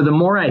 The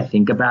more I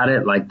think about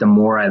it, like the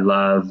more I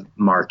love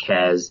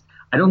Marquez.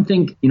 I don't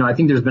think, I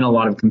think there's been a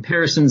lot of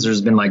comparisons.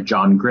 There's been like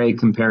John Gray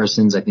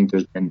comparisons. I think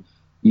there's been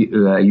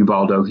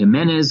Ubaldo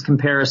Jimenez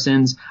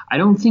comparisons. I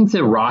don't think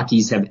the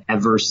Rockies have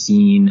ever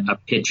seen a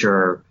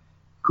pitcher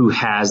who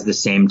has the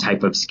same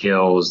type of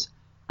skills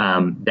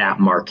that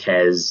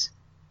Marquez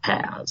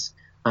has.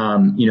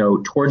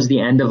 Towards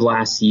the end of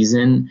last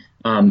season,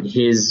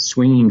 his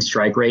swinging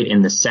strike rate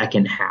in the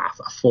second half,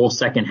 a full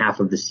second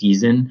half of the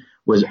season,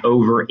 was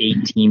over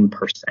 18%.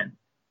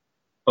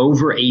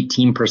 Over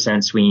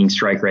 18% swinging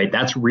strike rate.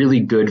 That's really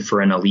good for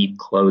an elite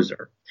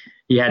closer.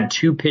 He had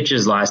 2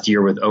 pitches last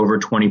year with over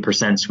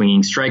 20%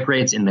 swinging strike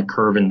rates in the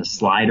curve and the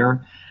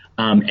slider.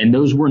 And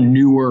those were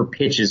newer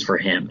pitches for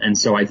him. And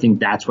so I think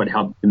that's what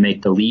helped to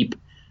make the leap.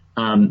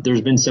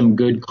 There's been some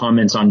good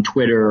comments on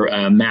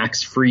Twitter.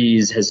 Max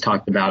Freeze has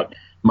talked about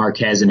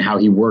Marquez and how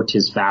he worked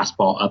his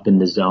fastball up in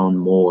the zone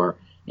more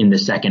in the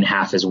second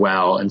half as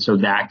well. And so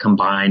that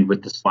combined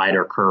with the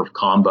slider curve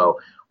combo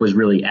was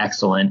really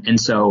excellent. And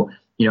so,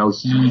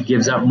 he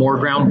gives up more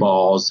ground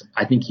balls.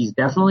 I think he's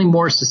definitely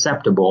more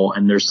susceptible,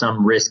 and there's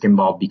some risk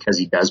involved because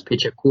he does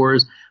pitch at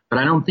Coors. But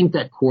I don't think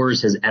that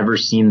Coors has ever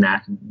seen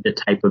the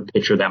type of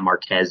pitcher that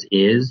Marquez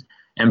is.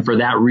 And for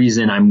that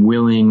reason, I'm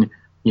willing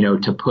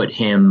to put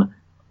him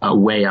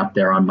way up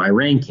there on my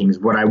rankings.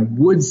 What I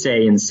would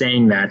say in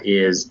saying that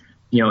is,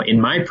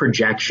 in my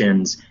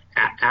projections,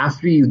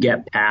 after you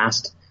get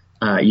past,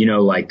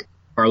 like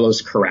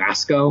Carlos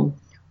Carrasco,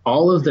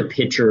 all of the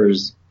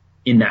pitchers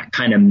in that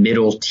kind of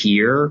middle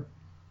tier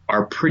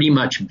are pretty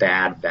much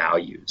bad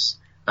values.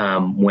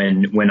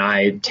 When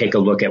I take a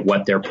look at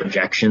what their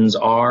projections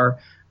are,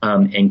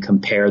 and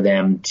compare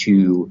them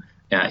to,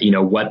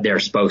 what they're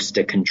supposed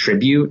to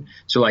contribute.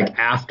 So like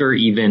after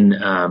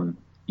even,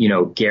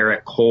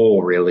 Garrett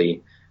Cole,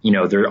 really,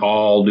 they're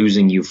all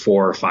losing you $4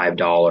 or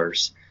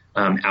 $5,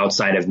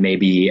 outside of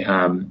maybe,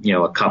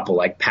 a couple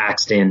like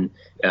Paxton,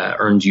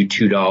 earns you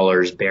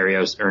 $2,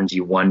 Barrios earns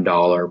you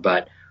 $1,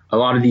 but a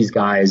lot of these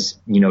guys,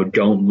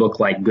 don't look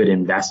like good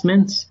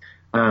investments.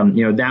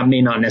 That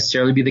may not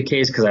necessarily be the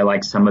case because I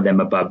like some of them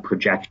above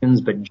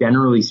projections, but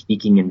generally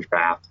speaking in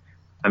draft,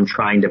 I'm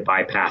trying to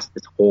bypass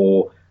this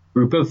whole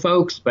group of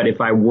folks. But if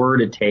I were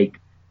to take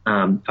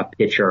a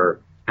pitcher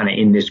kind of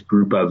in this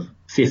group of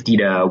 50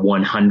 to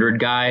 100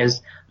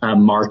 guys,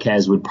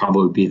 Marquez would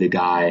probably be the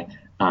guy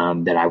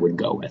that I would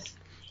go with.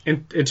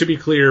 And to be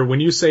clear, when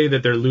you say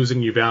that they're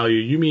losing you value,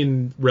 you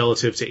mean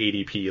relative to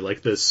ADP,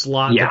 like the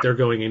slot that they're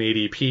going in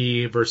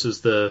ADP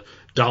versus the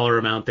dollar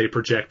amount they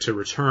project to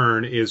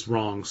return is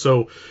wrong.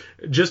 So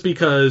just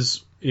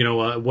because,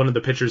 one of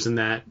the pitchers in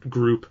that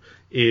group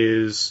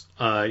is,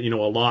 a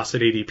loss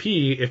at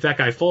ADP, if that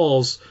guy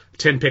falls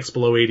 10 picks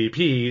below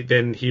ADP,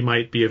 then he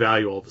might be a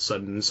value all of a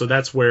sudden. So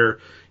that's where,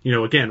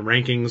 again,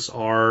 rankings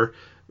are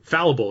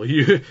fallible.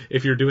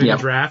 If you're doing a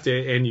draft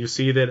and you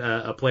see that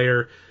a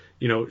player,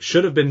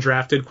 should have been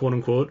drafted, quote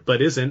unquote,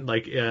 but isn't,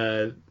 like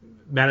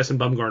Madison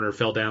Bumgarner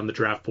fell down the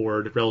draft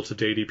board relative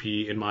to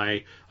ADP in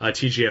my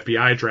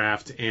TGFBI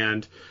draft,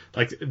 and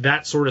like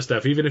that sort of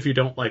stuff. Even if you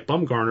don't like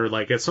Bumgarner,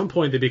 like at some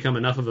point they become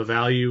enough of a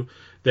value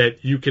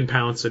that you can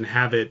pounce and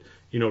have it,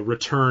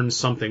 return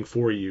something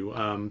for you.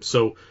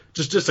 So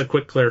just a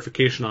quick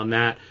clarification on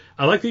that.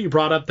 I like that you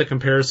brought up the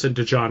comparison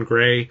to Jon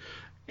Gray.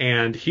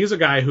 And he's a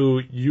guy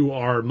who you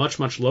are much,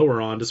 much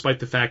lower on, despite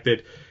the fact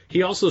that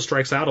he also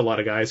strikes out a lot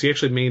of guys. He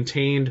actually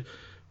maintained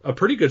a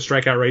pretty good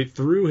strikeout rate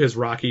through his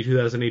rocky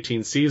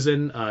 2018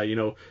 season.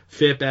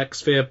 FIP,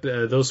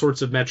 XFIP, those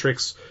sorts of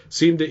metrics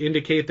seem to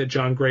indicate that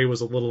Jon Gray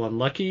was a little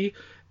unlucky.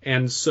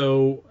 And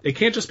so it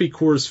can't just be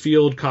Coors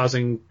Field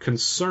causing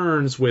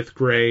concerns with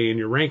Gray in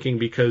your ranking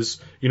because,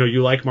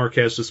 you like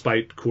Marquez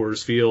despite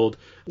Coors Field.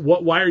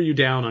 Why are you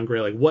down on Gray?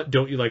 Like, what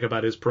don't you like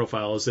about his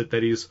profile? Is it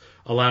that he's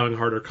allowing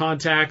harder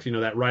contact,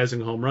 that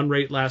rising home run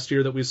rate last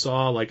year that we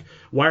saw? Like,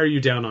 why are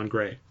you down on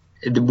Gray?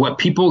 What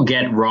people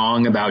get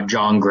wrong about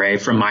Jon Gray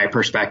from my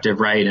perspective,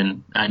 right,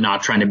 and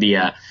not trying to be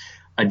a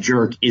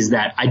jerk, is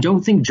that I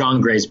don't think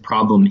Jon Gray's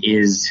problem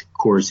is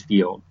Coors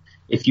Field.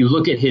 If you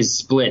look at his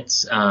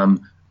splits,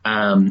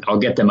 I'll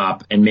get them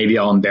up and maybe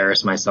I'll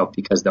embarrass myself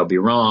because they'll be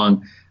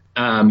wrong.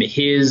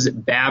 His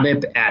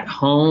BABIP at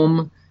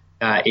home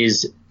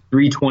is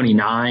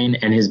 329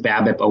 and his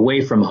BABIP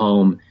away from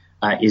home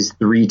is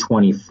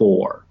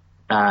 324.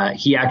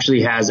 He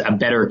actually has a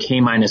better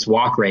K-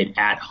 walk rate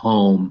at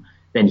home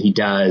than he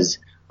does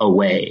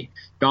away.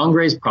 Jon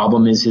Gray's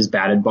problem is his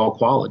batted ball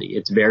quality.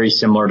 It's very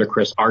similar to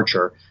Chris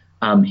Archer.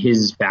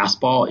 His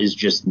fastball is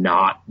just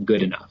not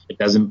good enough. It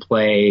doesn't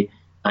play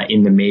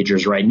in the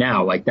majors right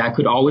now. Like that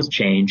could always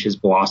change. His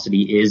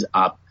velocity is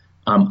up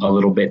a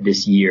little bit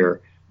this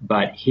year,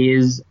 but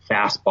his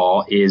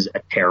fastball is a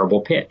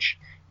terrible pitch.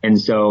 And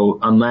so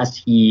unless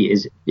he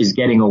is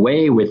getting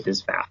away with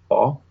his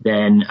fastball,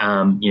 then,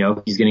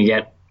 he's going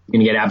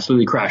to get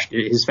absolutely crushed.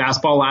 His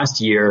fastball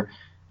last year,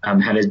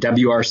 had a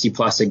WRC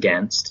plus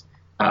against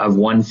of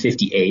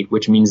 158,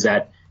 which means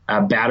that,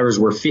 batters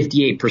were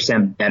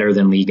 58% better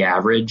than league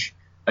average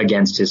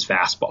against his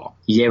fastball.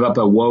 He gave up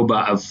a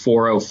WOBA of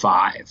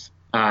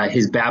 405.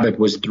 His BABIP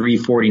was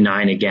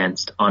 349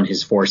 against on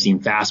his four-seam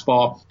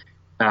fastball.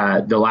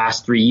 The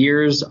last 3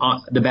 years,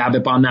 the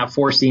BABIP on that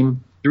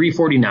four-seam,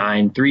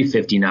 349,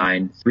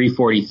 359,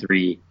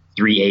 343,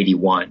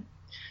 381.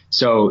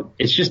 So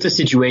it's just a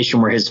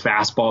situation where his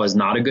fastball is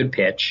not a good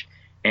pitch,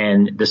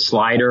 and the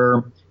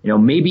slider,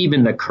 maybe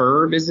even the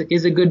curve is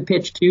a good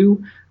pitch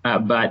too,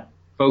 but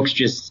folks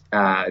just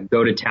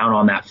go to town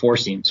on that four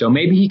seam. So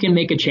maybe he can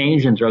make a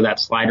change and throw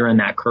that slider and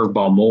that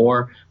curveball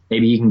more.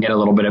 Maybe he can get a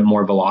little bit of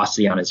more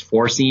velocity on his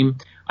four seam.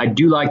 I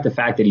do like the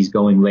fact that he's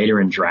going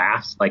later in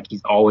drafts. Like he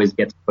always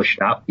gets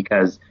pushed up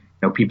because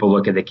people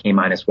look at the K-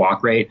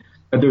 walk rate.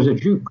 But there's a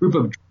group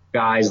of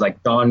guys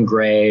like Jon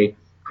Gray,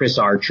 Chris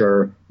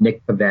Archer,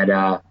 Nick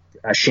Pivetta,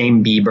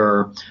 Shane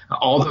Bieber,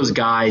 all those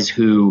guys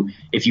who,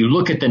 if you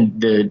look at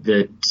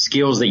the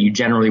skills that you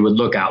generally would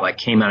look at, like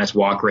K-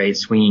 walk rate,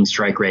 swinging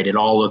strike rate, it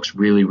all looks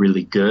really,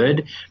 really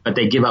good, but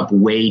they give up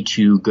way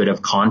too good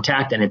of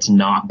contact, and it's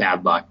not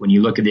bad luck. When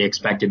you look at the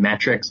expected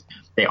metrics,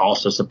 they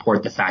also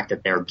support the fact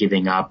that they're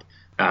giving up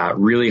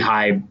really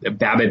high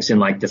BABIPs in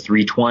like the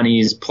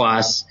 320s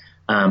plus.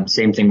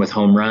 Same thing with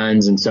home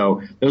runs. And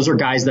so those are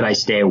guys that I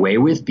stay away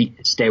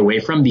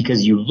from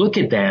because you look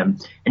at them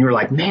and you're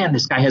like, man,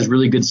 this guy has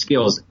really good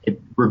skills.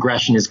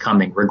 regression is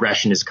coming,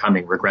 regression is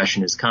coming,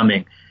 regression is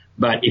coming.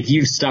 But if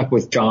you've stuck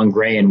with Jon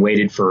Gray and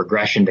waited for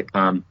regression to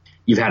come,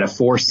 you've had a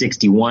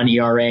 4.61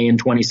 ERA in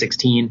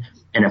 2016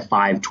 and a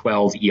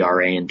 5.12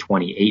 ERA in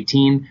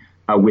 2018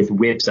 with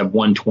whips of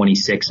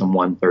 126 and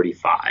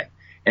 135.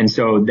 And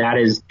so that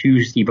is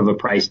too steep of a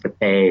price to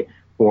pay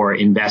for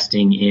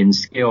investing in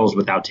skills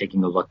without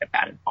taking a look at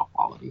batted ball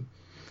quality.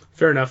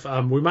 Fair enough.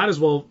 We might as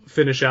well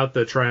finish out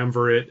the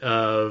triumvirate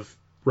of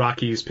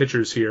Rockies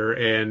pitchers here,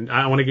 and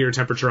I want to get your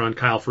temperature on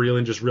Kyle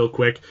Freeland just real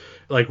quick.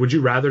 Like, would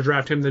you rather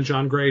draft him than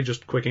Jon Gray?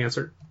 Just quick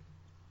answer.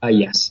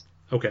 Yes.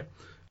 Okay.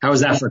 How was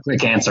that for a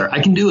quick answer?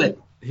 I can do it.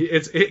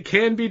 It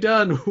can be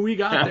done. We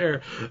got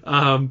there.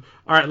 All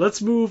right,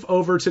 let's move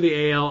over to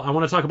the AL. I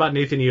want to talk about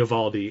Nathan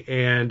Eovaldi,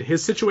 and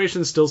his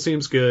situation still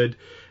seems good.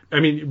 I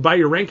mean, by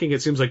your ranking,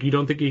 it seems like you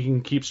don't think he can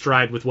keep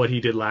stride with what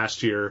he did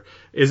last year.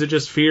 Is it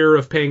just fear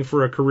of paying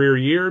for a career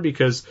year?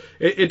 Because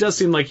it does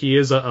seem like he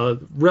is a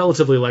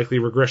relatively likely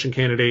regression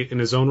candidate in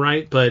his own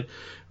right, but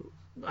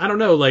I don't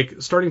know,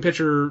 like starting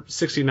pitcher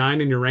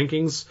 69 in your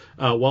rankings,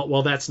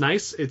 while that's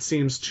nice, it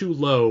seems too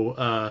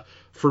low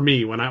for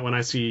me when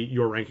I see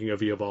your ranking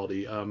of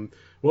Eovaldi.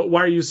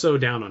 Why are you so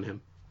down on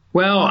him?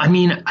 Well, I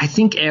mean, I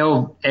think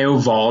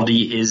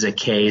Eovaldi is a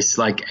case,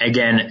 like,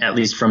 again, at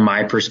least from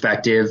my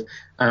perspective,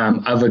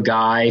 of a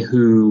guy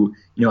who,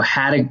 you know,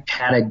 had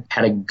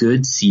a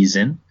good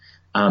season.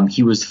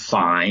 He was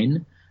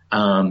fine.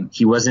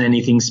 He wasn't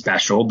anything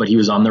special, but he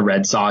was on the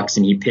Red Sox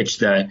and he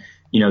pitched the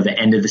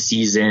end of the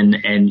season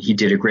and he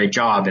did a great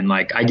job. And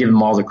like, I give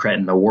him all the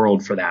credit in the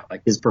world for that.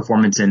 Like his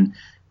performance in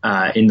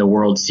the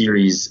World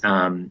Series,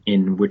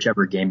 in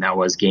whichever game that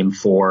was, game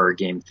 4 or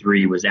game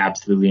 3, was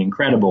absolutely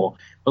incredible.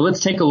 But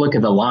let's take a look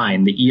at the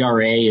line. The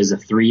ERA is a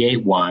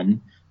 3.81.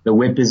 The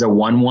WHIP is a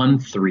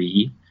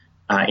 1.13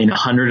 in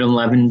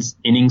 111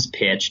 innings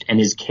pitched, and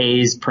his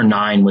Ks per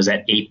 9 was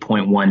at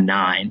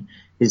 8.19.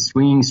 His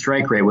swinging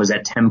strike rate was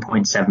at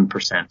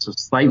 10.7%, so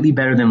slightly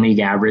better than league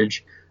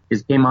average.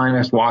 His K-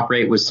 walk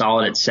rate was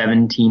solid at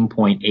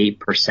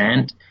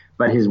 17.8%,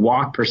 but his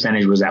walk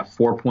percentage was at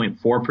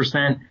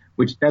 4.4%,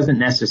 which doesn't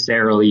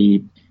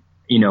necessarily,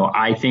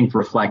 I think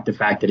reflect the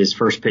fact that his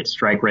first pitch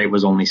strike rate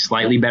was only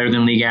slightly better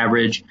than league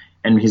average,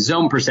 and his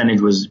zone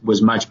percentage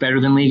was much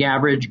better than league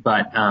average.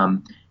 But,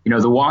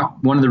 the walk,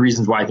 one of the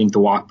reasons why I think the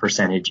walk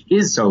percentage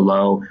is so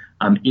low,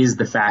 is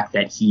the fact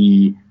that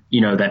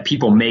that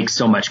people make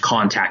so much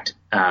contact,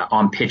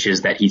 on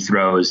pitches that he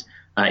throws,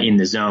 in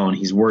the zone.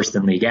 He's worse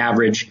than league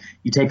average.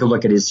 You take a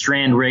look at his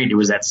strand rate, it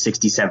was at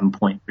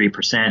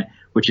 67.3%,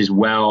 which is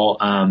well,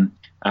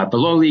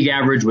 below league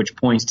average, which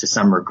points to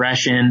some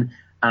regression.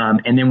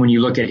 And then when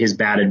you look at his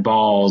batted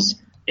balls,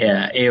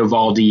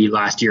 Eovaldi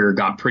last year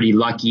got pretty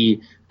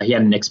lucky. He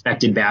had an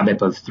expected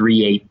BABIP of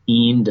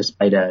 318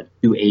 despite a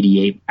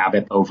 288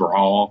 BABIP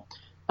overall,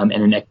 and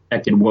an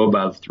expected WOBA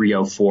of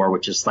 304,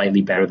 which is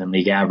slightly better than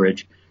league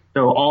average.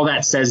 So all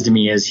that says to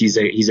me is he's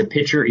a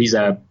pitcher. He's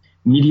a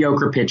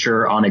mediocre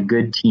pitcher on a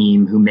good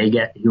team who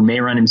may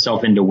run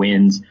himself into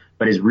wins,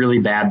 but is really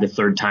bad the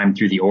third time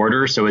through the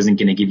order, so isn't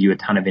going to give you a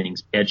ton of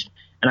innings pitched.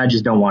 And I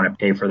just don't want to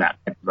pay for that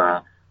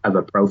type of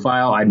a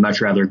profile. I'd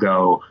much rather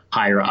go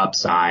higher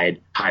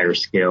upside, higher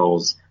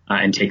skills,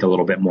 and take a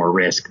little bit more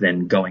risk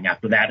than going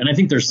after that. And I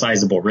think there's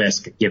sizable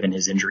risk given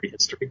his injury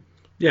history.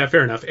 Yeah,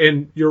 fair enough.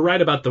 And you're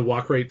right about the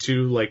walk rate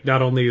too. Like,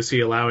 not only is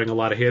he allowing a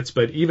lot of hits,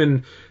 but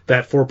even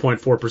that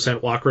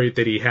 4.4% walk rate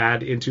that he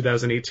had in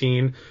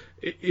 2018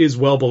 is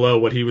well below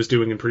what he was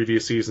doing in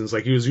previous seasons.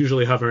 Like, he was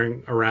usually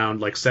hovering around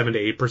like 7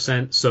 to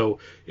 8%. So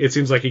it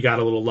seems like he got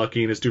a little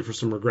lucky and is due for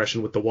some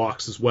regression with the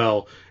walks as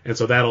well. And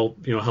so that'll,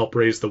 help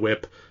raise the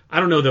WHIP. I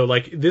don't know though,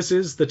 like, this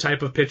is the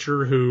type of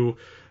pitcher who,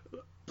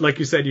 like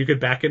you said, you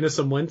could back into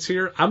some wins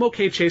here. I'm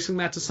okay chasing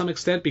that to some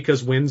extent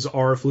because wins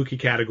are a fluky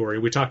category.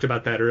 We talked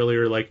about that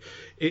earlier. Like,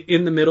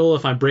 in the middle,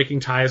 if I'm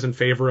breaking ties in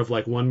favor of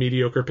like one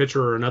mediocre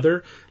pitcher or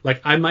another,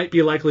 like, I might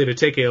be likely to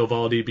take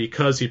Eovaldi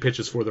because he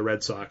pitches for the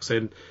Red Sox.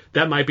 And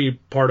that might be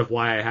part of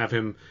why I have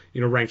him,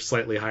 ranked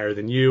slightly higher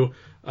than you.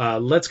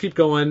 Let's keep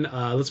going.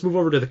 Let's move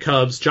over to the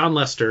Cubs, Jon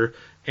Lester.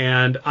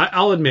 And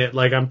I'll admit,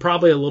 like, I'm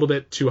probably a little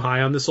bit too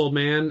high on this old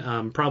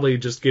man. Probably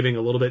just giving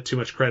a little bit too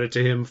much credit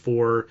to him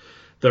for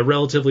the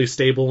relatively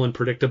stable and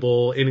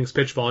predictable innings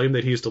pitch volume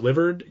that he's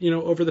delivered,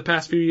 over the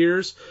past few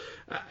years.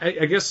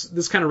 I guess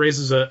this kind of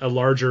raises a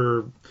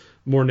larger,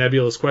 more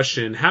nebulous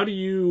question. How do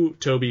you,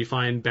 Toby,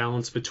 find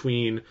balance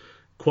between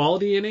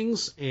quality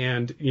innings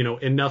and,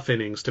 enough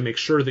innings to make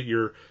sure that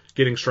you're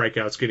getting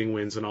strikeouts, getting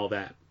wins, and all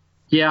that?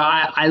 Yeah,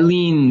 I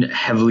lean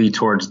heavily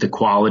towards the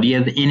quality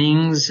of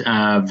innings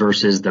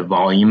versus the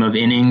volume of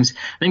innings.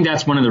 I think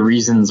that's one of the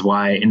reasons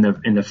why in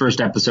the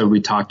first episode we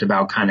talked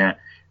about kind of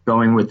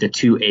going with the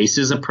two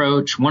aces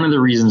approach. One of the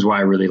reasons why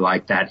I really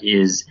like that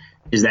is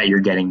that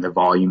you're getting the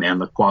volume and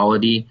the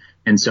quality.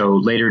 And so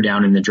later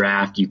down in the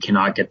draft, you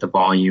cannot get the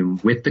volume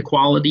with the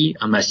quality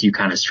unless you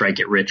kind of strike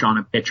it rich on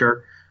a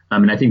pitcher.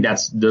 And I think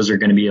those are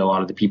going to be a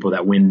lot of the people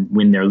that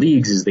win their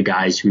leagues, is the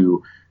guys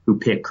who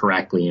pick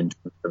correctly in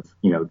terms of,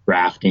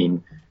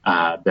 drafting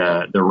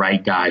the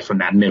right guy from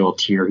that middle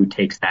tier who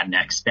takes that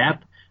next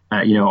step.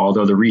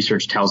 although the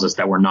research tells us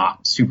that we're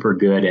not super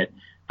good at,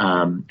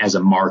 as a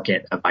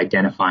market of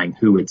identifying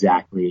who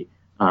exactly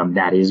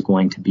that is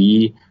going to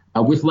be.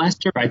 With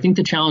Lester, I think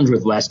the challenge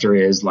with Lester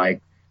is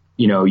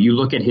you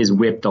look at his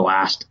whip the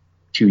last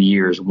 2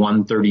 years,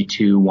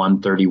 132,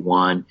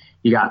 131.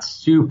 He got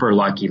super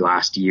lucky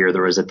last year.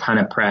 There was a ton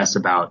of press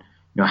about,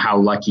 how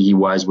lucky he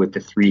was with the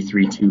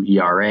 3.32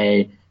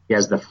 ERA. He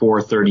has the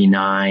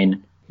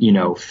 4.39,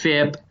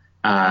 FIP.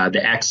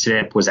 The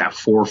xFIP was at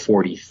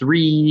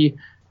 4.43.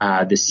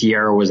 The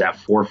Sierra was at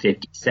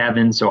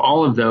 4.57. So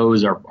all of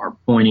those are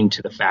pointing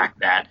to the fact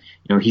that,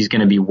 he's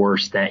going to be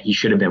worse, that he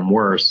should have been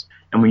worse.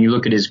 And when you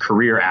look at his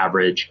career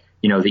average,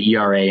 the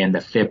ERA and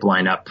the FIP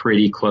line up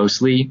pretty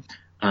closely.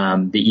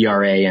 The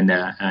ERA and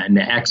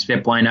the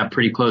xFIP line up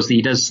pretty closely.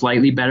 He does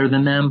slightly better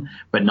than them,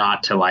 but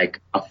not to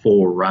a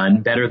full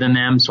run better than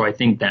them. So I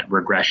think that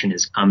regression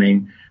is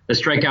coming. The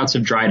strikeouts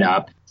have dried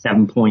up,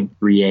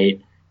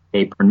 7.38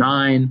 K per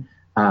nine.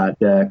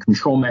 The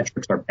control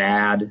metrics are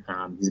bad.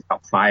 He's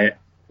about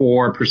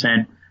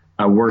 4%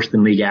 worse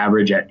than league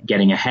average at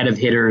getting ahead of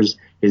hitters.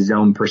 His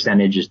zone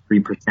percentage is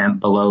 3%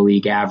 below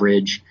league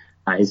average.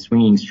 His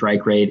swinging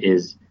strike rate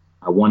is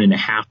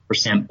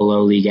 1.5%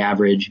 below league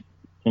average.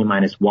 K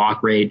minus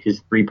walk rate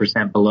is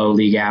 3% below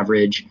league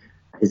average.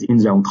 His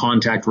in-zone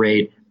contact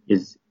rate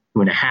is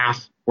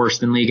 2.5 worse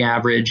than league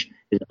average.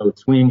 His out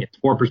swing is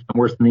 4%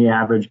 worse than the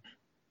average.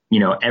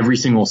 Every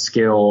single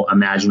skill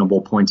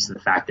imaginable points to the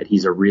fact that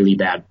he's a really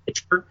bad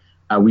pitcher.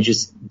 We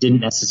just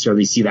didn't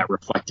necessarily see that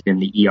reflected in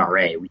the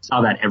ERA. We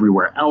saw that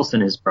everywhere else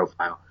in his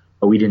profile,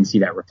 but we didn't see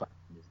that reflected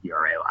in his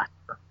ERA last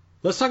year.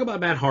 Let's talk about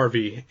Matt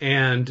Harvey.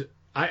 And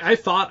I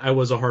thought I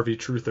was a Harvey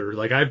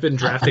truther. I've been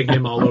drafting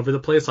him all over the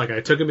place.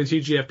 I took him in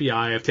TGFBI.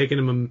 I've taken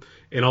him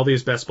in all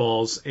these best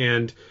balls.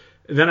 And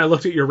then I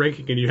looked at your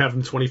ranking and you have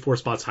him 24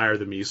 spots higher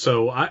than me.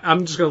 So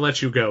I'm just going to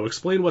let you go.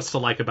 Explain what's to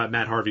like about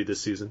Matt Harvey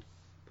this season.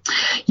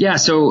 Yeah.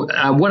 So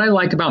what I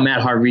like about Matt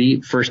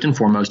Harvey, first and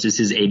foremost, is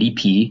his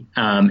ADP.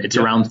 It's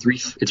around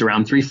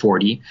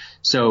 340.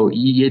 So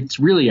it's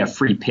really a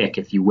free pick,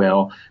 if you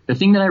will. The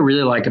thing that I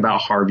really like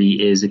about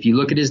Harvey is if you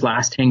look at his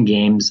last 10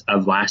 games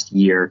of last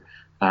year,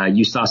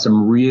 you saw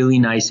some really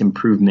nice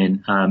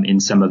improvement in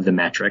some of the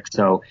metrics.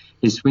 So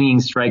his swinging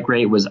strike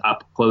rate was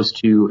up close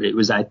to, it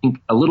was, I think,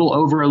 a little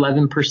over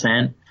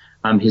 11%.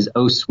 His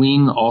O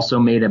swing also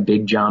made a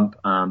big jump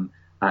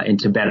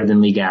into better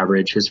than league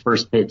average. His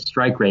first pitch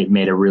strike rate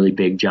made a really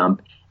big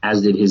jump,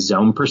 as did his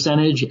zone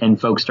percentage, and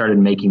folks started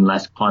making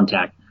less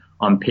contact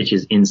on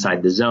pitches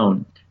inside the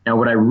zone. Now,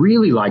 what I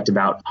really liked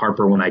about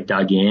Harper when I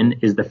dug in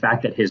is the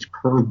fact that his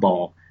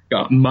curveball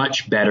got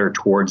much better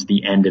towards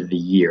the end of the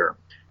year.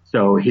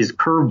 So his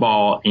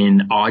curveball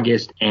in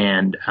August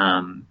and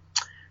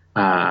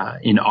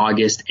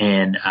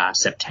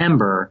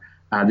September,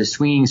 the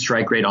swinging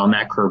strike rate on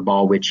that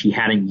curveball, which he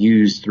hadn't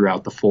used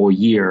throughout the full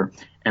year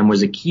and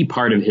was a key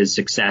part of his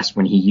success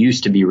when he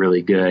used to be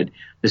really good,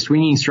 the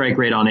swinging strike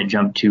rate on it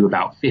jumped to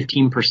about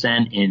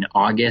 15% in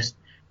August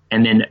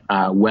and then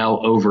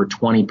well over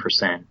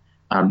 20%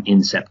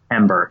 in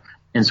September.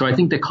 And so I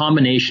think the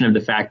combination of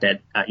the fact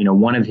that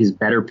one of his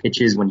better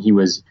pitches when he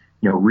was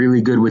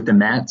really good with the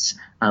Mets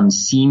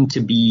seemed to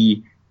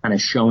be kind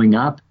of showing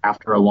up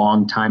after a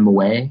long time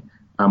away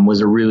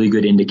was a really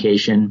good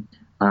indication.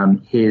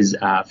 His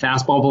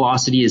fastball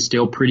velocity is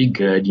still pretty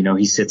good.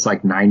 He sits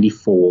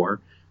 94.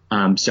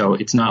 So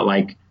it's not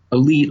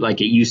elite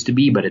like it used to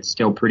be, but it's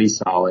still pretty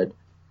solid.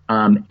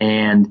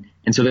 And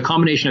so the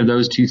combination of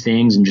those two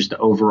things and just the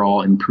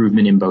overall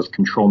improvement in both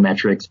control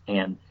metrics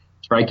and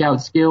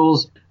strikeout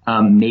skills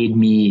made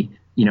me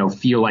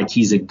feel like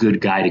he's a good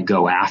guy to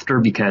go after,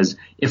 because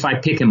if I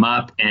pick him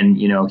up and,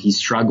 he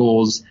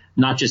struggles,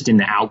 not just in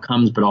the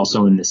outcomes, but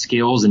also in the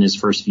skills in his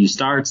first few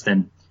starts,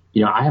 then,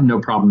 I have no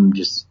problem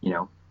just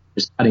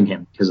cutting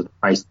him because of the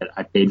price that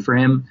I paid for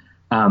him.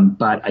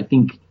 But I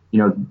think,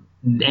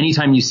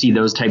 anytime you see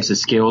those types of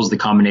skills, the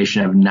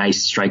combination of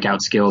nice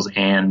strikeout skills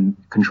and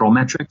control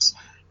metrics,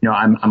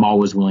 I'm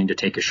always willing to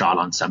take a shot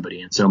on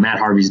somebody. And so Matt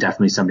Harvey's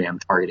definitely somebody I'm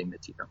targeting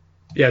this year.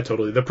 Yeah,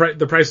 totally. The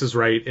price is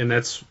right, and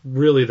that's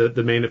really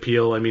the main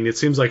appeal. I mean, it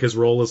seems like his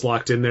role is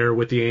locked in there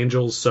with the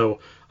Angels, so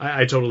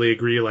I totally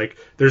agree.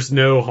 There's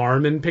no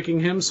harm in picking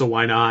him, so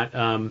why not?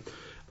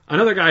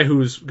 Another guy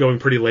who's going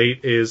pretty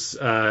late is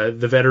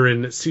the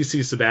veteran CC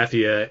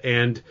Sabathia,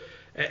 and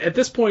at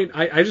this point,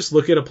 I just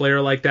look at a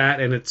player like that,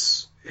 and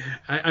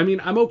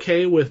I'm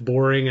okay with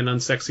boring and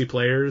unsexy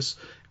players.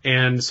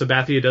 And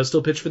Sabathia does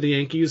still pitch for the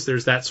Yankees.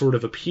 There's that sort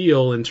of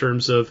appeal in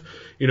terms of,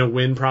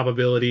 win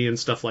probability and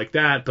stuff like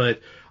that.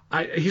 But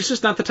he's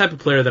just not the type of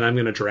player that I'm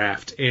going to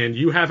draft. And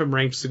you have him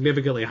ranked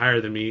significantly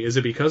higher than me. Is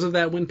it because of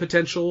that win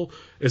potential?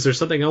 Is there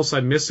something else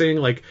I'm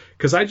missing?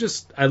 Because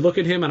I look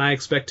at him and I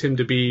expect him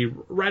to be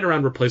right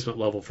around replacement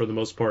level for the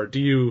most part. Do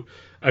you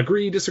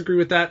agree, disagree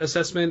with that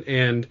assessment?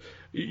 And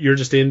you're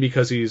just in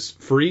because he's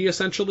free,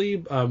 essentially?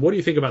 What do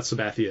you think about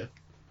Sabathia?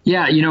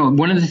 Yeah,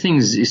 one of the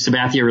things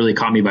Sabathia really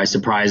caught me by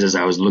surprise as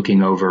I was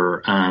looking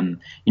over,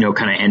 kind of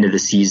end of the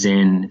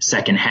season,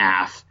 second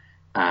half,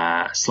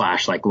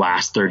 slash like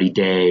last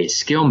 30-day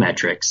skill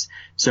metrics.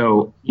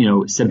 So,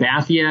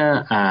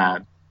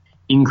 Sabathia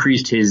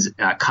increased his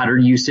cutter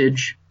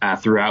usage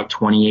throughout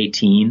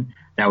 2018.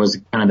 That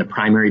was kind of the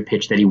primary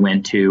pitch that he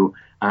went to.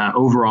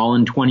 Overall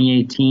in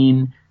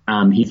 2018,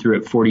 he threw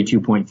at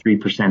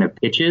 42.3% of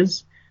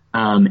pitches,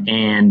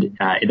 and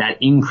that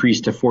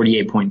increased to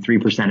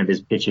 48.3% of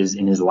his pitches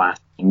in his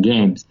last 10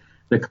 games.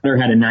 The cutter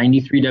had a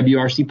 93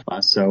 WRC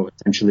plus, so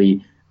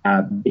essentially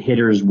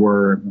hitters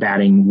were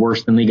batting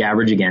worse than league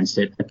average against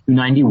it, a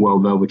 290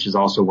 WOBA, which is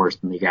also worse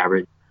than league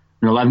average,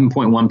 an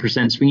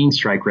 11.1% swinging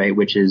strike rate,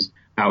 which is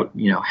about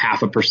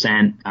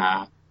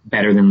 0.5%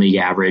 better than league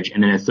average,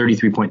 and then a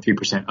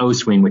 33.3% O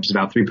swing, which is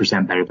about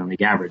 3% better than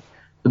league average.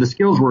 So the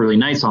skills were really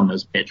nice on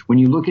those pitch. When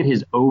you look at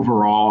his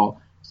overall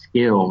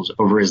skills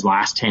over his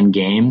last 10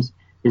 games,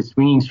 his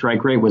swinging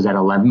strike rate was at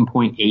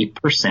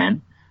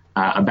 11.8%,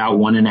 about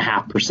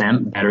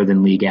 1.5% better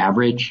than league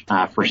average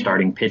for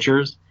starting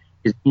pitchers.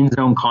 His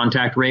in-zone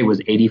contact rate was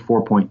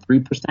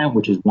 84.3%,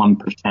 which is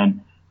 1%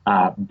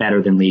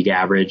 better than league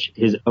average.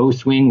 His O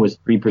swing was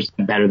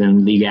 3% better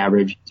than league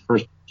average. His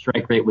first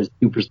strike rate was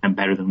 2%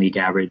 better than league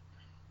average.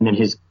 And then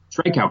his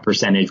strikeout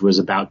percentage was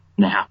about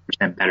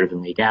 2.5% better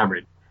than league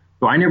average.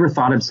 So I never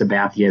thought of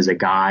Sabathia as a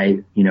guy,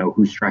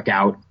 who struck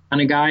out a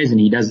ton of guys, and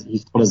he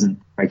still doesn't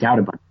strike out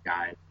a bunch of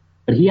guys.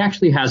 But he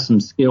actually has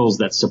some skills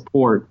that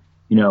support,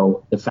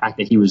 the fact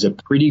that he was a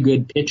pretty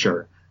good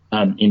pitcher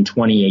in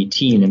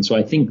 2018. And so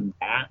I think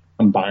that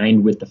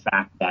combined with the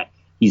fact that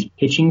he's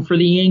pitching for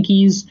the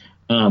Yankees,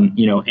 and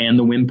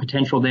the win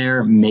potential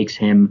there makes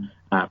him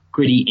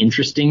pretty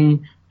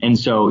interesting. And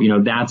so,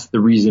 that's the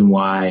reason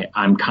why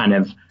I'm kind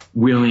of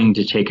willing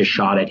to take a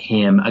shot at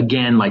him.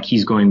 Again, like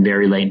he's going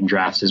very late in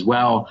drafts as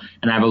well.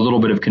 And I have a little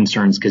bit of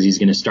concerns because he's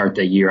going to start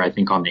the year, I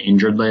think, on the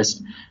injured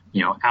list.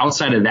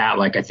 Outside of that,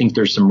 I think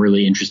there's some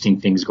really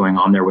interesting things going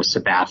on there with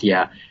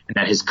Sabathia, and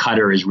that his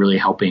cutter is really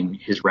helping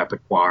his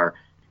repertoire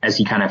as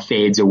he kind of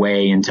fades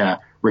away into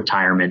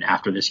retirement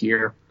after this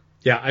year.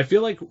 Yeah, I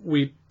feel like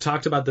we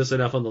talked about this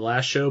enough on the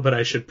last show, but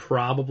I should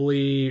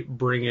probably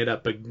bring it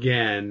up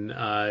again.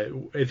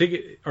 I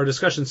think our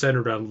discussion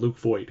centered around Luke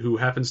Voit, who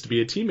happens to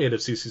be a teammate of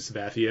CC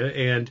Sabathia,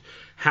 and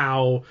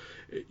how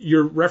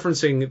you're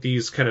referencing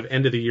these kind of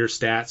end-of-the-year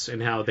stats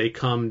and how they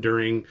come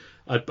during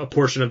a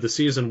portion of the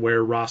season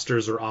where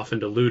rosters are often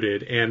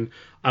diluted. And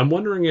I'm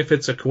wondering if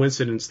it's a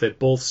coincidence that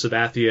both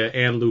Sabathia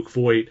and Luke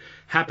Voit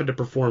happen to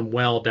perform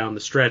well down the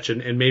stretch,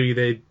 and maybe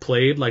they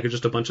played like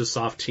just a bunch of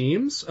soft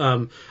teams.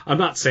 I'm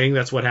not saying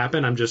that's what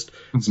happened. I'm just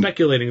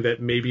speculating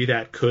that maybe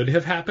that could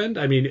have happened.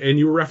 I mean, and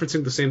you were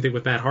referencing the same thing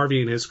with Matt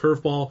Harvey and his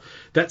curveball.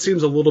 That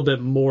seems a little bit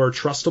more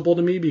trustable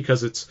to me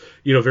because it's,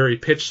 very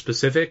pitch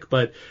specific,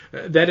 but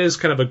that is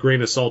kind of a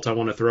grain of salt I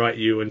want to throw at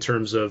you in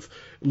terms of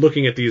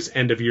looking at these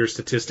end of year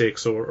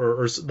statistics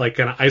or like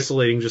kind of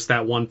isolating just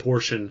that one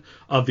portion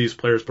of these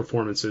players'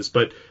 performances.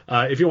 But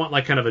if you want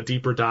like kind of a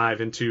deeper dive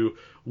into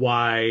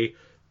why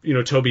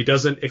Toby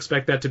doesn't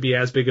expect that to be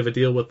as big of a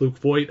deal with Luke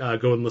Voit,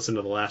 go and listen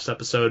to the last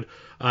episode.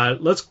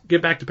 Let's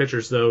get back to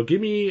pitchers, though.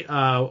 Give me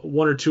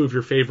one or two of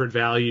your favorite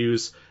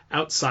values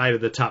outside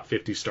of the top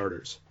 50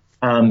 starters.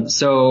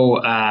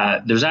 So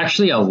there's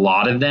actually a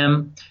lot of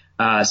them.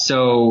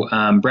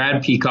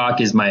 Brad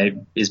Peacock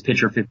is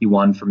pitcher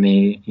 51 for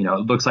me. It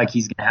looks like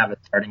he's going to have a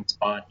starting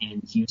spot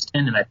in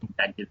Houston, and I think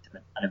that gives him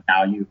a ton of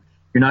value.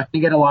 You're not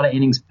going to get a lot of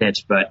innings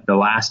pitched, but the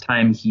last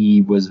time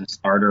he was a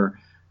starter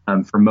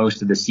for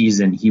most of the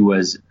season, he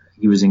was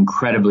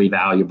incredibly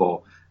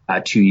valuable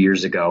 2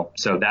 years ago.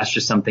 So that's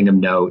just something of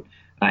note.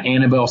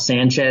 Anibal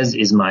Sanchez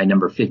is my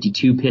number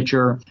 52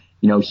 pitcher.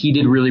 He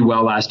did really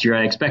well last year.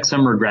 I expect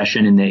some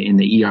regression in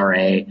the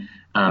ERA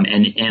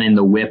and in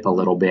the WHIP a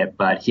little bit,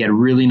 but he had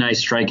really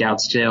nice strikeout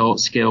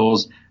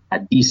skills,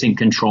 decent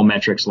control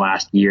metrics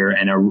last year,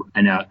 and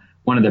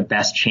one of the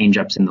best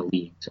changeups in the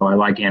league. So I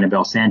like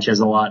Anibal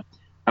Sanchez a lot.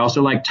 I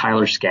also like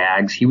Tyler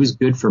Skaggs. He was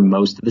good for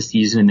most of the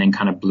season and then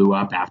kind of blew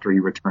up after he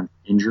returned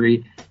from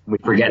injury. We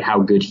forget how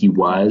good he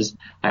was.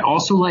 I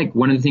also like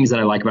one of the things that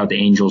I like about the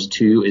Angels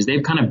too is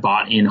they've kind of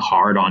bought in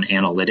hard on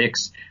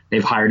analytics.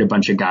 They've hired a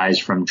bunch of guys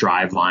from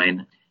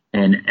Driveline,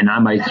 and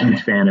I'm a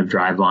huge fan of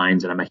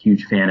Drivelines, and I'm a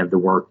huge fan of the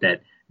work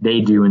that they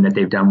do and that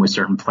they've done with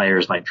certain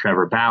players like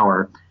Trevor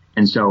Bauer.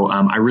 And so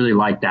I really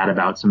like that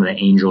about some of the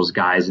Angels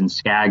guys, and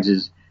Skaggs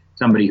is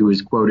somebody who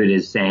is quoted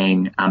as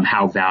saying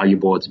how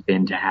valuable it's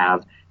been to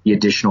have the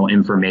additional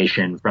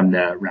information from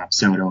the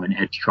Rapsodo and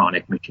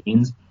Edgetronic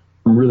machines.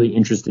 I'm really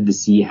interested to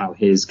see how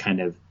his kind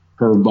of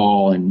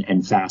curveball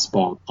and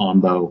fastball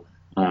combo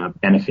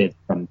benefit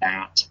from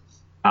that.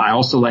 I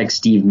also like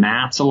Steve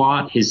Matz a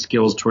lot. His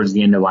skills towards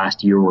the end of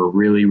last year were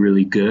really,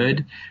 really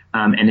good.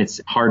 And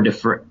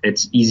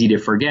it's easy to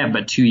forget,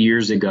 but 2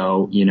 years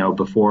ago,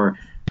 before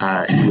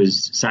he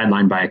was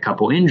sidelined by a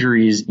couple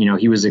injuries,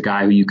 he was a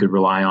guy who you could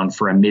rely on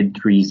for a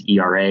mid-threes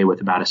ERA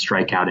with about a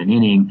strikeout an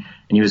inning,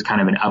 and he was kind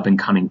of an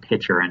up-and-coming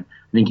pitcher, and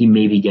I think he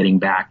may be getting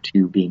back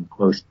to being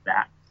close to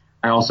that.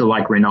 I also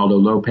like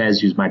Reynaldo Lopez,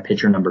 who's my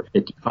pitcher number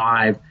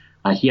 55.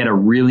 He had a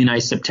really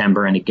nice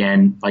September. And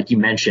again, like you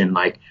mentioned,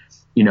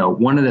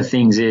 one of the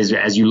things is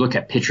as you look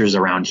at pitchers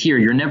around here,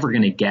 you're never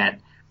going to get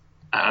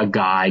a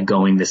guy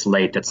going this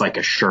late that's like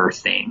a sure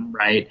thing,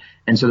 right?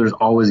 And so there's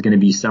always going to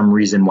be some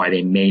reason why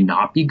they may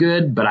not be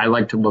good, but I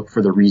like to look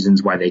for the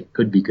reasons why they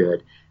could be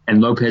good.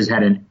 And Lopez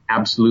had an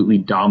absolutely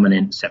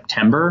dominant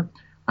September,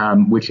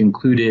 which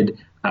included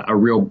a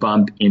real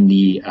bump in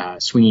the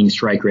swinging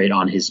strike rate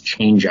on his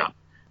changeup.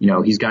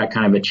 He's got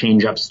kind of a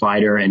changeup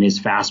slider, and his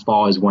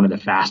fastball is one of the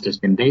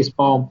fastest in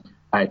baseball.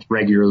 It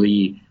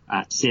regularly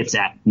sits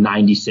at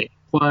 96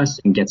 plus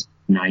and gets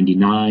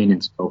 99.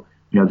 And so,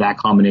 that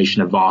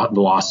combination of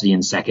velocity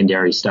and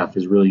secondary stuff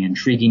is really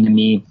intriguing to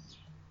me.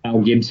 Kyle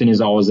Gibson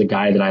is always a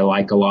guy that I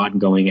like a lot,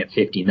 going at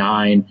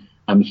 59.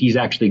 He's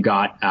actually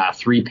got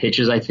 3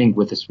 pitches, I think,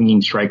 with a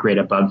swinging strike rate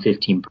above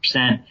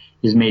 15%.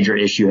 His major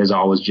issue has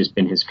always just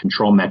been his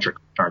control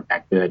metrics aren't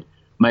that good.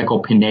 Michael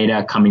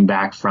Pineda, coming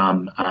back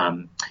from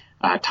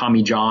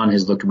Tommy John,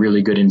 has looked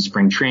really good in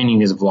spring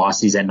training. His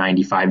velocity's at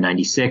 95,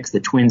 96. The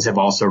Twins have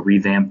also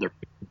revamped their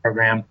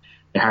program.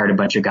 They hired a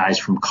bunch of guys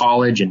from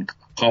college, and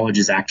college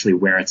is actually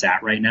where it's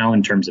at right now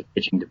in terms of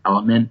pitching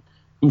development.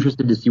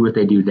 Interested to see what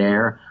they do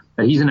there.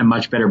 But he's in a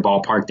much better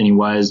ballpark than he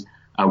was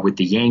with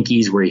the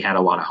Yankees, where he had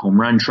a lot of home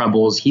run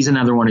troubles. He's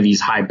another one of these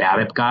high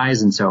BABIP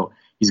guys, and so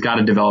he's got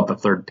to develop a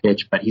third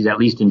pitch, but he's at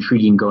least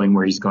intriguing going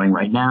where he's going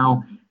right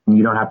now. And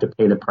you don't have to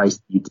pay the price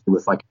that you do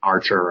with like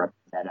Archer or a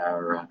Pivetta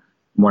or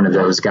one of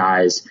those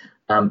guys.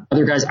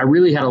 Other guys, I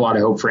really had a lot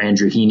of hope for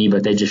Andrew Heaney,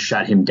 but they just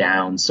shut him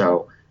down.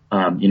 So,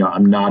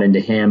 I'm not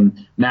into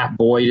him. Matt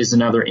Boyd is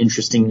another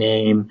interesting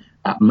name.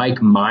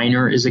 Mike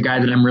Minor is a guy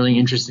that I'm really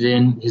interested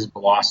in. His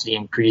velocity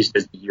increased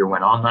as the year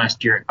went on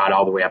last year. It got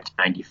all the way up to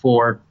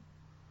 94.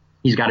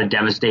 He's got a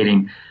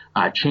devastating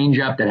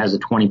changeup that has a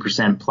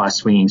 20% plus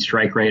swinging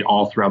strike rate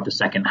all throughout the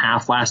second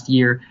half last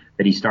year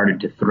that he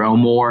started to throw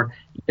more.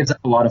 He gives up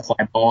a lot of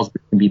fly balls,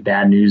 which can be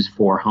bad news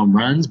for home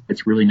runs, but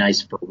it's really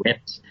nice for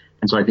whips.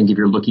 And so I think if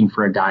you're looking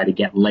for a guy to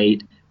get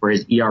late where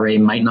his ERA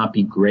might not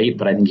be great,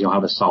 but I think he'll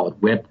have a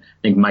solid whip,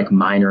 I think Mike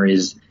Minor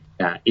is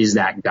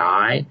that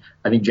guy.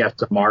 I think Jeff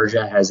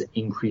Samardzija has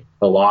increased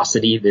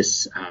velocity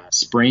this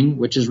spring,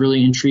 which is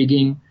really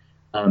intriguing.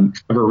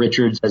 Trevor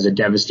Richards has a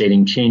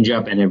devastating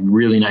changeup and have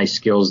really nice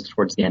skills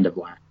towards the end of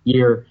last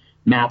year.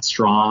 Matt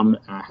Strahm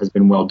has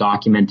been well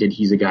documented.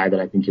 He's a guy that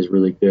I think is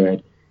really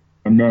good.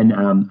 And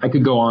then I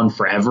could go on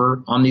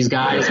forever on these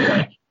guys,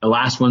 but the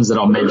last ones that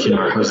I'll mention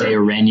are Jose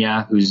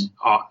Urena, who's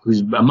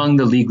among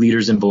the league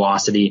leaders in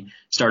velocity,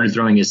 started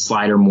throwing his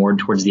slider more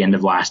towards the end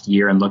of last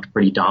year and looked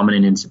pretty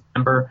dominant in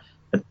September.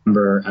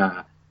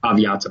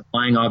 Caveats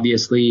applying,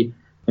 obviously.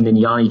 And then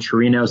Yanni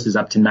Chirinos is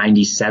up to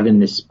 97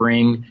 this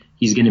spring.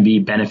 He's going to be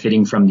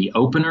benefiting from the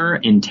opener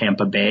in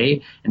Tampa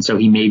Bay. And so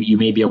you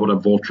may be able to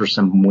vulture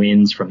some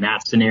wins from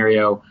that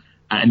scenario.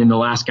 And then the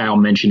last guy I'll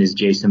mention is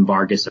Jason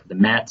Vargas of the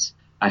Mets.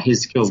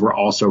 His skills were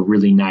also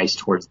really nice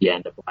towards the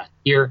end of last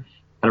year.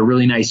 Had a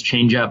really nice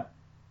changeup.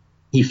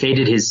 He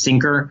faded his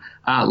sinker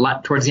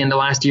towards the end of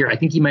last year. I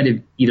think he might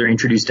have either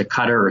introduced a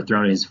cutter or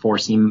thrown his four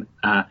seam,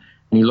 and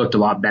he looked a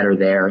lot better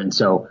there. And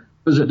so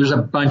there's a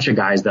bunch of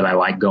guys that I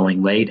like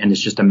going late, and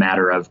it's just a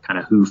matter of kind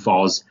of who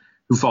falls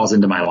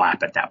into my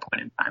lap at that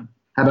point in time.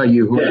 How about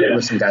you? Who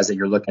are some guys that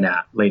you're looking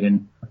at late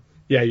in?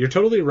 Yeah, you're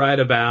totally right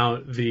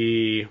about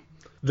the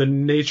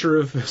nature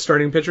of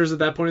starting pitchers at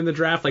that point in the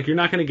draft. Like, you're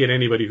not going to get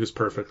anybody who's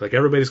perfect. Like,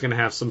 everybody's going to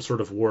have some sort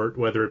of wart,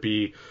 whether it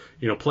be,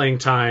 playing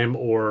time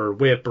or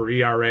whip or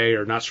ERA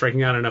or not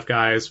striking out enough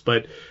guys.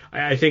 But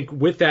I think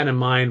with that in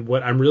mind,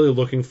 what I'm really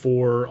looking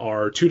for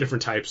are two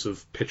different types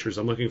of pitchers.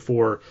 I'm looking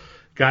for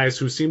guys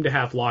who seem to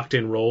have locked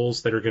in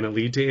roles that are going to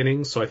lead to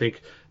innings. So I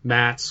think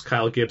Matz,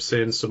 Kyle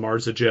Gibson,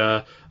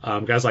 Samardzija,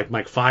 guys like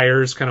Mike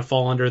Fiers kind of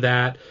fall under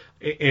that.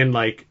 And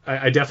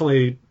I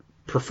definitely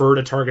prefer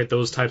to target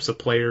those types of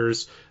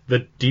players.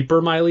 The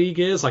deeper my league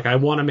is, I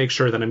want to make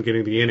sure that I'm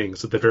getting the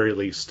innings at the very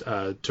least,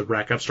 to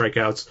rack up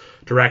strikeouts,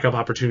 to rack up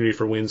opportunity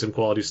for wins and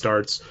quality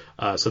starts.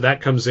 So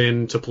that comes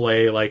into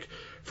play,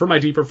 for my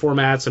deeper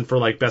formats and for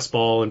best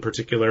ball in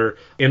particular.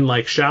 In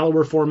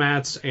shallower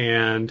formats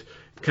and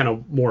kind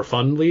of more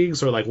fun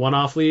leagues or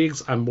one-off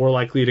leagues, I'm more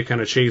likely to kind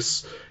of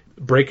chase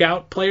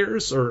breakout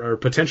players or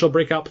potential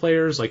breakout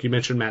players. Like you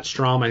mentioned, Matt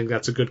Strahm, I think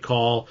that's a good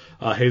call.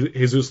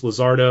 Jesus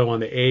Luzardo on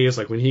the A's,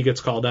 when he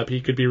gets called up,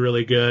 he could be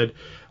really good.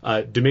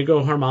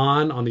 Domingo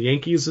Germán on the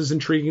Yankees is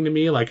intriguing to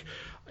me.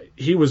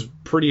 He was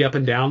pretty up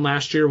and down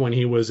last year when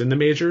he was in the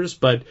majors,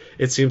 but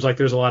it seems like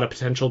there's a lot of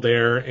potential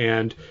there.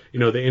 And,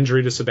 the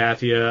injury to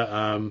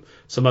Sabathia,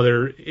 some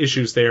other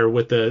issues there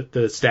with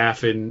the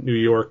staff in New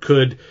York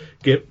could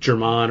get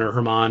Germán or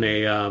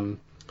Germán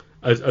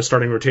a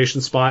starting rotation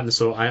spot, and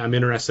so I'm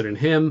interested in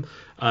him.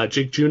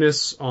 Jake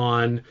Junis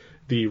on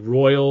the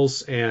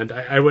Royals, and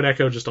I would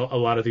echo just a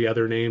lot of the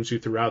other names you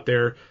threw out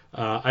there.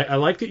 I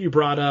like that you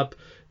brought up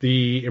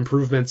the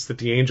improvements that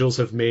the Angels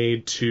have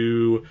made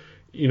to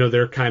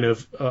their kind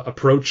of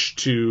approach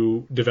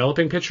to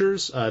developing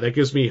pitchers. That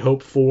gives me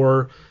hope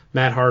for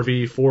Matt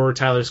Harvey, for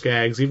Tyler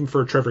Skaggs, even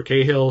for Trevor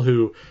Cahill,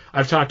 who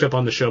I've talked up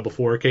on the show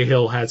before.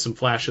 Cahill had some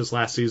flashes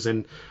last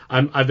season.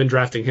 I've been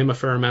drafting him a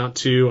fair amount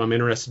too. I'm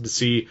interested to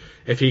see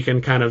if he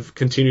can kind of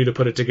continue to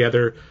put it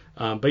together.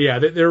 But yeah,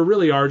 there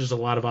really are just a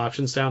lot of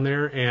options down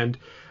there. And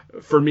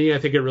for me, I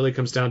think it really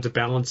comes down to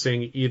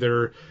balancing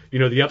either,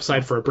 the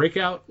upside for a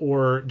breakout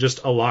or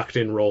just a locked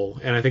in role.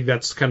 And I think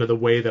that's kind of the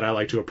way that I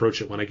like to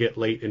approach it when I get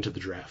late into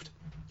the draft.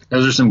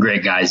 Those are some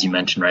great guys you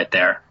mentioned right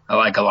there. I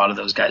like a lot of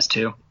those guys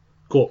too.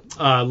 Cool.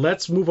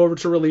 Let's move over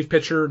to relief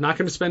pitcher. Not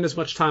going to spend as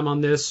much time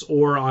on this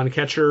or on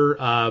catcher,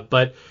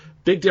 but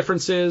big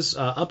differences.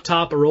 Up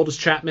top, Aroldis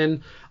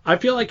Chapman. I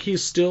feel like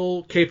he's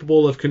still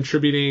capable of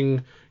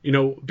contributing,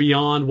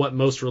 beyond what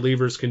most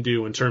relievers can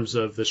do in terms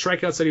of the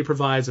strikeouts that he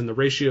provides and the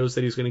ratios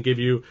that he's going to give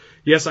you.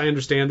 Yes, I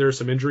understand there are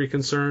some injury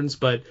concerns,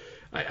 but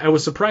I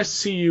was surprised to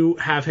see you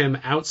have him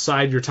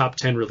outside your top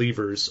 10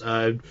 relievers.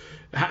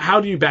 How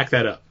do you back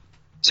that up?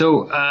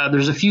 So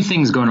there's a few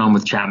things going on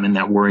with Chapman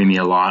that worry me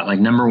a lot. Like,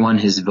 number one,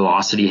 his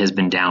velocity has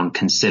been down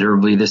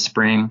considerably this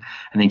spring.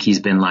 I think he's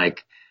been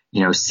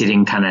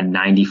sitting kind of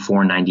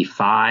 94,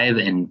 95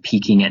 and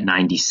peaking at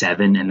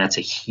 97. And that's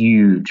a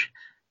huge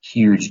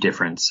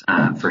difference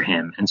for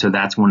him. And so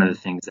that's one of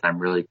the things that I'm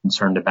really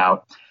concerned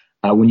about.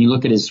 When you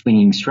look at his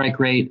swinging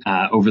strike rate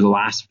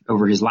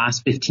over his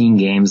last 15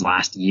 games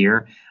last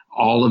year,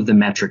 all of the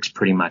metrics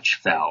pretty much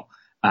fell.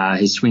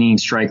 His swinging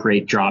strike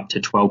rate dropped to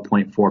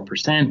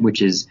 12.4%,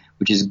 which is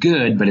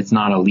good, but it's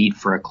not elite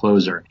for a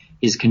closer.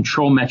 His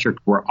control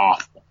metrics were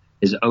awful.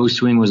 His O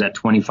swing was at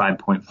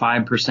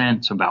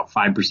 25.5%, so about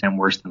 5%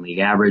 worse than league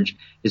average.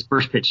 His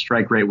first pitch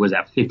strike rate was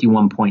at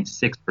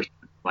 51.6%,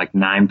 like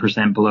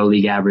 9% below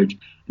league average.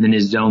 And then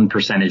his zone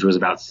percentage was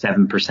about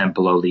 7%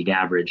 below league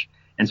average.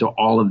 And so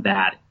all of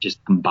that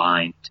just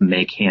combined to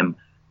make him,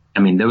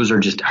 those are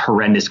just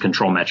horrendous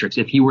control metrics.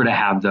 If he were to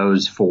have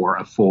those for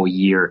a full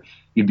year,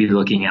 you'd be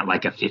looking at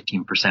like a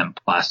 15%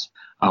 plus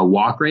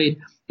walk rate.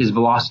 His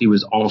velocity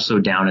was also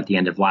down at the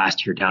end of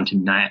last year, down to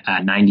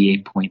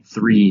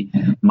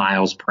 98.3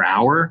 miles per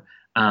hour.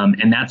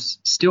 And that's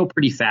still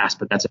pretty fast,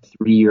 but that's a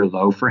 3-year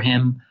low for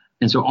him.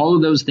 And so all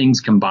of those things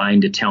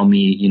combined to tell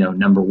me,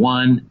 number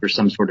one, there's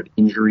some sort of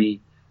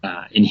injury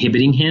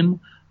inhibiting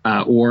him.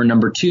 Or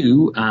number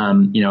two,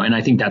 and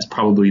I think that's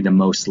probably the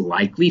most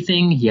likely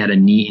thing. He had a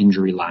knee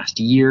injury last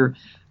year,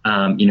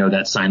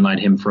 that sidelined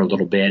him for a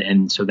little bit.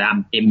 And so that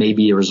it may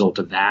be a result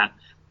of that.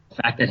 The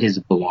fact that his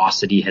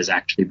velocity has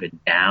actually been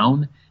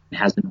down and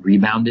hasn't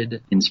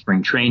rebounded in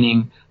spring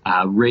training,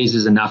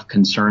 raises enough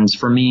concerns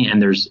for me.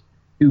 And there's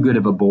too good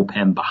of a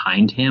bullpen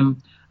behind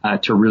him,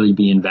 to really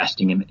be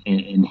investing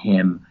in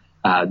him,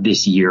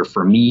 this year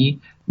for me,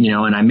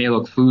 and I may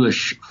look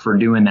foolish for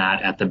doing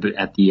that at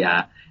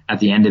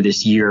the end of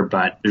this year,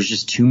 but there's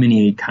just too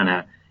many kind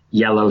of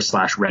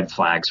yellow/red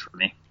flags for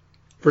me.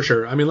 For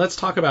sure. Let's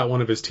talk about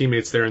one of his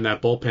teammates there in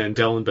that bullpen,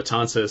 Dellin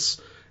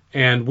Betances.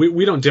 And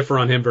we don't differ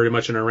on him very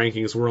much in our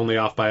rankings. We're only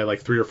off by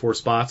like 3 or 4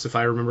 spots, if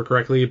I remember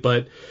correctly.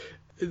 But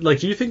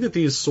do you think that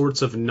these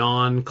sorts of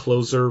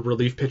non-closer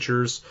relief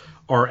pitchers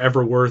are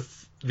ever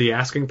worth the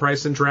asking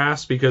price in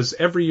drafts? Because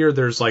every year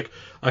there's like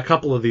a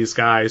couple of these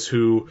guys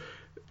who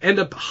end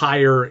up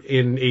higher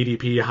in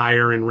ADP,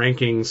 higher in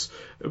rankings,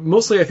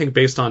 mostly I think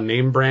based on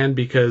name brand,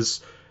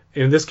 because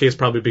in this case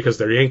probably because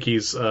they're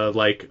Yankees,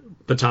 like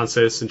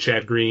Betances and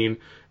Chad Green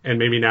and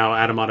maybe now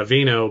Adam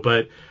Ottavino.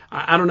 But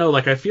I don't know,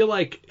 I feel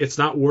like it's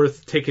not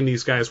worth taking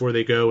these guys where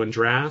they go in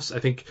drafts. I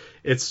think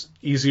it's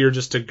easier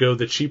just to go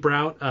the cheap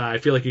route. I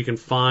feel like you can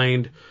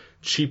find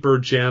cheaper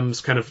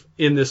gems kind of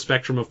in this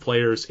spectrum of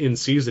players in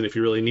season if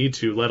you really need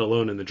to, let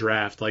alone in the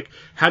draft.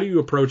 How do you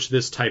approach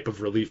this type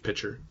of relief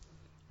pitcher?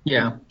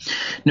 Yeah,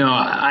 no,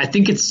 I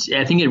think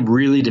it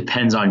really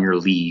depends on your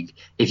league.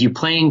 If you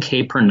play in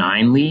K per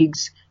 9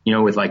 leagues,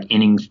 with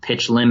innings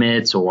pitch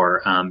limits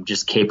or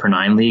just K per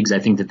 9 leagues, I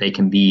think that they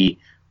can be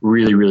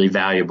really, really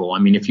valuable.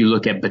 If you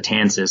look at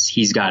Betances,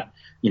 he's got,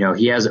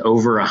 he has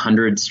over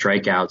 100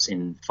 strikeouts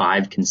in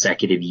 5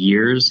 consecutive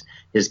years.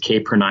 His K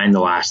per 9 the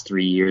last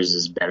 3 years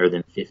is better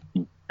than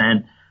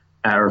 15%.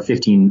 Or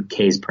 15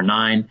 Ks per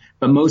 9,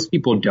 but most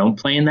people don't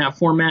play in that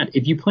format.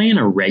 If you play in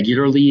a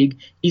regular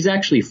league, he's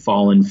actually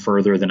fallen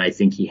further than I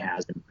think he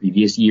has in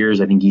previous years.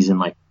 I think he's in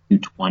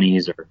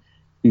 220s or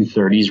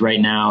 230s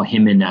right now.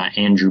 Him and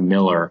Andrew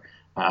Miller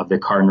of the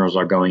Cardinals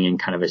are going in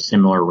kind of a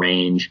similar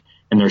range,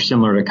 and they're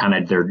similar to kind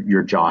of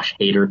your Josh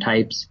Hader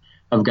types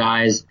of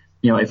guys.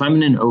 If I'm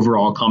in an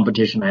overall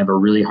competition, I have a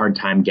really hard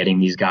time getting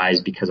these guys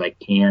because I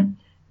can't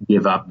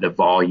give up the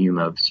volume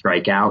of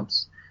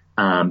strikeouts.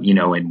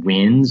 And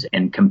wins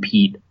and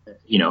compete,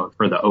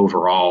 for the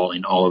overall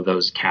in all of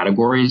those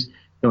categories.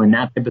 So in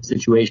that type of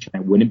situation,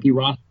 I wouldn't be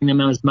rostering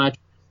them as much.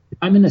 If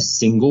I'm in a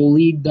single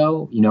league,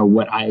 though,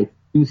 what I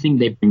do think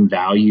they bring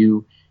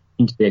value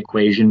into the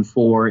equation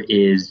for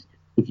is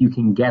if you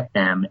can get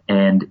them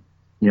and,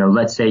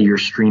 let's say you're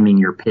streaming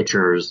your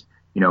pitchers,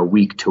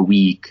 week to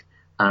week,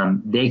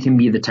 they can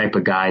be the type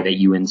of guy that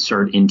you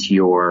insert into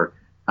your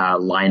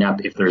line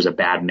up if there's a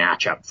bad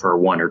matchup for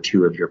one or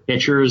two of your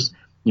pitchers,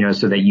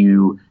 so that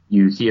you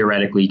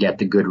theoretically get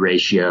the good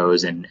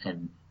ratios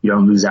and you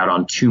don't lose out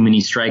on too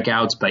many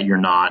strikeouts, but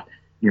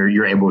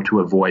you're able to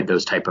avoid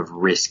those type of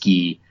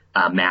risky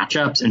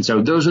matchups. And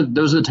so those are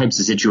the types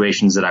of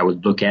situations that I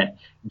would look at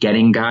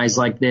getting guys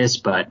like this.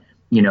 But,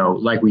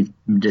 like we've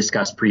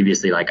discussed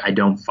previously, like I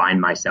don't find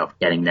myself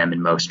getting them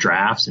in most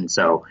drafts. And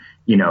so,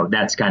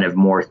 that's kind of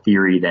more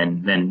theory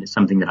than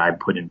something that I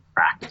put in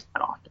practice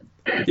that often.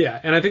 Yeah,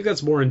 and I think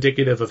that's more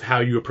indicative of how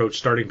you approach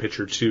starting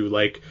pitcher too.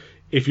 Like,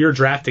 if you're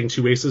drafting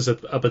two aces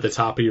up at the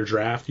top of your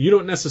draft, you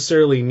don't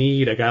necessarily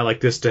need a guy like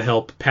this to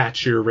help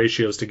patch your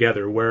ratios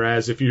together.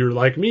 Whereas if you're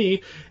like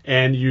me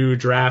and you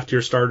draft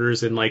your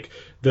starters in like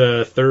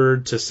the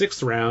 3rd to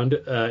 6th round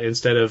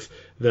instead of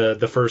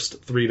the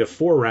first 3 to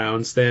 4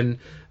 rounds, then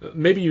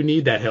maybe you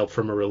need that help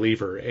from a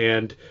reliever.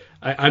 And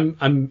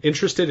I'm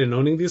interested in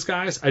owning these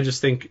guys. I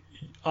just think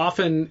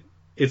often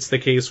it's the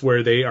case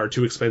where they are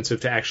too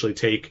expensive to actually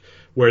take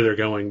where they're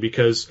going,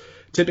 because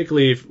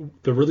typically, if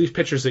the relief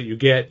pitchers that you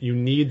get, you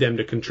need them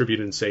to contribute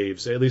in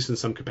saves, at least in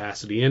some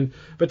capacity. And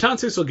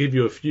Betances will give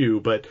you a few,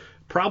 but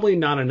probably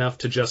not enough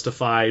to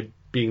justify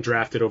being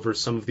drafted over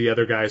some of the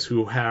other guys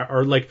who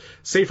are like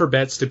safer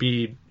bets to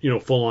be,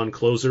 full-on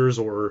closers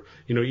or,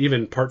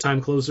 even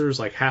part-time closers,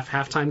 like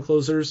half-time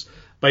closers.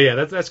 But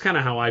yeah, that's kind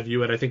of how I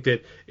view it. I think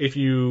that if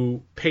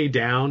you pay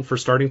down for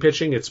starting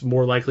pitching, it's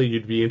more likely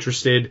you'd be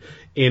interested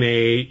in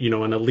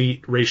an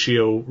elite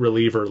ratio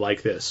reliever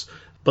like this.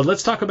 But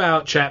let's talk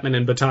about Chapman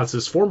and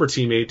Betances' former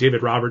teammate,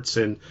 David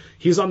Robertson.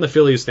 He's on the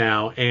Phillies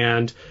now,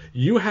 and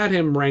you had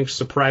him ranked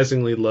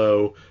surprisingly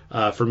low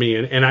for me.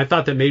 And I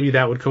thought that maybe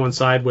that would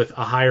coincide with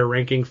a higher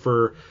ranking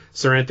for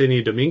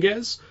Seranthony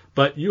Dominguez,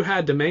 but you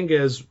had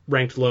Dominguez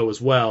ranked low as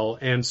well.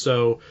 And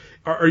so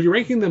are you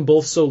ranking them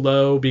both so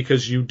low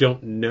because you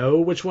don't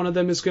know which one of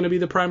them is going to be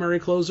the primary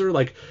closer?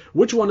 Like,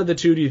 which one of the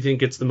two do you think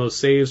gets the most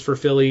saves for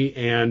Philly?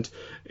 And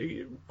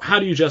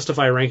how do you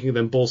justify ranking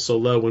them both so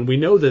low when we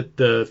know that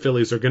the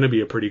Phillies are going to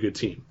be a pretty good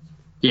team?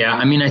 Yeah,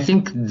 I mean, I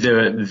think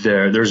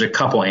there's a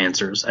couple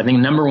answers. I think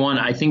number one,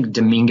 I think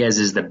Dominguez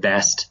is the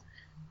best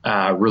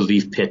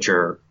relief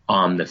pitcher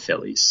on the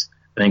Phillies.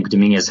 I think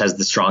Dominguez has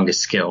the strongest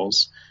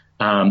skills.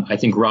 I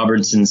think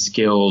Robertson's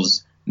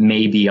skills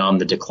may be on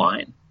the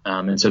decline.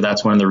 And so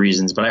that's one of the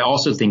reasons. But I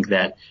also think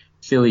that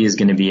Philly is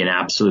going to be an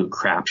absolute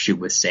crapshoot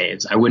with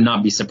saves. I would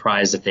not be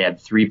surprised if they had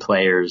 3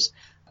 players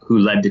who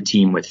led the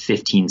team with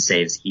 15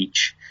 saves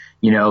each.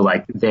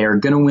 Like they're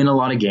going to win a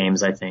lot of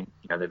games, I think.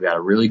 They've got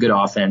a really good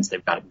offense.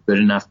 They've got good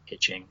enough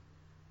pitching.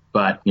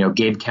 But,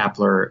 Gabe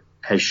Kapler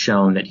has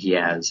shown that he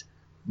has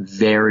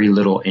very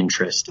little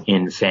interest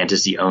in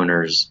fantasy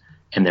owners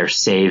and their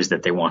saves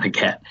that they want to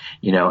get,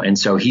 and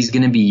so he's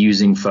going to be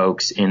using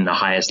folks in the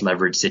highest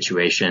leverage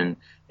situation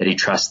that he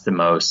trusts the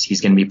most.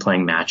 He's going to be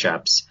playing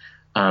matchups.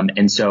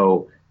 And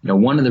so,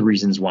 one of the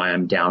reasons why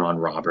I'm down on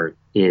Robert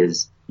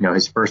is,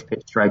 his first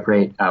pitch strike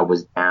rate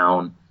was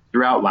down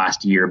throughout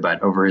last year,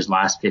 but over his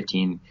last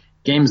 15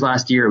 games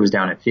last year, it was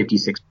down at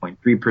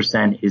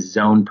 56.3%. His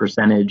zone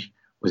percentage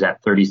was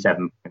at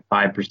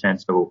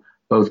 37.5%. So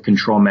both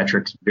control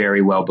metrics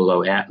very well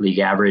below league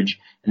average.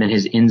 And then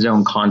his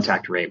in-zone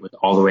contact rate was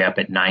all the way up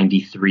at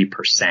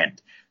 93%.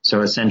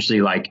 So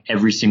essentially, like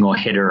every single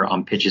hitter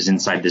on pitches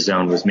inside the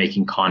zone was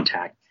making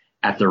contact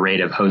at the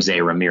rate of Jose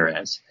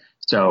Ramirez.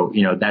 So,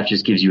 that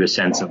just gives you a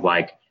sense of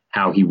like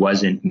how he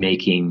wasn't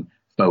making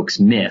folks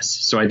miss.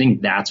 So I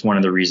think that's one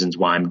of the reasons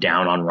why I'm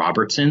down on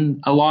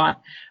Robertson a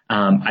lot.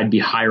 I'd be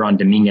higher on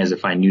Dominguez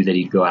if I knew that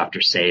he'd go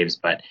after saves,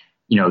 but,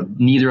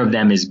 neither of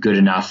them is good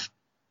enough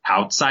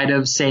outside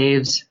of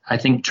saves, I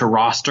think, to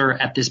roster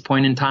at this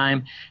point in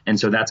time. And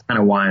so that's kind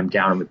of why I'm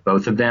down with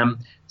both of them.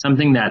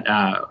 Something that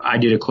I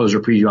did a closer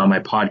preview on my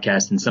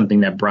podcast, and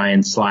something that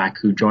Brian Slack,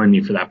 who joined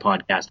me for that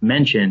podcast,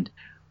 mentioned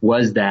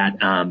was that,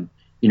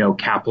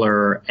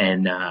 Kapler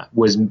and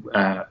was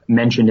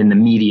mentioned in the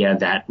media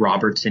that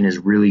Robertson is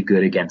really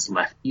good against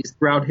lefties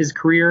throughout his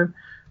career.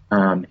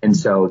 And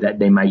so that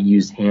they might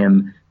use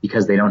him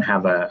because they don't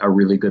have a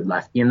really good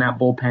lefty in that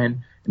bullpen.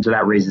 And so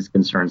that raises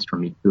concerns for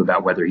me, too,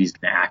 about whether he's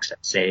going to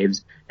accept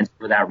saves. And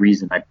for that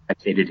reason, I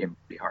faded him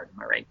pretty hard in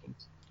my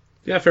rankings.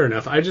 Yeah, fair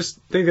enough. I just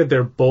think that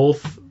they're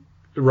both,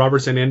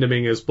 Robertson and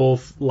Dominguez,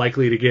 both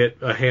likely to get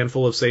a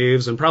handful of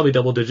saves and probably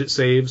double-digit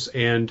saves.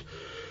 And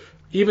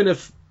even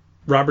if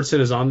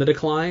Robertson is on the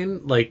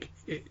decline, like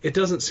it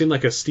doesn't seem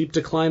like a steep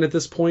decline at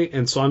this point.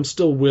 And so I'm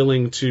still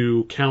willing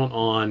to count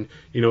on,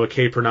 a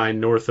K per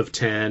 9 north of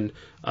 10,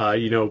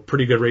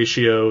 pretty good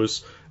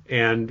ratios.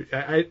 And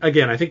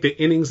I think the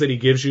innings that he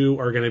gives you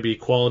are going to be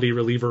quality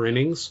reliever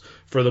innings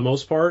for the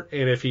most part.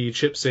 And if he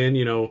chips in,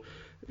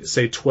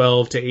 say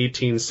 12 to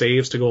 18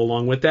 saves to go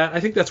along with that, I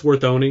think that's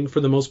worth owning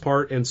for the most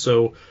part. And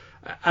so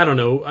I don't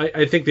know.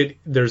 I think that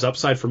there's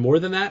upside for more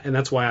than that. And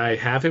that's why I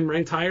have him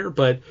ranked higher.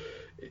 But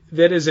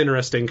that is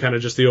interesting, kind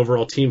of just the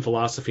overall team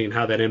philosophy and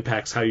how that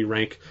impacts how you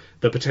rank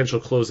the potential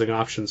closing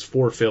options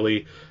for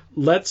Philly.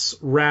 Let's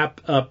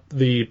wrap up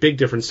the big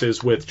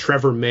differences with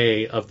Trevor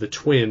May of the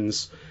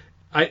Twins.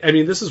 I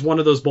mean, this is one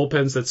of those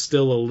bullpens that's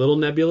still a little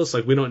nebulous.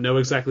 Like, we don't know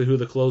exactly who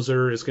the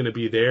closer is going to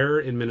be there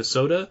in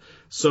Minnesota.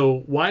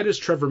 So why does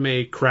Trevor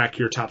May crack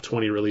your top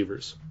 20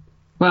 relievers?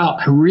 Well,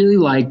 I really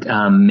like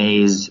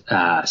May's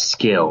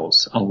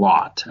skills a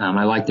lot.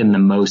 I like them the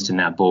most in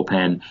that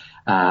bullpen.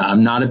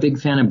 I'm not a big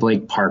fan of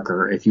Blake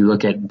Parker. If you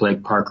look at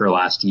Blake Parker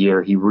last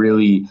year, he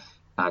really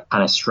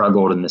kind of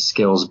struggled, and the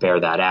skills bear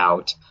that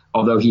out.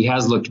 Although he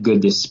has looked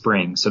good this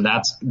spring, so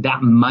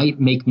that might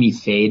make me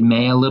fade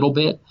May a little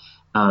bit.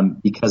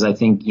 Because I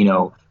think,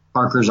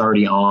 Parker's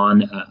already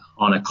on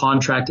a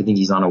contract. I think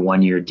he's on a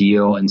 1-year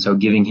deal. And so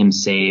giving him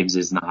saves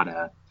is not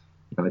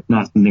it's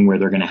not something where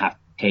they're going to have to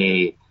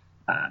pay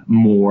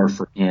more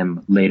for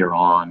him later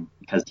on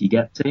because he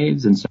gets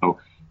saves. And so,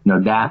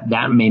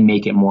 that may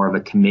make it more of a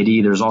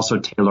committee. There's also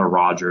Taylor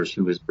Rogers,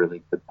 who was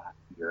really good last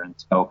year. And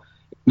so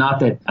it's not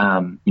that,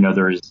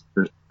 there's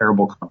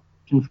terrible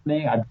competition for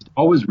me. I've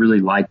always really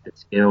liked the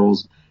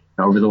skills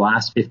over the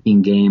last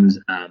 15 games.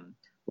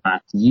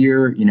 Last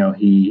year,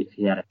 he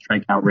had a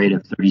strikeout rate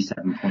of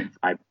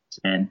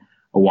 37.5%,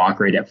 a walk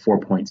rate at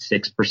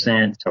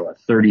 4.6%, so a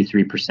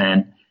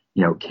 33%,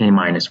 K-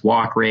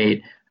 walk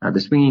rate.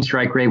 The swinging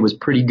strike rate was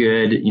pretty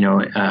good,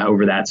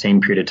 over that same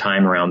period of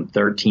time, around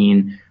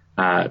 13%,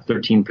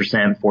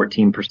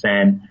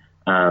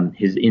 14%.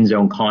 His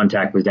in-zone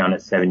contact was down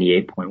at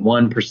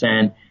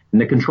 78.1%,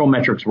 and the control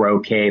metrics were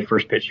okay.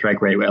 First pitch strike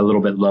rate a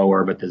little bit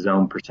lower, but the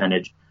zone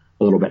percentage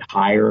a little bit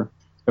higher.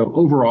 So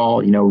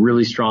overall,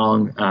 really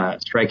strong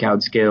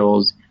strikeout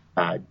skills,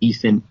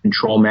 decent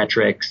control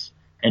metrics,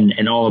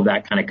 and all of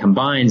that kind of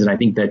combines. And I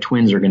think the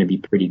Twins are going to be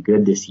pretty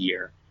good this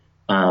year.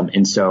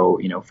 And so,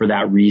 for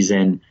that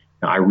reason,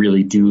 I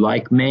really do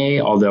like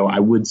May, although I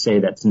would say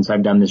that since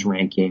I've done this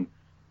ranking,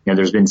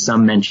 there's been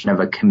some mention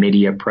of a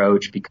committee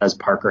approach because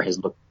Parker has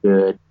looked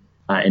good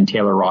and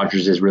Taylor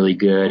Rogers is really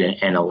good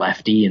and a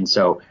lefty. And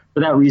so for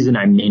that reason,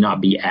 I may not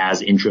be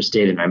as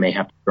interested and I may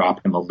have to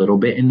drop him a little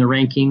bit in the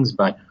rankings.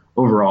 But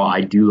overall,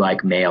 I do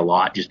like May a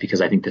lot just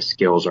because I think the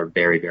skills are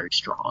very, very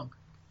strong.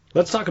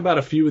 Let's talk about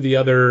a few of the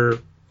other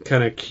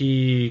kind of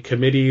key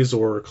committees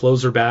or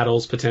closer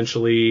battles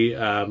potentially.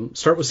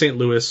 Start with St.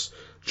 Louis.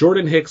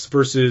 Jordan Hicks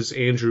versus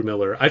Andrew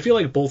Miller. I feel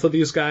like both of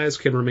these guys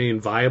can remain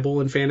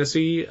viable in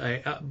fantasy,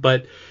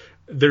 but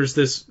there's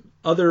this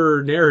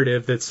other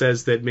narrative that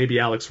says that maybe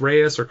Alex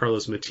Reyes or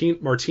Carlos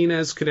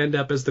Martinez could end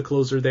up as the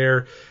closer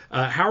there.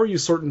 How are you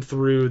sorting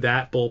through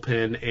that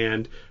bullpen,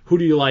 and who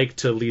do you like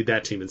to lead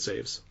that team in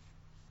saves?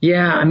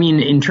 Yeah, I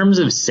mean, in terms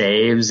of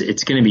saves,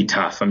 it's going to be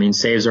tough. I mean,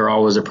 saves are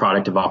always a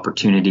product of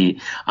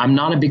opportunity. I'm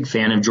not a big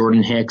fan of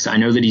Jordan Hicks. I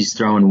know that he's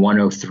throwing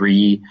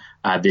 103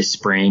 this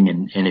spring,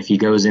 and if he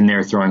goes in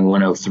there throwing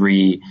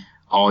 103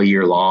 all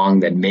year long,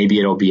 then maybe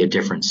it'll be a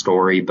different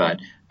story. But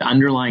the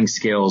underlying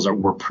skills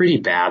were pretty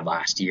bad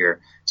last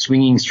year.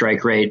 Swinging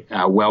strike rate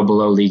well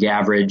below league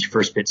average,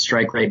 first pitch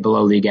strike rate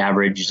below league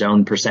average,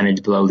 zone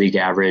percentage below league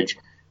average,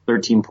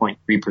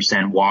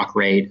 13.3% walk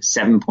rate,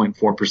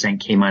 7.4%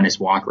 K-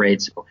 walk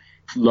rate, so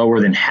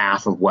lower than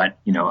half of what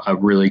a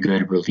really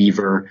good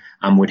reliever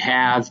would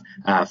have.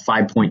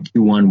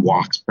 5.21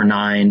 walks per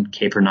 9,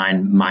 K per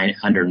 9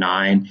 under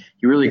 9.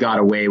 He really got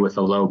away with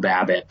a low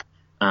BABIP,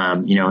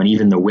 and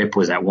even the WHIP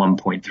was at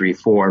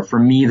 1.34. For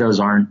me, those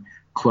aren't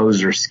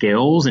closer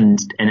skills, and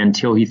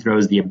until he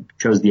shows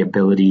the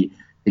ability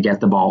to get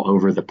the ball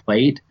over the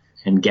plate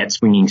and get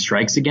swinging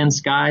strikes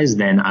against guys,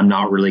 then I'm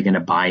not really going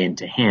to buy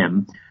into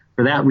him.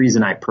 For that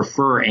reason, I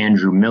prefer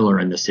Andrew Miller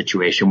in this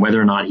situation.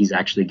 Whether or not he's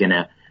actually going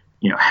to,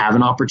 have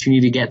an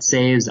opportunity to get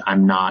saves,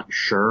 I'm not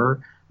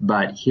sure.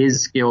 But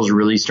his skills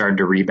really started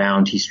to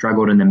rebound. He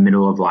struggled in the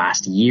middle of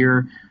last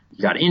year.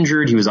 He got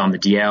injured. He was on the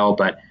DL,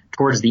 but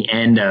towards the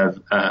end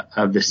of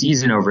the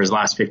season, over his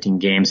last 15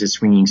 games, his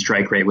swinging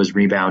strike rate was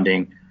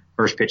rebounding,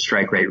 first pitch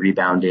strike rate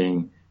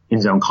rebounding,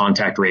 in-zone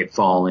contact rate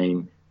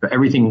falling. But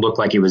everything looked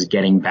like it was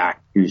getting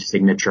back to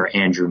signature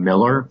Andrew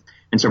Miller.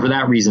 And so for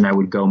that reason, I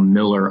would go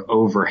Miller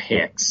over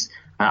Hicks.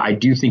 I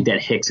do think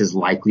that Hicks is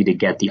likely to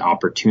get the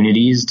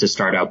opportunities to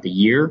start out the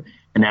year,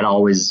 and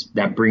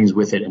that brings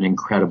with it an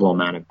incredible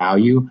amount of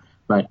value.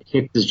 But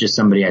Hicks is just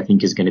somebody I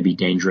think is going to be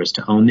dangerous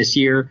to own this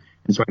year.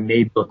 And so I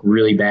may look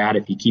really bad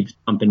if he keeps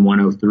pumping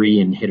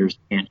 103 and hitters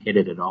can't hit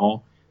it at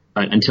all.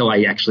 But until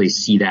I actually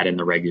see that in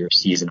the regular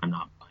season, I'm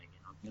not buying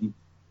in on him.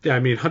 Yeah, I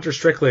mean, Hunter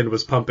Strickland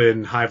was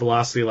pumping high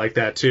velocity like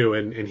that too,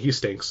 and he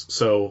stinks.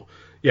 So,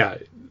 yeah,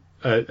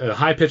 a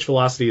high pitch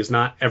velocity is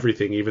not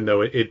everything, even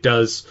though it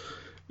does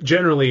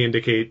generally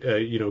indicate,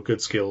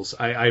 good skills.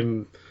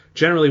 I'm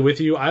generally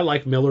with you. I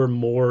like Miller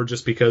more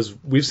just because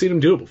we've seen him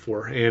do it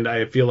before, and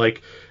I feel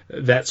like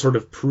that sort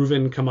of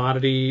proven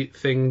commodity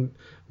thing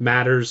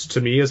matters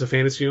to me as a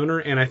fantasy owner,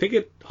 and I think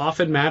it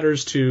often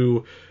matters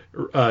to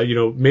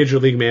major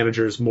league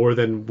managers more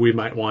than we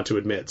might want to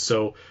admit.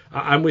 So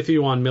I'm with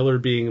you on Miller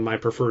being my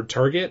preferred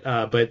target,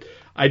 but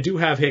I do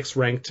have Hicks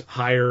ranked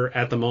higher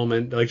at the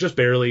moment, like just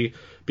barely,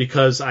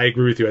 because I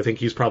agree with you. I think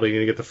he's probably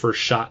going to get the first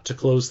shot to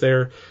close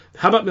there.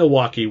 How about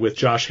Milwaukee with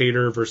Josh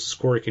Hader versus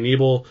Corey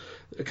Knebel?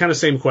 Kind of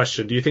same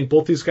question. Do you think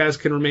both these guys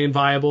can remain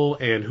viable,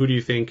 and who do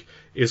you think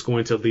is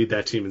going to lead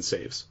that team in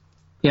saves?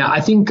 Yeah,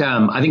 I think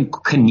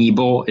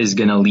Knebel is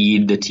going to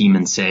lead the team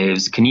in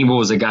saves.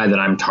 Knebel is a guy that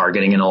I'm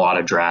targeting in a lot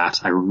of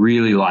drafts. I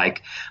really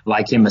like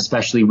him,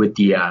 especially with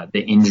the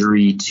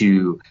injury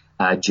to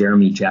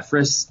Jeremy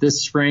Jeffress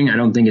this spring. I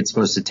don't think it's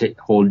supposed to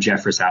hold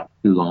Jeffress out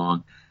too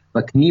long,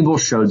 but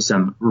Knebel showed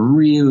some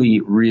really,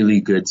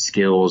 really good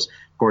skills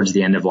towards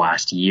the end of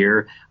last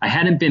year. I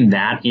hadn't been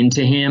that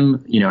into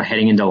him,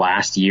 heading into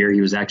last year.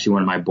 He was actually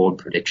one of my bold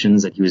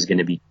predictions that he was going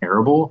to be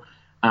terrible.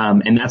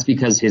 And that's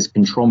because his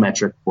control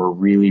metrics were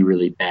really,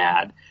 really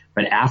bad.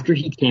 But after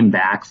he came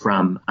back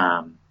from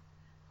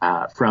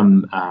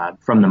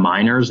the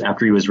minors,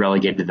 after he was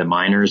relegated to the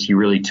minors, he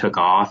really took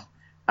off.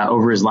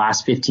 Over his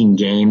last 15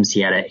 games, he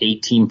had an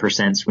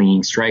 18%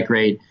 swinging strike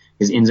rate.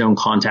 His in-zone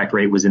contact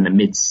rate was in the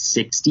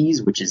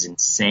mid-60s, which is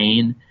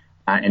insane.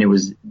 And it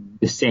was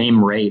the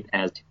same rate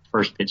as his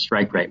first pitch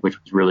strike rate, which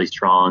was really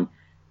strong.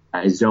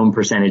 His zone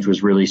percentage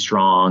was really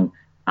strong.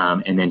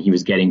 And then he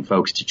was getting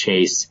folks to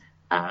chase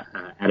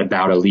at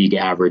about a league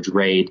average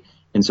rate.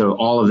 And so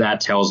all of that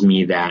tells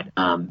me that,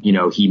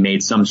 he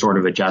made some sort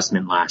of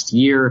adjustment last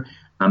year,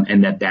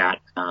 and that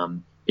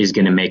is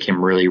going to make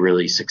him really,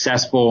 really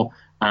successful.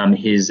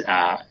 He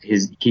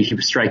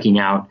was striking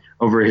out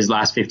over his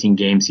last 15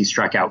 games. He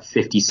struck out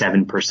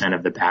 57%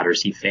 of the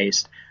batters he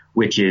faced,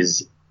 which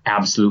is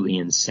absolutely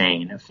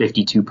insane. A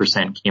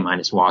 52%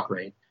 K- walk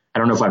rate. I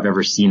don't know if I've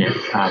ever seen it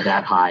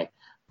that high.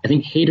 I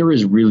think Hader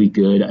is really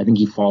good. I think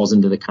he falls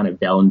into the kind of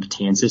Dellin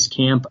Betances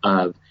camp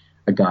of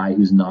a guy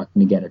who's not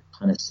going to get a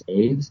ton of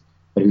saves,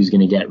 but who's going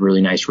to get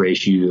really nice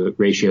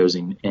ratios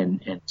and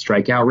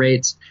strikeout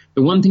rates.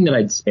 The one thing that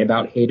I'd say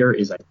about Hader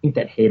is I think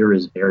that Hader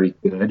is very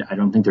good. I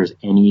don't think there's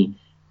any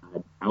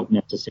doubt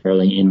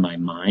necessarily in my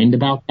mind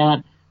about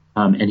that.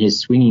 And his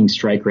swinging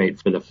strike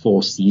rate for the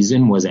full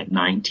season was at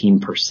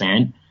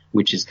 19%,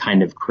 which is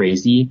kind of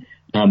crazy.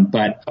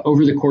 But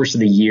over the course of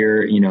the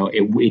year,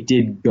 it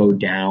did go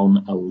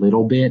down a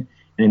little bit.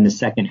 And in the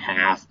second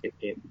half,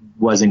 it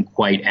wasn't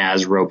quite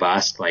as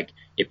robust. Like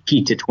it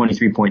peaked at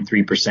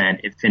 23.3%.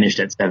 It finished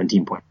at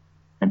 17.3%.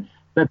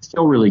 That's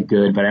still really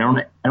good, but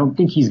I don't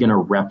think he's going to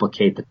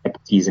replicate the type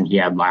of season he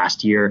had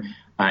last year,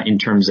 in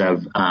terms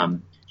of,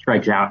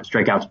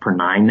 strikeouts per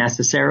nine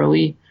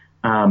necessarily.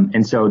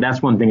 And so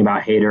that's one thing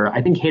about Hader.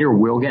 I think Hader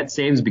will get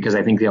saves because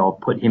I think they'll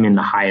put him in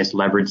the highest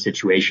leverage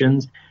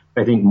situations.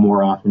 But I think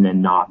more often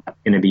than not, that's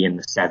going to be in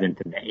the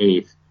seventh and the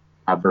eighth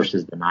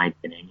versus the ninth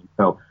inning.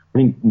 So I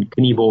think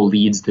Knebel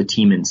leads the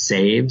team in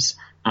saves.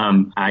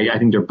 I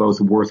think they're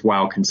both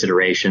worthwhile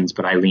considerations,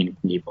 but I lean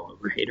Knebel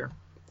over Hader.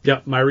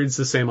 Yep, my read's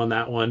the same on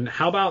that one.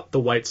 How about the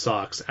White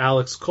Sox?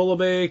 Alex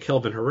Colomé,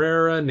 Kelvin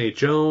Herrera, Nate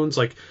Jones.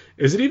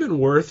 Is it even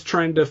worth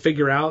trying to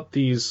figure out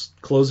these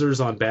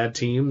closers on bad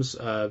teams?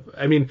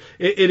 It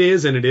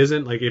is and it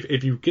isn't.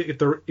 If you get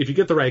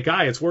the right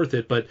guy, it's worth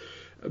it. But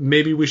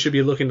maybe we should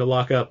be looking to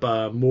lock up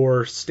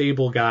more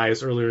stable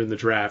guys earlier in the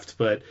draft.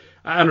 But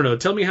I don't know.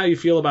 Tell me how you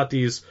feel about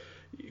these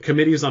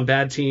committees on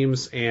bad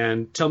teams,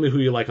 and tell me who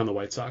you like on the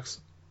White Sox.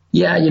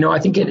 Yeah, I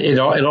think it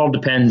all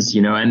depends,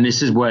 and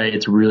this is why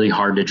it's really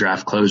hard to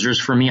draft closers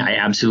for me. I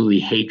absolutely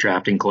hate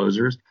drafting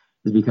closers,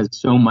 is because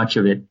so much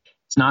of it,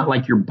 it's not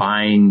like you're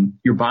buying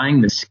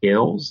the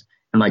skills,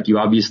 and you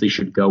obviously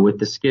should go with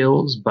the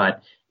skills,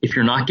 but if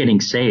you're not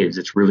getting saves,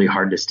 it's really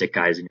hard to stick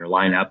guys in your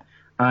lineup.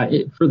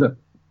 For the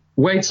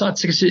White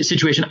Sox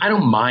situation, I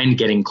don't mind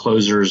getting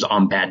closers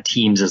on bad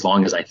teams as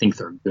long as I think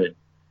they're good.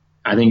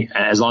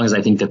 As long as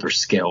I think that they're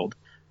skilled.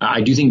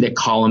 I do think that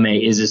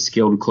Colomé is a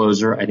skilled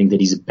closer. I think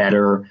that he's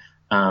better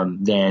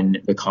than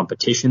the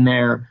competition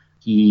there.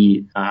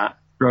 He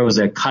throws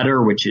a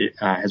cutter, which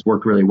has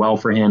worked really well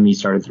for him. He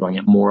started throwing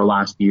it more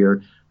last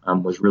year,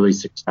 was really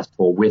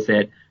successful with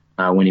it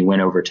when he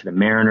went over to the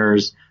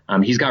Mariners.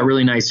 He's got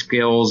really nice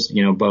skills,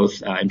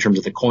 both in terms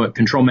of the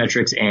control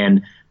metrics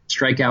and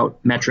strikeout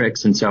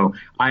metrics. And so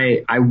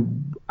I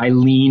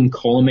lean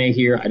Colomé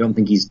here. I don't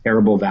think he's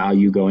terrible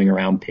value going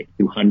around pick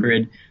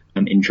 200.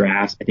 In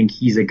drafts. I think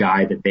he's a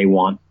guy that they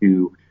want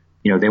to,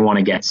 they want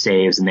to get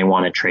saves and they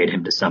want to trade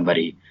him to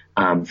somebody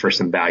for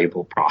some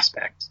valuable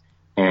prospects.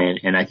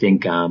 And I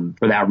think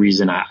for that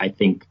reason, I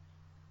think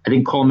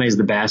Colomé is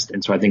the best,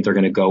 and so I think they're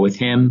going to go with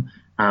him.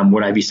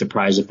 Would I be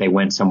surprised if they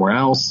went somewhere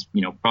else?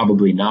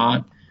 Probably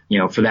not.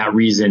 For that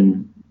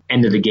reason,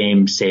 end of the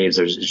game saves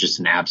is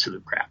just an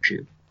absolute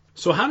crapshoot.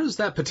 So how does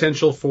that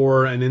potential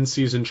for an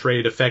in-season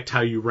trade affect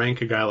how you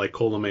rank a guy like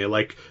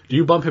Colomé? Do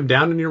you bump him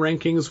down in your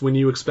rankings when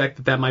you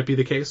expect that might be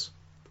the case?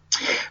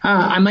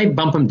 I might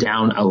bump him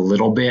down a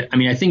little bit.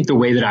 I think the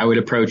way that I would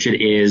approach it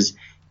is,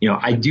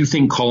 I do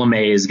think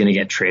Colomé is going to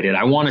get traded.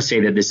 I want to say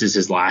that this is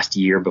his last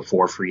year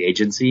before free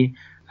agency.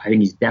 I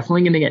think he's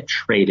definitely going to get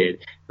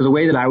traded. So the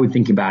way that I would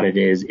think about it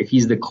is if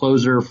he's the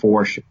closer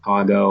for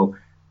Chicago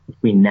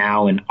between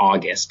now and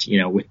August,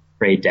 with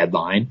trade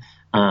deadline,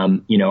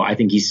 I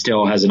think he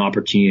still has an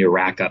opportunity to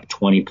rack up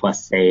 20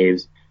 plus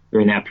saves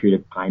during that period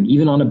of time,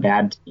 even on a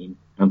bad team.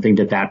 I don't think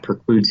that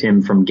precludes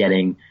him from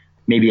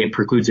maybe it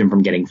precludes him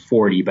from getting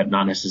 40, but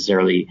not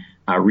necessarily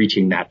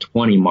reaching that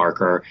 20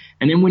 marker.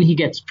 And then when he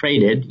gets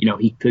traded,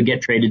 he could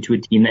get traded to a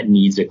team that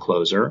needs a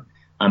closer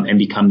and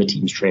become the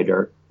team's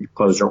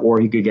closer, or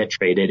he could get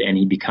traded and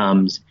he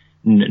becomes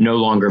no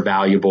longer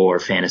valuable or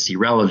fantasy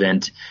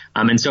relevant.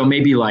 And so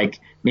maybe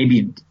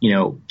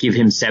give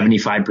him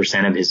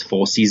 75% of his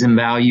full season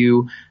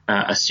value,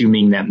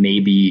 assuming that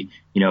maybe,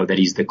 that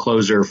he's the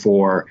closer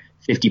for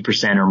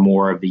 50% or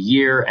more of the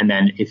year. And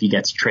then if he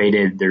gets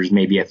traded, there's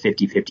maybe a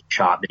 50-50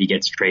 shot that he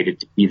gets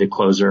traded to be the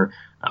closer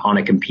on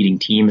a competing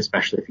team,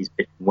 especially if he's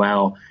pitching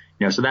well.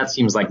 So that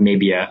seems like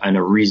maybe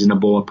a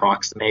reasonable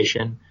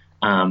approximation.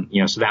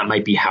 So that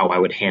might be how I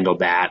would handle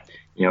that.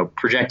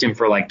 Project him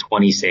for like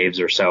 20 saves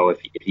or so if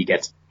he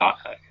gets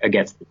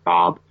the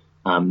job.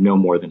 No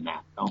more than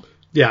that, though.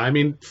 Yeah, I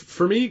mean,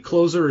 for me,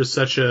 closer is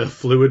such a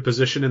fluid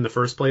position in the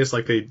first place.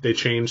 Like they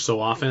change so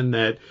often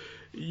that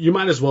you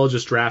might as well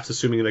just draft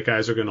assuming that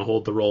guys are going to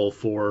hold the role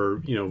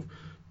for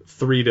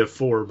 3 to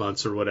 4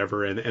 months or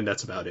whatever, and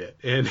that's about it.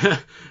 And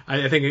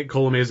I think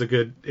Colome is a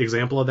good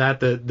example of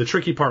that. The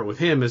tricky part with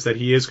him is that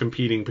he is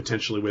competing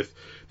potentially with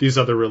these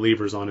other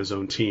relievers on his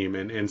own team,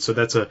 and so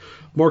that's a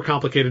more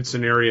complicated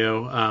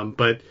scenario.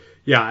 But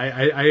yeah,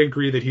 I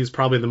agree that he's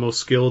probably the most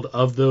skilled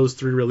of those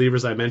 3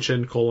 relievers I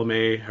mentioned: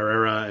 Colome,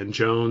 Herrera, and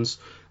Jones.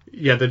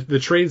 Yeah, the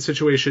trade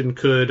situation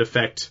could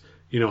affect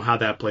how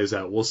that plays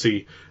out. We'll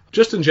see.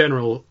 Just in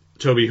general,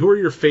 Toby, who are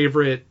your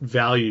favorite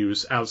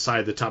values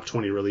outside the top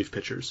 20 relief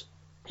pitchers?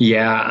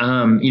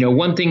 Yeah,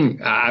 one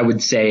thing I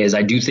would say is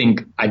I do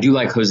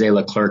like Jose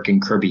Leclerc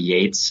and Kirby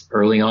Yates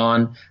early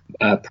on,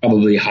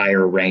 probably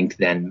higher ranked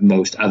than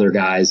most other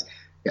guys.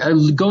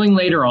 Going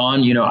later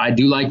on, I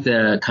do like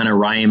the kind of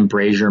Ryan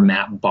Brazier,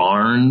 Matt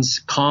Barnes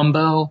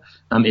combo.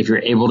 If you're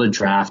able to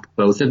draft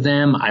both of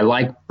them, I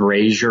like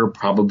Brazier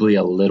probably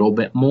a little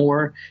bit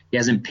more. He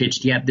hasn't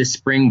pitched yet this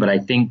spring, but I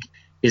think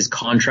his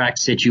contract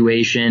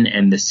situation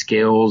and the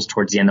skills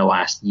towards the end of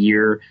last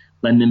year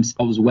lend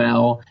themselves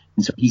well.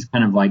 And so he's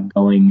kind of like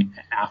going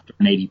after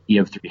an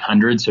ADP of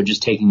 300. So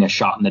just taking a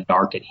shot in the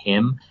dark at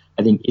him,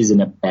 I think isn't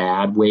a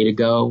bad way to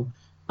go.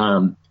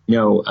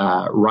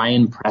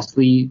 Ryan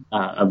Presley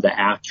of the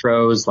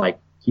Astros,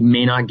 he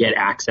may not get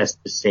access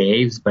to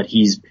saves, but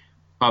he's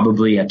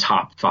probably a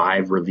top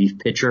 5 relief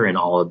pitcher in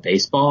all of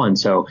baseball. And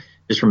so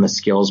just from a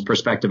skills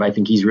perspective, I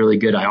think he's really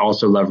good. I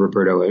also love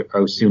Roberto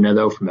Osuna,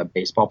 though, from a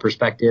baseball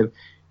perspective.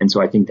 And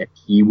so I think that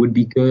he would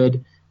be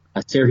good.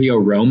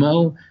 Sergio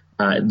Romo,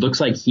 it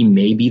looks like he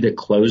may be the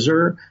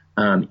closer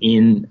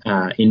in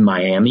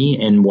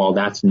Miami. And while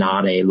that's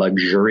not a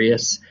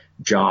luxurious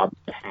job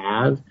to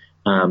have,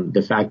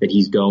 the fact that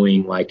he's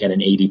going at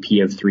an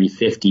ADP of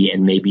 350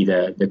 and maybe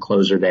the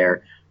closer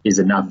there is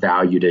enough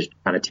value to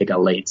kind of take a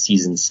late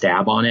season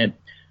stab on it.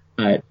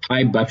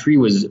 Ty Buttrey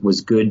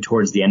was good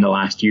towards the end of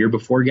last year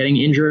before getting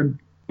injured,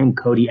 and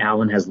Cody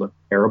Allen has looked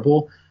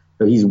terrible.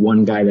 So he's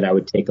one guy that I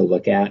would take a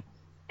look at.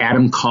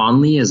 Adam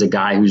Conley is a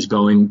guy who's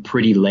going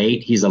pretty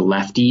late. He's a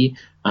lefty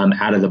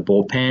out of the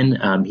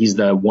bullpen. He's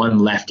the one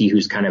lefty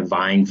who's kind of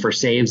vying for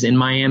saves in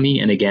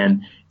Miami. And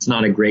again, it's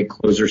not a great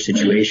closer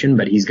situation,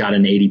 but he's got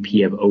an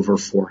ADP of over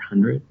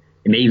 400.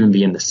 It may even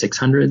be in the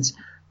 600s.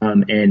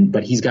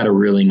 But he's got a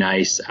really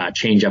nice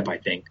changeup, I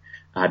think.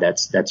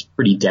 That's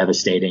pretty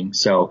devastating.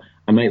 So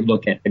I might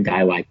look at a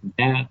guy like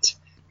that.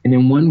 And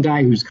then one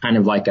guy who's kind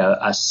of like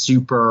a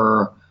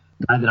super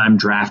guy that I'm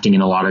drafting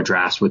in a lot of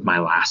drafts with my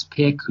last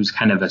pick, who's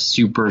kind of a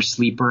super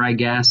sleeper, I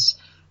guess,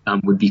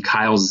 would be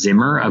Kyle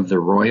Zimmer of the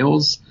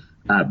Royals.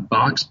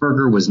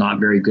 Boxberger was not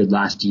very good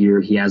last year.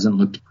 He hasn't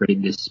looked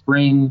great this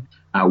spring.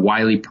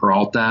 Wiley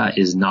Peralta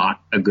is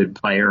not a good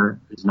player,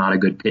 is not a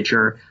good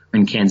pitcher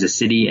in Kansas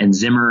City. And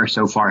Zimmer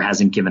so far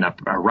hasn't given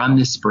up a run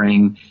this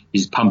spring.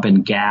 He's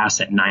pumping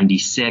gas at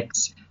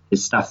 96.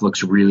 His stuff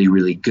looks really,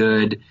 really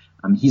good.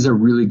 He's a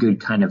really good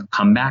kind of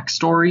comeback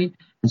story.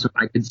 And so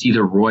I could see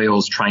the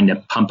Royals trying to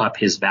pump up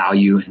his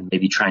value and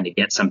maybe trying to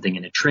get something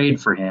in a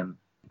trade for him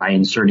by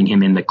inserting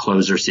him in the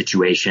closer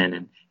situation.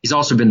 And he's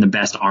also been the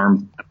best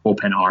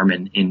bullpen arm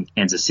in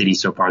Kansas City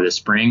so far this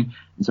spring.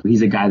 And so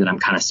he's a guy that I'm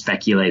kind of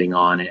speculating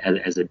on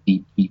as a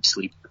deep, deep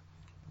sleeper.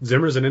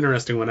 Zimmer's an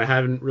interesting one.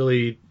 I didn't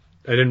really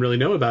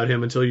know about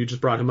him until you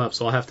just brought him up.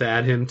 So I'll have to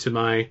add him to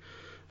my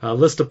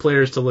list of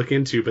players to look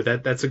into,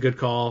 but that's a good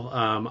call.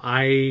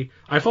 I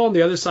fall on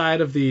the other side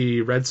of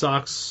the Red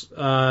Sox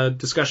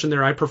discussion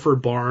there. I prefer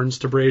Barnes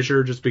to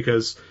Brazier just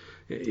because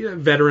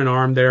veteran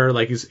arm there.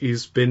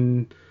 He's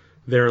been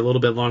there a little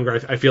bit longer.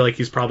 I feel like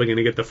he's probably going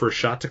to get the first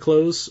shot to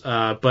close.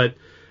 But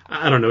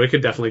I don't know. It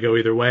could definitely go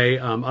either way.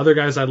 Other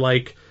guys I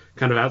like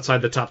kind of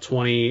outside the top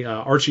 20,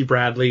 Archie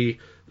Bradley.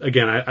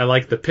 Again, I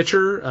like the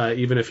pitcher,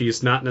 even if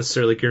he's not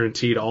necessarily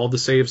guaranteed all the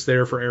saves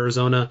there for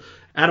Arizona.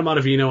 Adam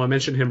Ottavino, I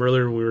mentioned him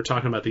earlier when we were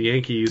talking about the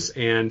Yankees,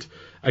 and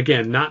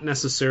again, not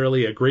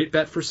necessarily a great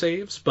bet for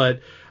saves, but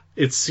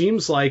it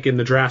seems like in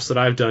the drafts that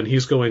I've done,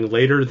 he's going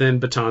later than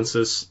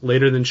Betances,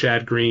 later than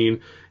Chad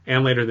Green,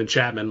 and later than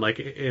Chapman.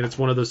 And it's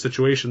one of those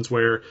situations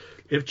where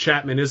if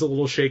Chapman is a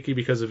little shaky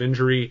because of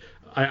injury,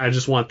 I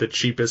just want the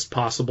cheapest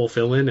possible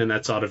fill-in, and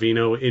that's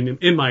Ottavino.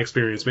 In my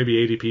experience,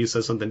 maybe ADP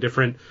says something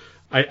different.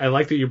 I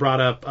like that you brought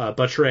up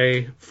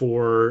Buttre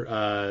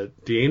for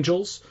the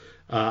Angels.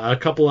 A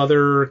couple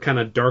other kind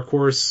of dark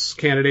horse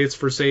candidates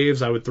for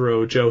saves. I would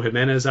throw Joe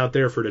Jimenez out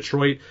there for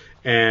Detroit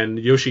and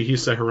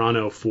Yoshihisa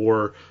Hirano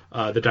for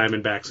the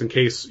Diamondbacks in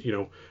case,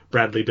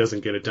 Bradley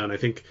doesn't get it done. I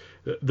think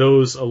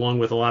those, along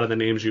with a lot of the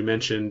names you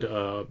mentioned,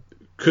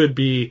 could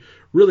be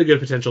really good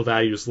potential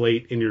values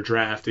late in your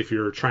draft if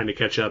you're trying to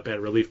catch up at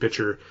relief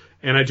pitcher.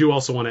 And I do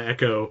also want to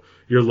echo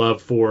your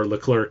love for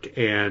Leclerc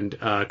and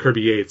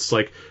Kirby Yates.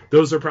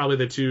 Those are probably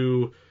the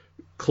two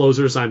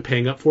closers I'm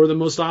paying up for the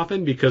most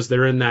often because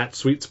they're in that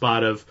sweet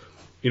spot of,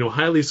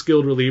 highly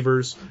skilled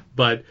relievers,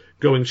 but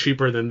going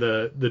cheaper than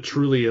the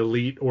truly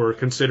elite or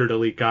considered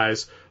elite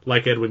guys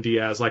like Edwin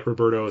Diaz, like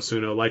Roberto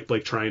Osuna, like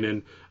Blake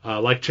Trinan,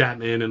 like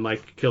Chapman, and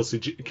like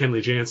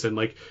Kenley Jansen.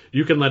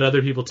 You can let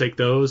other people take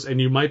those, and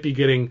you might be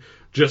getting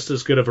just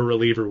as good of a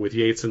reliever with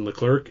Yates and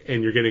Leclerc,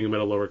 and you're getting them at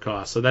a lower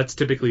cost. So that's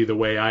typically the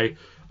way I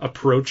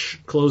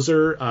approach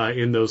closer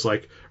in those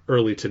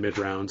early to mid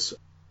rounds.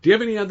 Do you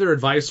have any other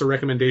advice or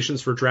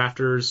recommendations for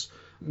drafters,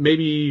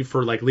 maybe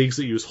for leagues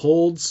that use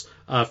holds?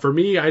 For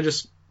me,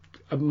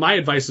 my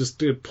advice is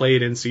to play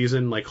it in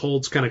season.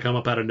 Holds kind of come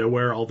up out of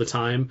nowhere all the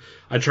time.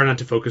 I try not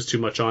to focus too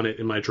much on it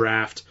in my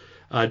draft.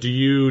 Do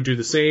you do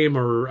the same,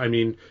 or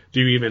do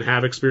you even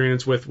have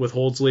experience with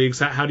holds leagues?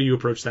 How do you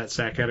approach that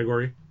stat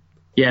category?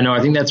 Yeah, no,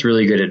 I think that's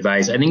really good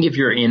advice. I think if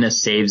you're in a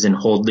saves and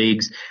hold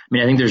leagues,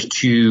 I think there's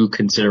two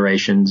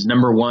considerations.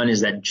 Number one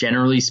is that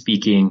generally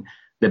speaking,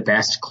 the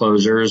best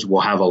closers will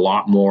have a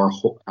lot more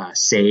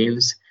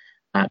saves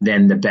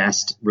than the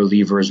best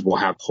relievers will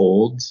have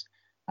holds.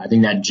 I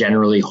think that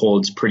generally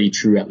holds pretty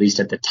true, at least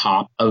at the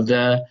top of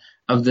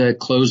the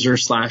closer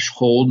 /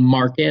 hold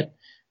market.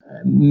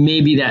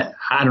 Maybe that,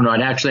 I don't know,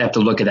 I'd actually have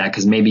to look at that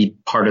because maybe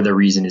part of the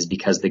reason is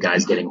because the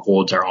guys getting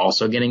holds are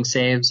also getting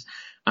saves.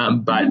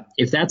 But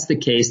if that's the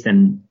case,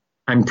 then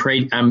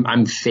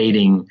I'm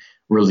fading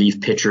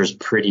relief pitchers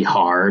pretty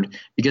hard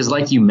because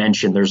like you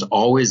mentioned, there's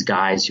always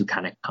guys who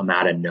kind of come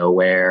out of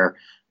nowhere,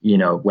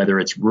 whether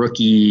it's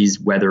rookies,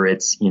 whether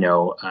it's,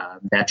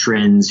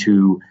 veterans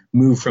who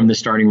move from the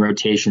starting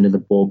rotation to the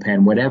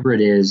bullpen, whatever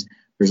it is,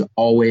 there's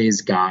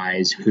always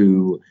guys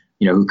who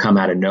come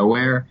out of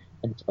nowhere.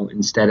 And so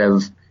instead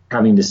of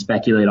having to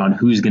speculate on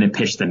who's going to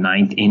pitch the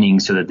 9th inning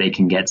so that they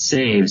can get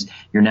saves,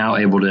 you're now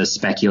able to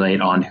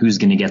speculate on who's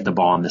going to get the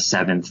ball in the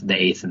 7th, the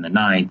 8th, and the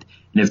 9th.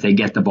 And if they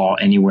get the ball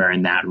anywhere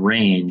in that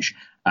range,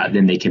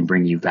 then they can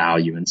bring you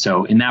value. And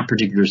so in that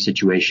particular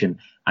situation,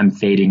 I'm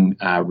fading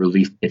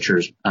relief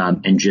pitchers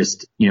and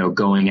just,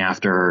 going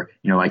after,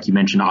 like you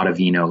mentioned,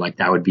 Ottavino,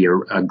 that would be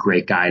a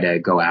great guy to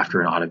go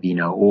after, an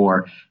Ottavino,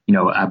 or,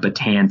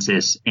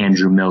 Betances,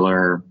 Andrew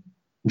Miller,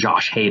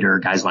 Josh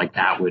Hader, guys like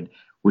that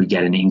would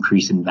get an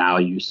increase in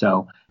value.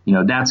 So,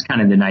 that's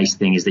kind of the nice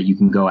thing is that you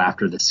can go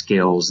after the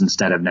skills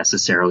instead of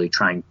necessarily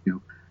trying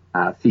to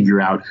figure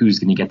out who's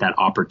going to get that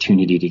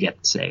opportunity to get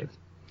the save.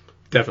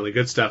 Definitely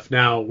good stuff.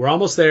 Now we're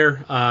almost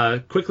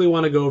there. Quickly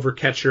want to go over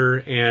catcher,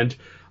 and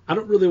I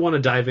don't really want to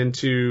dive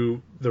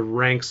into the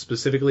ranks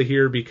specifically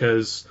here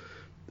because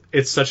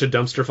it's such a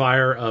dumpster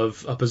fire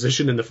of a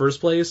position in the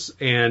first place.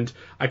 And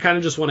I kind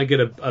of just want to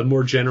get a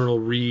more general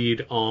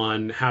read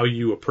on how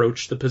you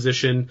approach the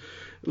position.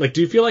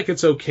 Do you feel like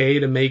it's okay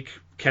to make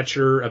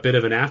catcher a bit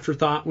of an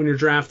afterthought when you're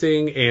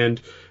drafting?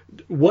 And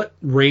what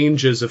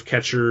ranges of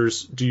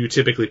catchers do you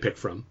typically pick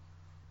from?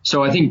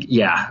 So I think,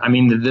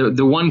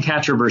 the one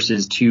catcher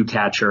versus two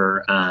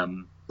catcher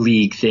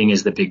league thing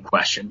is the big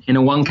question. In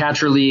a one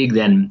catcher league,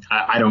 then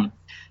I don't,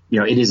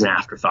 it is an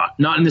afterthought.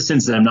 Not in the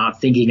sense that I'm not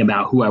thinking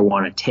about who I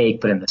want to take,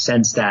 but in the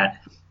sense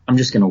that I'm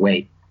just going to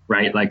wait,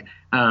 right?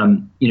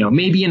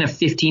 Maybe in a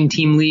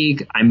 15-team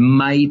league, I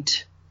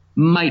might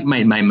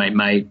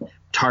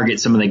target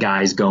some of the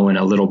guys going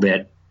a little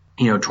bit,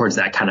 towards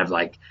that kind of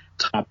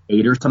top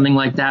 8 or something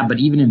like that. But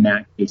even in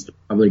that case, they're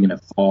probably going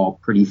to fall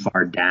pretty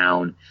far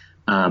down,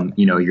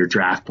 your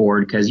draft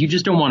board because you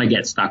just don't want to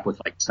get stuck with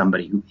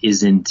somebody who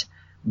isn't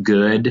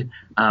good.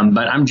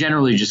 But I'm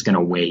generally just going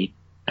to wait,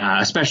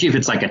 especially if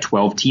it's a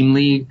 12-team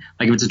league.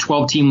 If it's a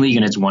 12-team league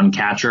and it's one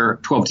catcher,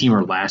 12-team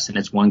or less, and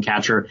it's one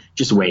catcher,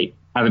 just wait.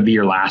 Have it be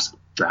your last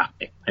draft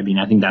pick.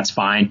 I think that's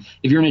fine.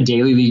 If you're in a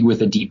daily league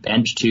with a deep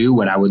bench too,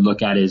 what I would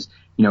look at is,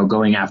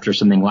 going after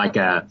something like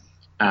I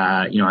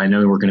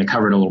know we're going to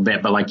cover it a little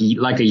bit, but like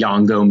a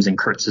Yan Gomes and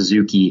Kurt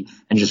Suzuki,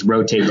 and just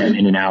rotate them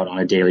in and out on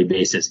a daily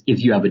basis if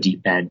you have a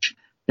deep bench.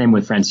 Same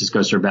with Francisco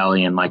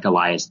Cervelli and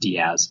Elias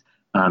Diaz.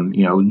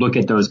 Look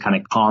at those kind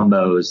of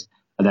combos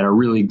that are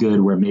really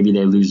good where maybe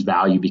they lose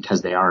value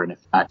because they are in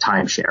a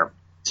timeshare.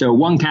 So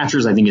one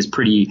catchers, I think, is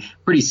pretty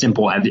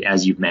simple,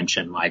 as you've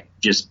mentioned.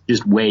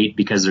 Just wait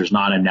because there's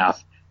not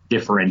enough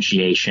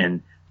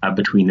differentiation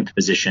between the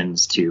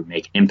positions to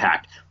make an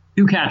impact.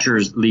 Two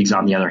catchers leagues,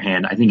 on the other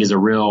hand, I think is a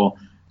real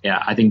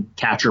yeah, I think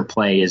catcher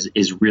play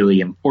is really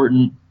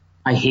important.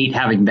 I hate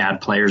having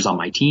bad players on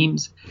my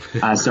teams.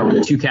 So in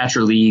the 2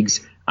 catcher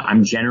leagues,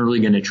 I'm generally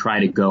going to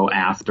try to go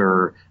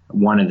after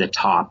one of the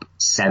top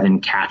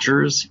 7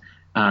 catchers.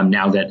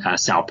 Now that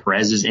Sal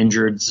Perez is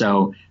injured.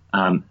 So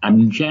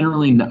I'm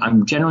generally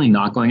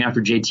not going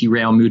after JT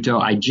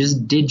Realmuto. I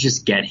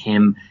did get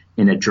him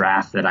in a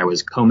draft that I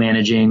was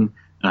co-managing,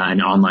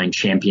 an online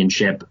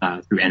championship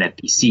through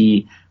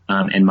NFBC.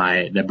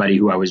 And the buddy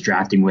who I was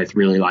drafting with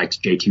really likes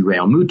JT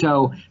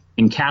Realmuto.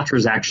 And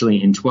catchers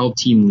actually in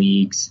 12-team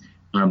leagues,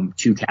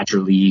 2 catcher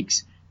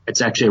leagues,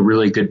 it's actually a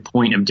really good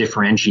point of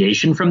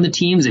differentiation from the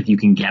teams if you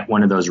can get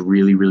one of those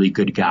really, really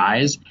good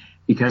guys,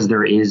 because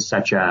there is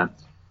such a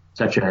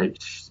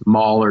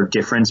smaller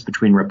difference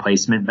between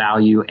replacement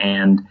value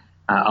and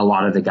a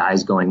lot of the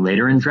guys going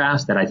later in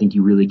drafts that I think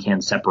you really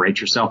can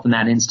separate yourself in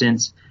that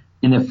instance.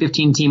 In the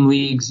 15-team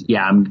leagues,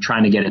 yeah, I'm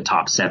trying to get a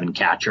top 7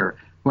 catcher.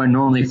 Who I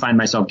normally find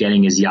myself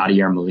getting is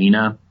Yadier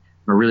Molina.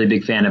 I'm a really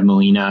big fan of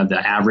Molina. The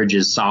average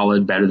is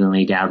solid, better than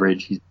league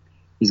average.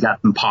 He's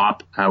got some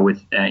pop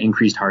with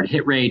increased hard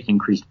hit rate,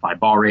 increased fly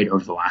ball rate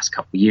over the last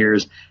couple of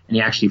years, and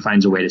he actually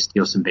finds a way to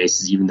steal some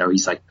bases, even though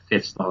he's like the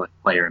 5th slowest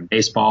player in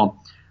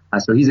baseball.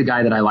 So he's a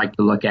guy that I like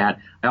to look at.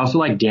 I also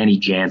like Danny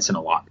Jansen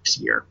a lot this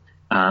year.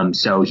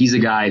 So he's a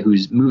guy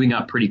who's moving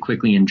up pretty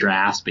quickly in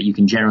drafts, but you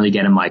can generally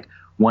get him like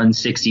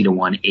 160 to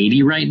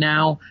 180 right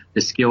now.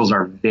 The skills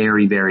are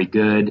very, very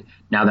good.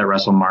 Now that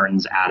Russell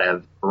Martin's out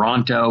of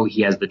Toronto,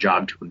 he has the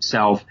job to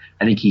himself.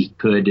 I think he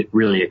could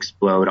really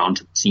explode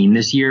onto the scene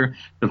this year.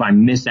 So if I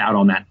miss out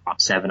on that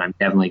top 7, I'm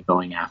definitely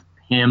going after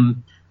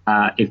him.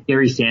 If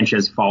Gary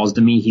Sanchez falls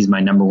to me, he's my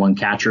number 1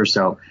 catcher.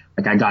 So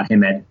like I got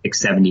him at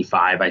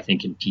 675, I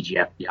think, in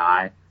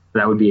TGFBI. So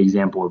that would be an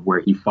example of where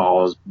he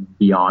falls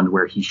beyond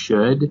where he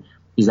should.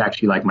 He's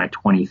actually like my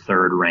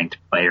 23rd ranked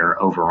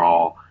player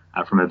overall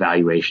from a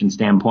valuation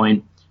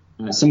standpoint.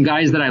 Some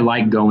guys that I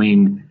like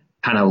going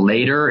kind of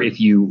later, if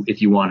you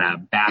want a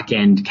back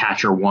end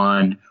catcher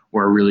 1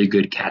 or a really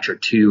good catcher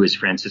 2, is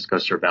Francisco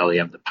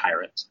Cervelli of the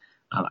Pirates.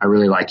 I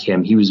really like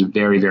him. He was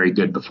very, very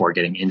good before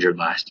getting injured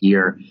last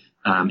year.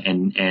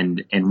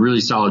 And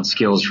really solid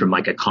skills from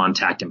like a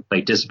contact and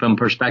plate discipline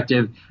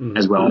perspective,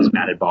 as well as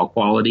batted ball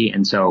quality.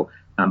 And so,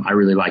 I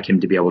really like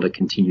him to be able to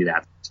continue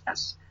that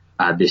success,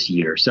 this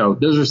year. So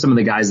those are some of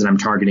the guys that I'm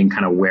targeting,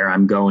 kind of where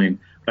I'm going.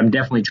 But I'm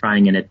definitely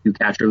trying in a 2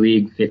 catcher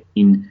league,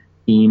 15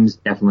 teams,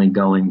 definitely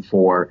going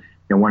for,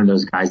 one of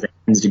those guys that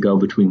tends to go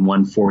between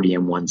 140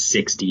 and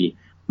 160,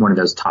 one of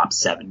those top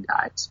 7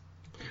 guys.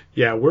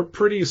 Yeah, we're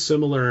pretty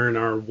similar in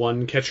our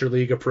 1 catcher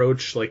league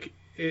approach. Like,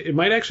 it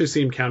might actually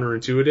seem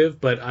counterintuitive,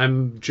 but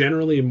I'm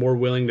generally more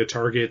willing to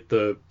target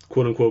the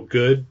quote-unquote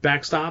good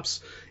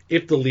backstops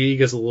if the league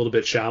is a little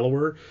bit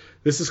shallower.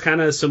 This is kind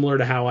of similar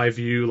to how I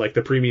view like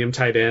the premium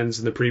tight ends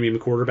and the premium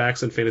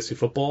quarterbacks in fantasy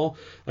football.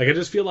 Like, I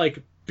just feel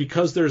like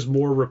because there's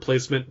more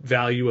replacement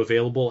value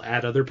available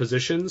at other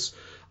positions,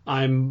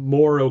 I'm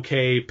more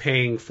okay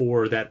paying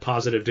for that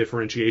positive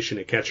differentiation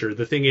at catcher.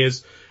 The thing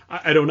is,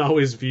 I don't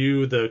always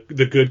view the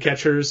good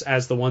catchers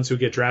as the ones who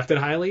get drafted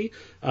highly,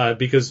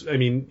 because, I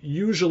mean,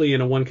 usually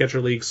in a 1 catcher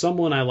league,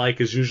 someone I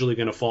like is usually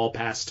going to fall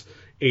past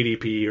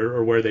ADP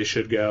or where they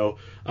should go.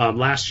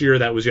 Last year,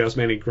 that was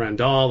Yasmani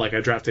Grandal. Like,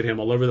 I drafted him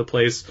all over the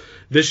place.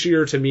 This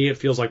year, to me, it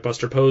feels like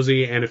Buster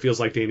Posey and it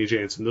feels like Danny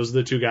Jansen. Those are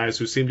the 2 guys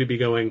who seem to be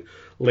going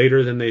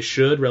later than they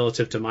should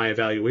relative to my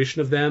evaluation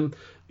of them.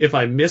 If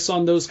I miss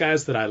on those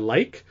guys that I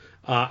like,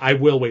 I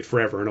will wait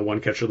forever in a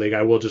 1 catcher league.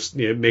 I will just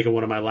make it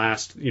one of my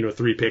last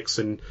 3 picks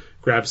and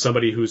grab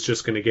somebody who's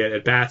just going to get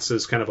at bats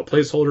as kind of a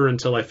placeholder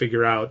until I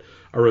figure out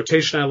a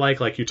rotation I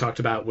like you talked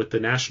about with the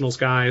Nationals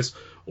guys,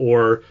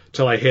 or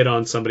till I hit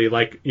on somebody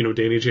like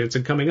Danny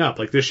Jansen coming up,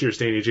 like this year's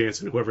Danny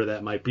Jansen, whoever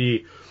that might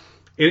be.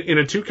 In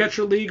a 2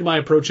 catcher league, my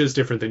approach is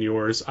different than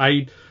yours.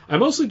 I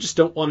mostly just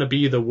don't want to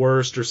be the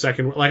worst or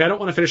second. Like, I don't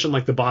want to finish in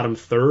like the bottom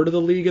third of the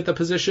league at the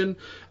position.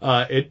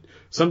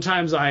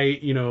 Sometimes I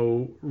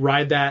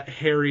ride that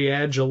hairy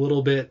edge a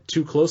little bit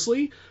too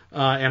closely,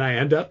 and I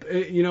end up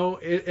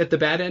at the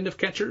bad end of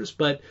catchers.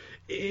 But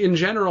in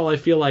general, I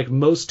feel like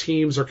most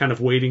teams are kind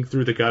of wading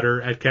through the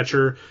gutter at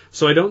catcher,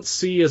 so I don't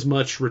see as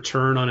much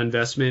return on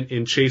investment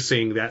in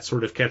chasing that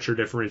sort of catcher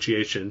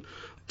differentiation.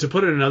 To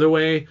put it another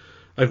way,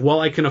 like, while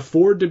I can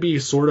afford to be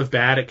sort of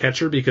bad at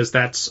catcher because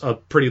that's a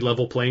pretty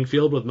level playing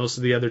field with most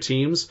of the other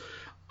teams,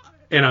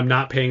 and I'm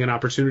not paying an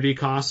opportunity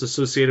cost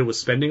associated with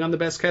spending on the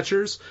best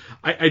catchers,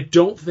 I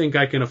don't think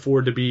I can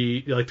afford to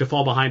be like to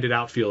fall behind at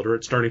outfield or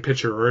at starting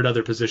pitcher or at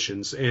other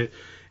positions.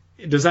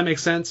 Does that make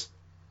sense?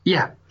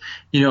 Yeah.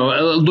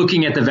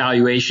 Looking at the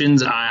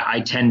valuations,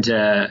 I tend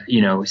to,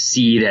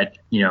 see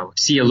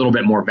a little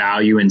bit more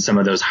value in some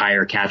of those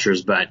higher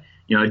catchers, but,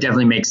 it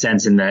definitely makes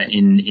sense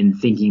in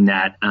thinking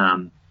that,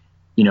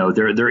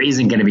 there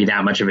isn't going to be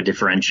that much of a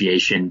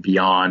differentiation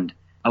beyond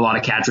a lot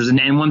of catchers.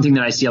 And one thing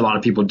that I see a lot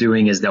of people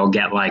doing is they'll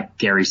get like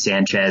Gary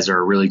Sanchez or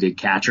a really good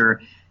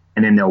catcher,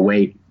 and then they'll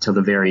wait till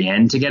the very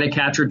end to get a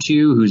catcher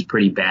two who's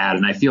pretty bad.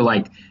 And I feel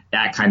like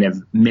that kind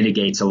of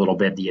mitigates a little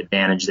bit the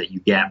advantage that you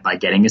get by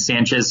getting a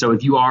Sanchez. So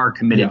if you are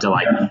committed to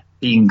like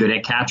being good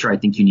at catcher, I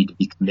think you need to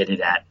be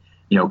committed at,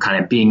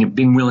 kind of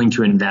being willing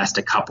to invest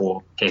a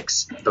couple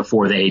picks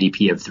before the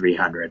ADP of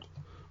 300.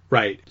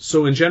 Right.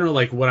 So in general,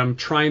 like what I'm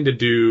trying to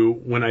do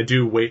when I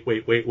do wait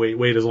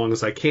as long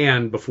as I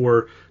can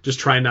before just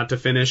trying not to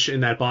finish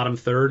in that bottom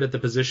third at the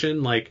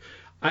position, like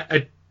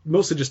I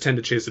mostly just tend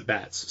to chase at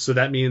bats. So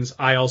that means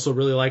I also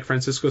really like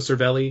Francisco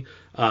Cervelli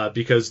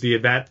because the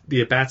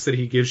at-bats that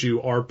he gives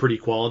you are pretty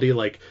quality,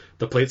 like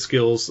the plate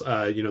skills,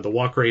 the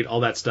walk rate,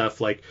 all that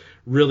stuff, like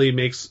really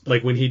makes,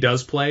 like when he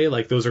does play,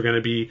 like those are going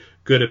to be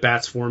good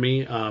at-bats for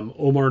me.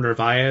 Omar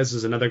Narvaez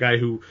is another guy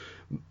who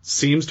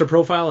seems to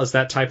profile as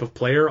that type of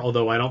player,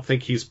 although I don't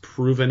think he's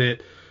proven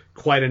it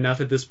quite enough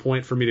at this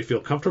point for me to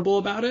feel comfortable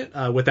about it.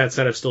 With that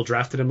said, I've still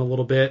drafted him a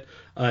little bit.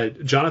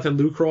 Jonathan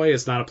Lucroy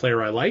is not a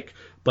player I like,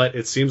 but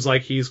it seems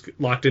like he's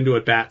locked into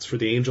at bats for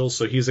the Angels,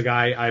 so he's a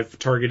guy I've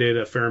targeted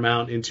a fair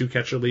amount in 2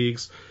 catcher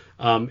leagues.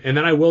 And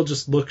then I will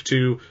just look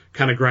to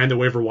kind of grind the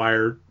waiver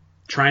wire,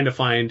 trying to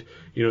find,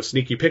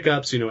 sneaky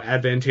pickups,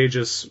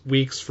 advantageous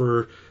weeks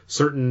for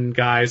certain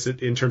guys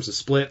in terms of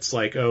splits,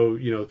 like,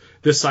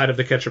 this side of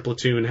the catcher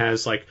platoon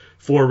has like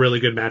 4 really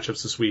good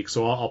matchups this week,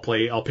 so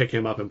I'll pick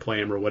him up and play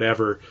him or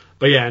whatever.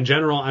 But yeah, in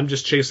general, I'm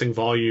just chasing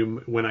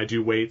volume when I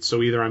do wait.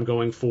 So either I'm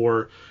going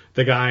for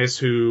the guys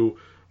who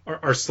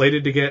are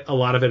slated to get a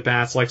lot of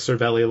at-bats, like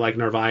Cervelli, like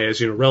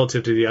Narvaez,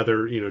 relative to the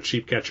other,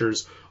 cheap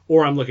catchers,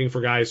 or I'm looking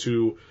for guys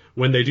who,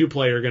 when they do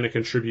play, are going to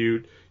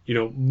contribute,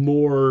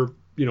 more,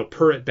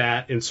 per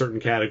at-bat in certain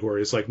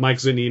categories. Like Mike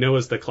Zunino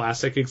is the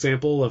classic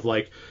example of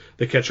like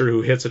the catcher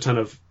who hits a ton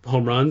of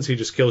home runs. He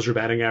just kills your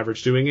batting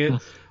average doing it.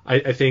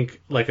 I think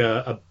like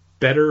a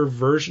better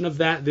version of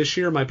that this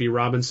year might be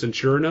Robinson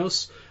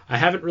Chirinos. I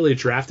haven't really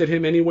drafted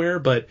him anywhere,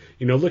 but,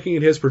 looking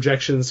at his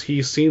projections,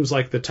 he seems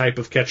like the type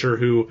of catcher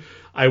who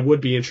I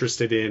would be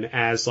interested in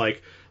as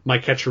like my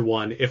catcher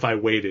one if I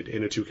waited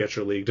in a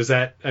 2-catcher league. Does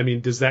that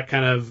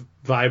kind of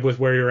vibe with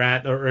where you're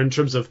at, or in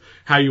terms of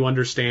how you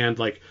understand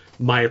like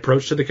my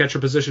approach to the catcher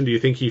position? Do you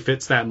think he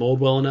fits that mold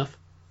well enough?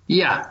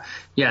 Yeah,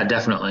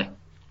 definitely.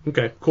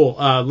 Okay, cool.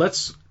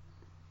 Let's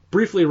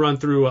briefly run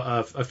through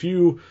a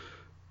few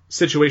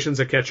situations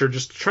at catcher,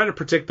 just to try to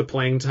predict the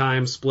playing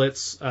time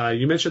splits.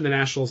 You mentioned the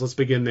Nationals. Let's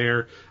begin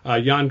there.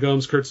 Yan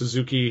Gomes, Kurt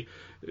Suzuki.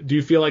 Do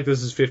you feel like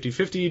this is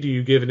 50-50? Do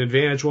you give an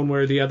advantage one way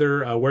or the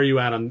other? Where are you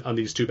at on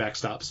these 2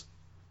 backstops?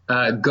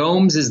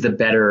 Gomes is the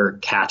better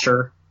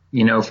catcher,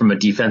 from a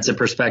defensive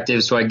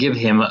perspective. So I give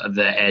him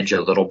the edge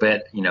a little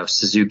bit.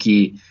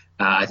 Suzuki,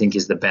 I think,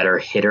 is the better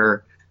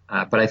hitter.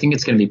 But I think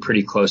it's going to be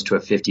pretty close to a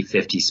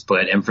 50-50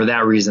 split. And for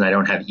that reason, I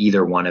don't have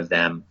either one of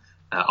them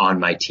on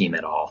my team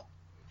at all.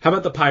 How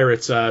about the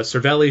Pirates?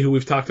 Cervelli, who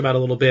we've talked about a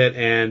little bit,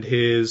 and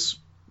his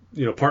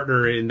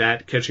partner in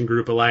that catching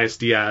group, Elias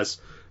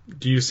Diaz.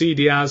 Do you see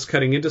Diaz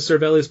cutting into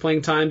Cervelli's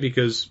playing time?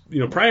 Because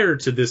prior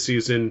to this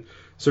season,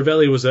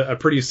 Cervelli was a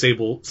pretty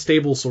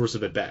stable source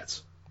of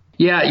at-bats.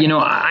 Yeah,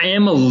 I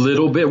am a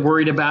little bit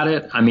worried about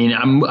it. I mean,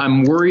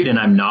 I'm worried and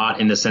I'm not,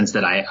 in the sense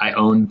that I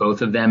own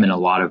both of them in a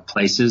lot of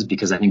places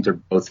because I think they're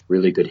both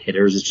really good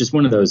hitters. It's just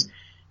one of those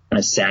kind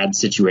of sad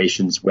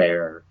situations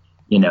where,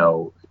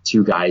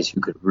 2 guys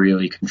who could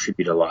really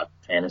contribute a lot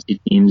to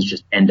fantasy teams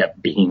just end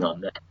up being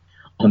on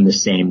the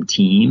same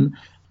team.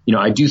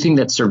 I do think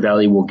that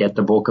Cervelli will get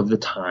the bulk of the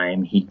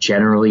time. He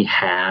generally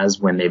has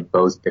when they've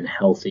both been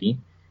healthy.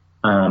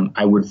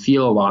 I would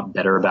feel a lot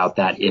better about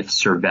that if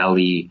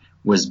Cervelli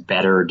was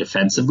better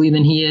defensively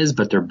than he is,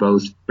 but they're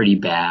both pretty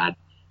bad,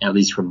 at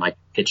least from my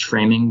pitch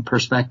framing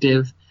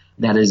perspective.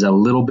 That is a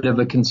little bit of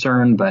a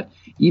concern, but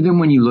even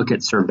when you look at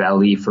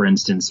Cervelli, for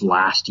instance,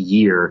 last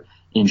year,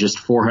 in just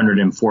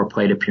 404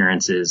 plate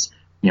appearances,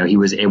 he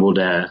was able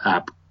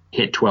to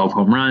hit 12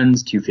 home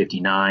runs,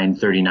 259,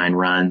 39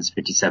 runs,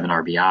 57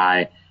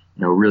 RBI,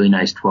 really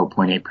nice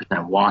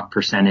 12.8% walk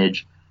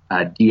percentage.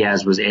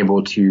 Diaz was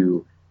able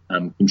to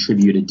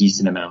contribute a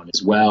decent amount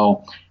as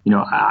well.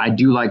 I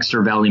do like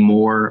Cervelli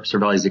more.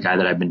 Cervelli is the guy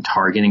that I've been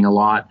targeting a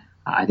lot.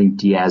 I think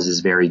Diaz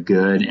is very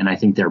good, and I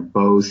think they're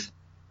both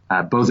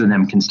of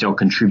them can still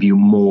contribute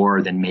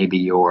more than maybe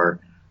your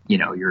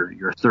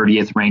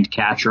 30th ranked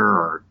catcher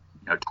or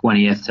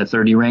 20th to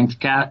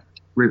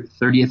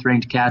 30th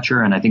ranked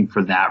catcher. And I think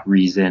for that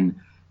reason,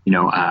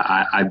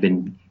 I've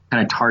been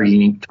kind of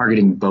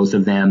targeting both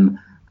of them,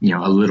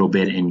 a little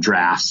bit in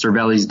drafts.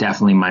 Cervelli's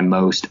definitely my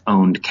most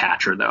owned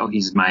catcher, though.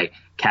 He's my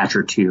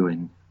catcher 2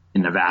 in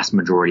the vast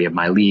majority of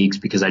my leagues,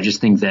 because I just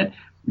think that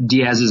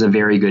Diaz is a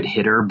very good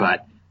hitter,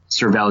 but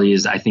Cervelli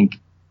is, I think,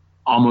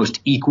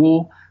 almost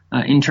equal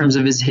in terms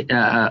of his hitting,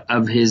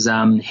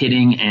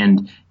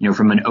 and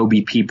from an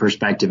OBP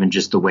perspective and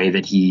just the way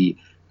that he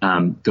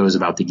goes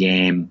about the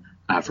game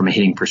from a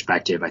hitting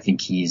perspective. I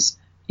think he's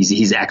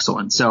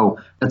excellent. So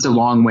that's a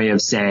long way of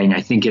saying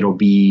I think it'll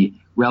be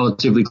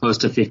relatively close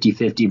to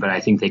 50-50, but I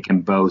think they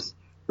can both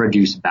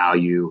produce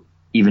value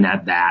even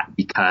at that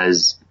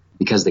because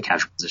the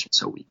catcher position is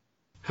so weak.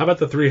 How about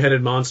the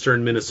three-headed monster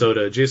in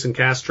Minnesota? Jason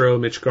Castro,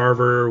 Mitch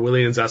Garver,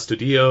 Willians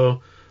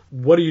Astudillo.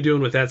 What are you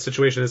doing with that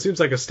situation? It seems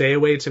like a stay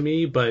away to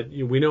me, but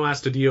we know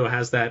Astudillo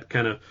has that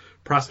kind of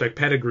prospect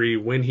pedigree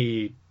when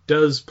he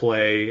does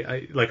play.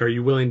 Are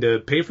you willing to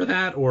pay for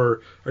that,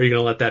 or are you going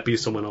to let that be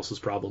someone else's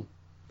problem?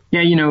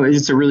 Yeah,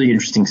 it's a really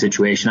interesting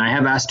situation. I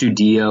have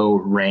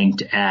Astudillo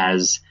ranked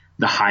as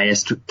the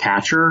highest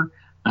catcher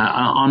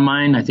on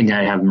mine. I think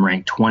I have him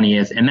ranked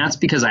 20th, and that's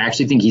because I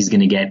actually think he's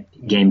going to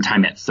get game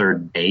time at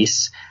third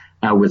base.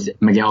 With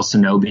Miguel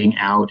Sano being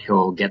out,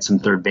 he'll get some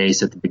third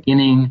base at the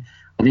beginning.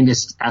 I think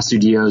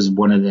Astudillo is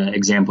one of the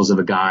examples of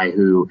a guy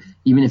who,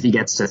 even if he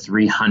gets to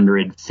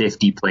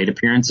 350 plate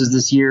appearances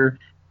this year,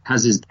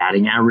 because his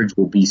batting average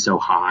will be so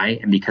high,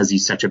 and because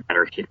he's such a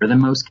better hitter than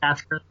most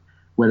catchers,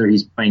 whether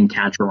he's playing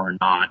catcher or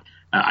not,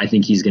 I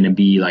think he's going to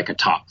be like a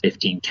top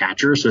 15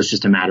 catcher. So it's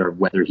just a matter of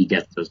whether he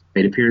gets those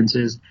plate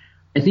appearances.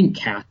 I think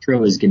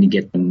Castro is going to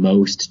get the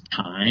most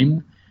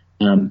time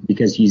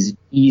because he's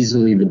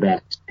easily the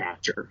best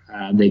catcher.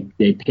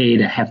 They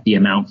paid a hefty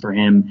amount for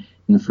him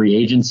in the free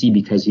agency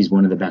because he's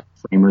one of the best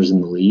framers in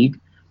the league.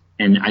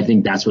 And I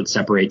think that's what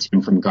separates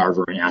him from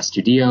Garver and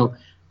Astudillo.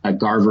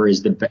 Garver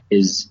is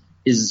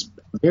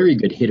a very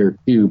good hitter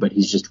too, but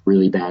he's just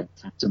really bad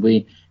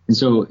defensively. And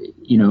so,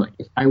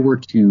 if I were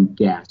to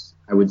guess,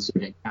 I would say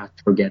that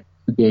Castro gets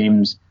 2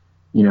 games,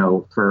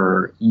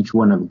 for each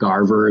one of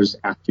Garver's.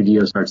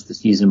 Astudillo starts the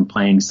season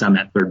playing some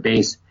at third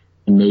base,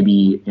 and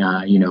maybe,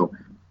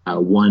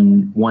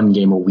 one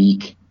game a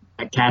week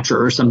at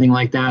catcher or something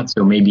like that.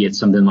 So maybe it's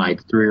something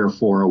like 3 or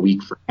 4 a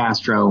week for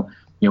Castro,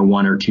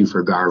 1 or 2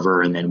 for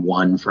Garver, and then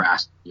 1 for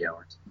Astudillo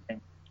or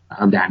something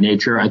of that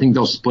nature. I think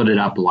they'll split it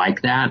up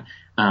like that.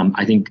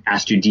 I think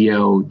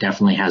Astudillo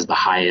definitely has the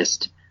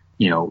highest,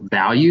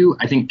 value.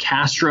 I think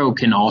Castro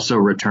can also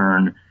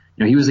return.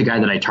 He was the guy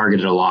that I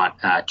targeted a lot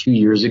 2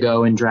 years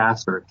ago in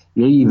drafts, or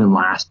maybe even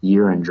last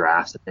year in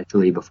drafts,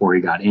 essentially before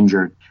he got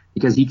injured,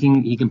 because he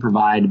can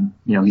provide.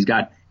 He's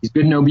good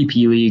in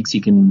OBP leagues.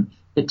 He can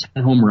hit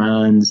 10 home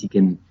runs. He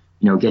can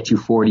get you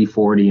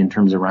 40-40 in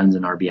terms of runs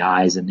and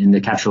RBIs. And in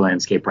the catcher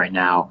landscape right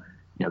now,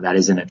 that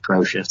isn't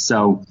atrocious.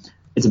 So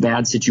it's a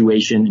bad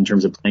situation in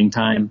terms of playing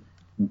time.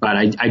 But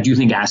I do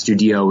think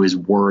Astudillo is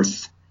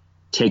worth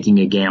taking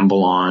a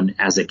gamble on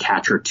as a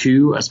catcher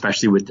too,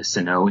 especially with the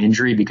Sano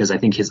injury, because I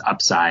think his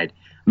upside,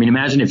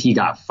 imagine if he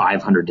got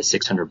 500 to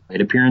 600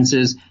 plate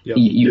appearances, yep.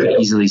 You could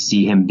easily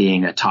see him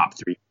being a top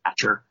 3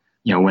 catcher,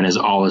 when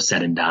all is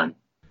said and done.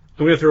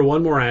 I'm going to throw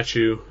one more at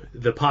you.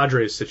 The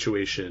Padres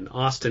situation,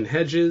 Austin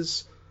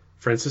Hedges,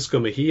 Francisco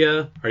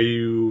Mejia. Are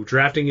you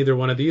drafting either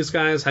one of these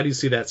guys? How do you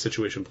see that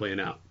situation playing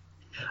out?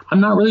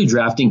 I'm not really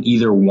drafting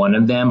either one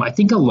of them. I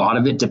think a lot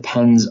of it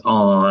depends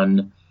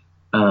on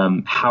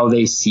how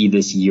they see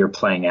this year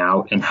playing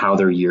out and how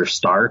their year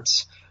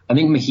starts. I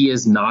think Mejia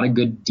is not a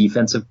good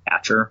defensive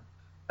catcher.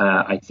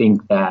 I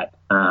think that,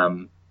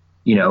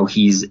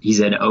 he's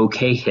an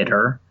okay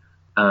hitter.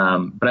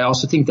 But I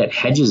also think that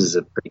Hedges is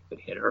a pretty good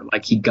hitter.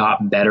 He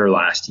got better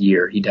last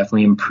year. He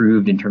definitely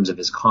improved in terms of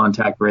his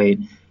contact rate,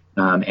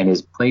 and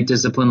his plate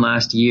discipline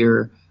last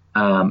year.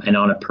 And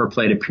on a per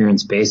plate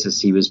appearance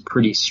basis, he was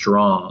pretty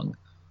strong.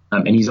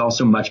 And he's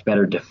also much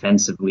better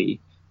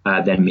defensively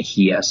than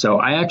Mejia. So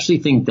I actually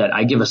think that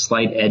I give a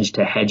slight edge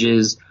to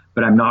Hedges,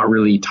 but I'm not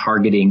really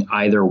targeting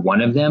either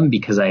one of them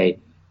because I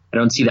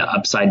don't see the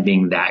upside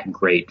being that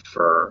great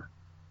for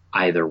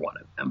either one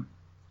of them.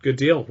 Good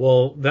deal.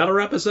 Well, that'll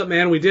wrap us up,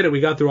 man. We did it.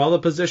 We got through all the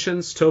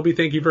positions. Toby,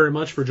 thank you very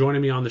much for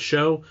joining me on the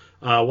show.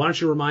 Why don't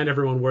you remind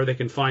everyone where they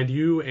can find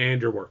you and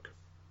your work?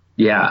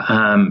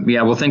 Yeah.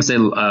 Well, thanks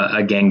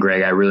again,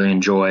 Greg. I really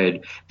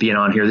enjoyed being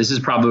on here. This is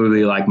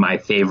probably my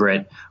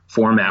favorite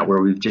format where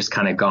we've just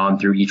kind of gone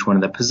through each one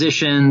of the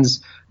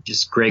positions,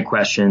 just great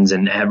questions,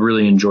 and have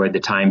really enjoyed the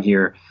time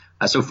here.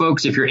 So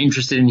folks, if you're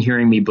interested in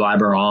hearing me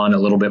blabber on a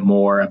little bit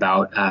more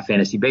about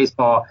fantasy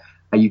baseball,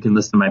 you can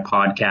listen to my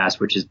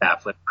podcast, which is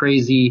Bat Flip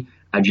Crazy.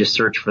 Just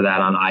search for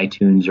that on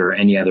iTunes or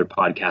any other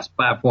podcast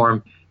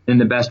platform. And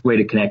the best way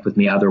to connect with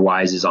me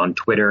otherwise is on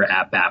Twitter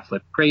at Bat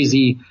Flip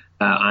Crazy.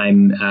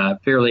 I'm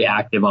fairly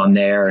active on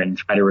there and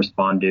try to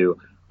respond to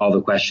all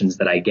the questions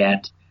that I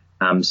get.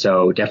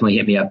 So definitely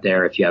hit me up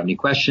there if you have any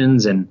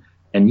questions. And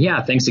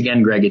yeah, thanks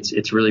again, Greg.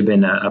 It's really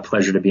been a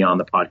pleasure to be on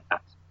the podcast.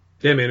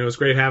 Yeah, man, it was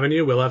great having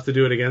you. We'll have to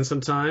do it again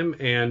sometime.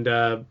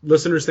 And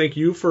listeners, thank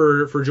you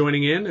for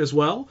joining in as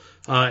well.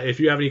 If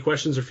you have any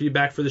questions or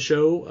feedback for the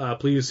show,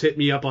 please hit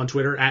me up on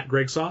Twitter at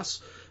Greg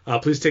Sauce.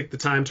 Please take the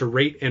time to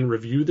rate and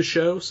review the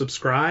show.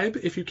 Subscribe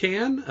if you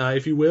can,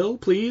 if you will,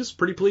 please,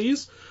 pretty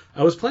please.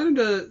 I was planning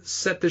to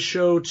set this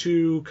show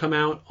to come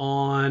out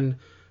on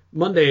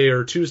Monday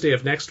or Tuesday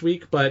of next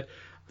week, but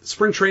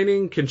spring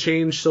training can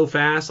change so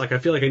fast. I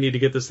feel like I need to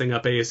get this thing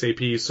up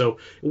ASAP. So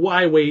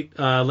why wait?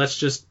 Let's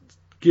just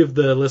give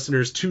the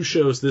listeners 2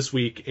 shows this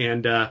week,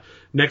 and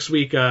next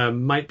week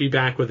might be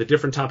back with a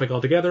different topic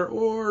altogether,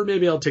 or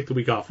maybe I'll take the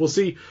week off. We'll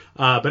see.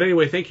 But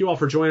anyway, thank you all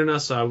for joining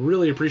us. I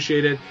really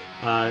appreciate it.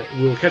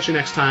 We'll catch you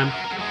next time.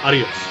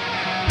 Adios.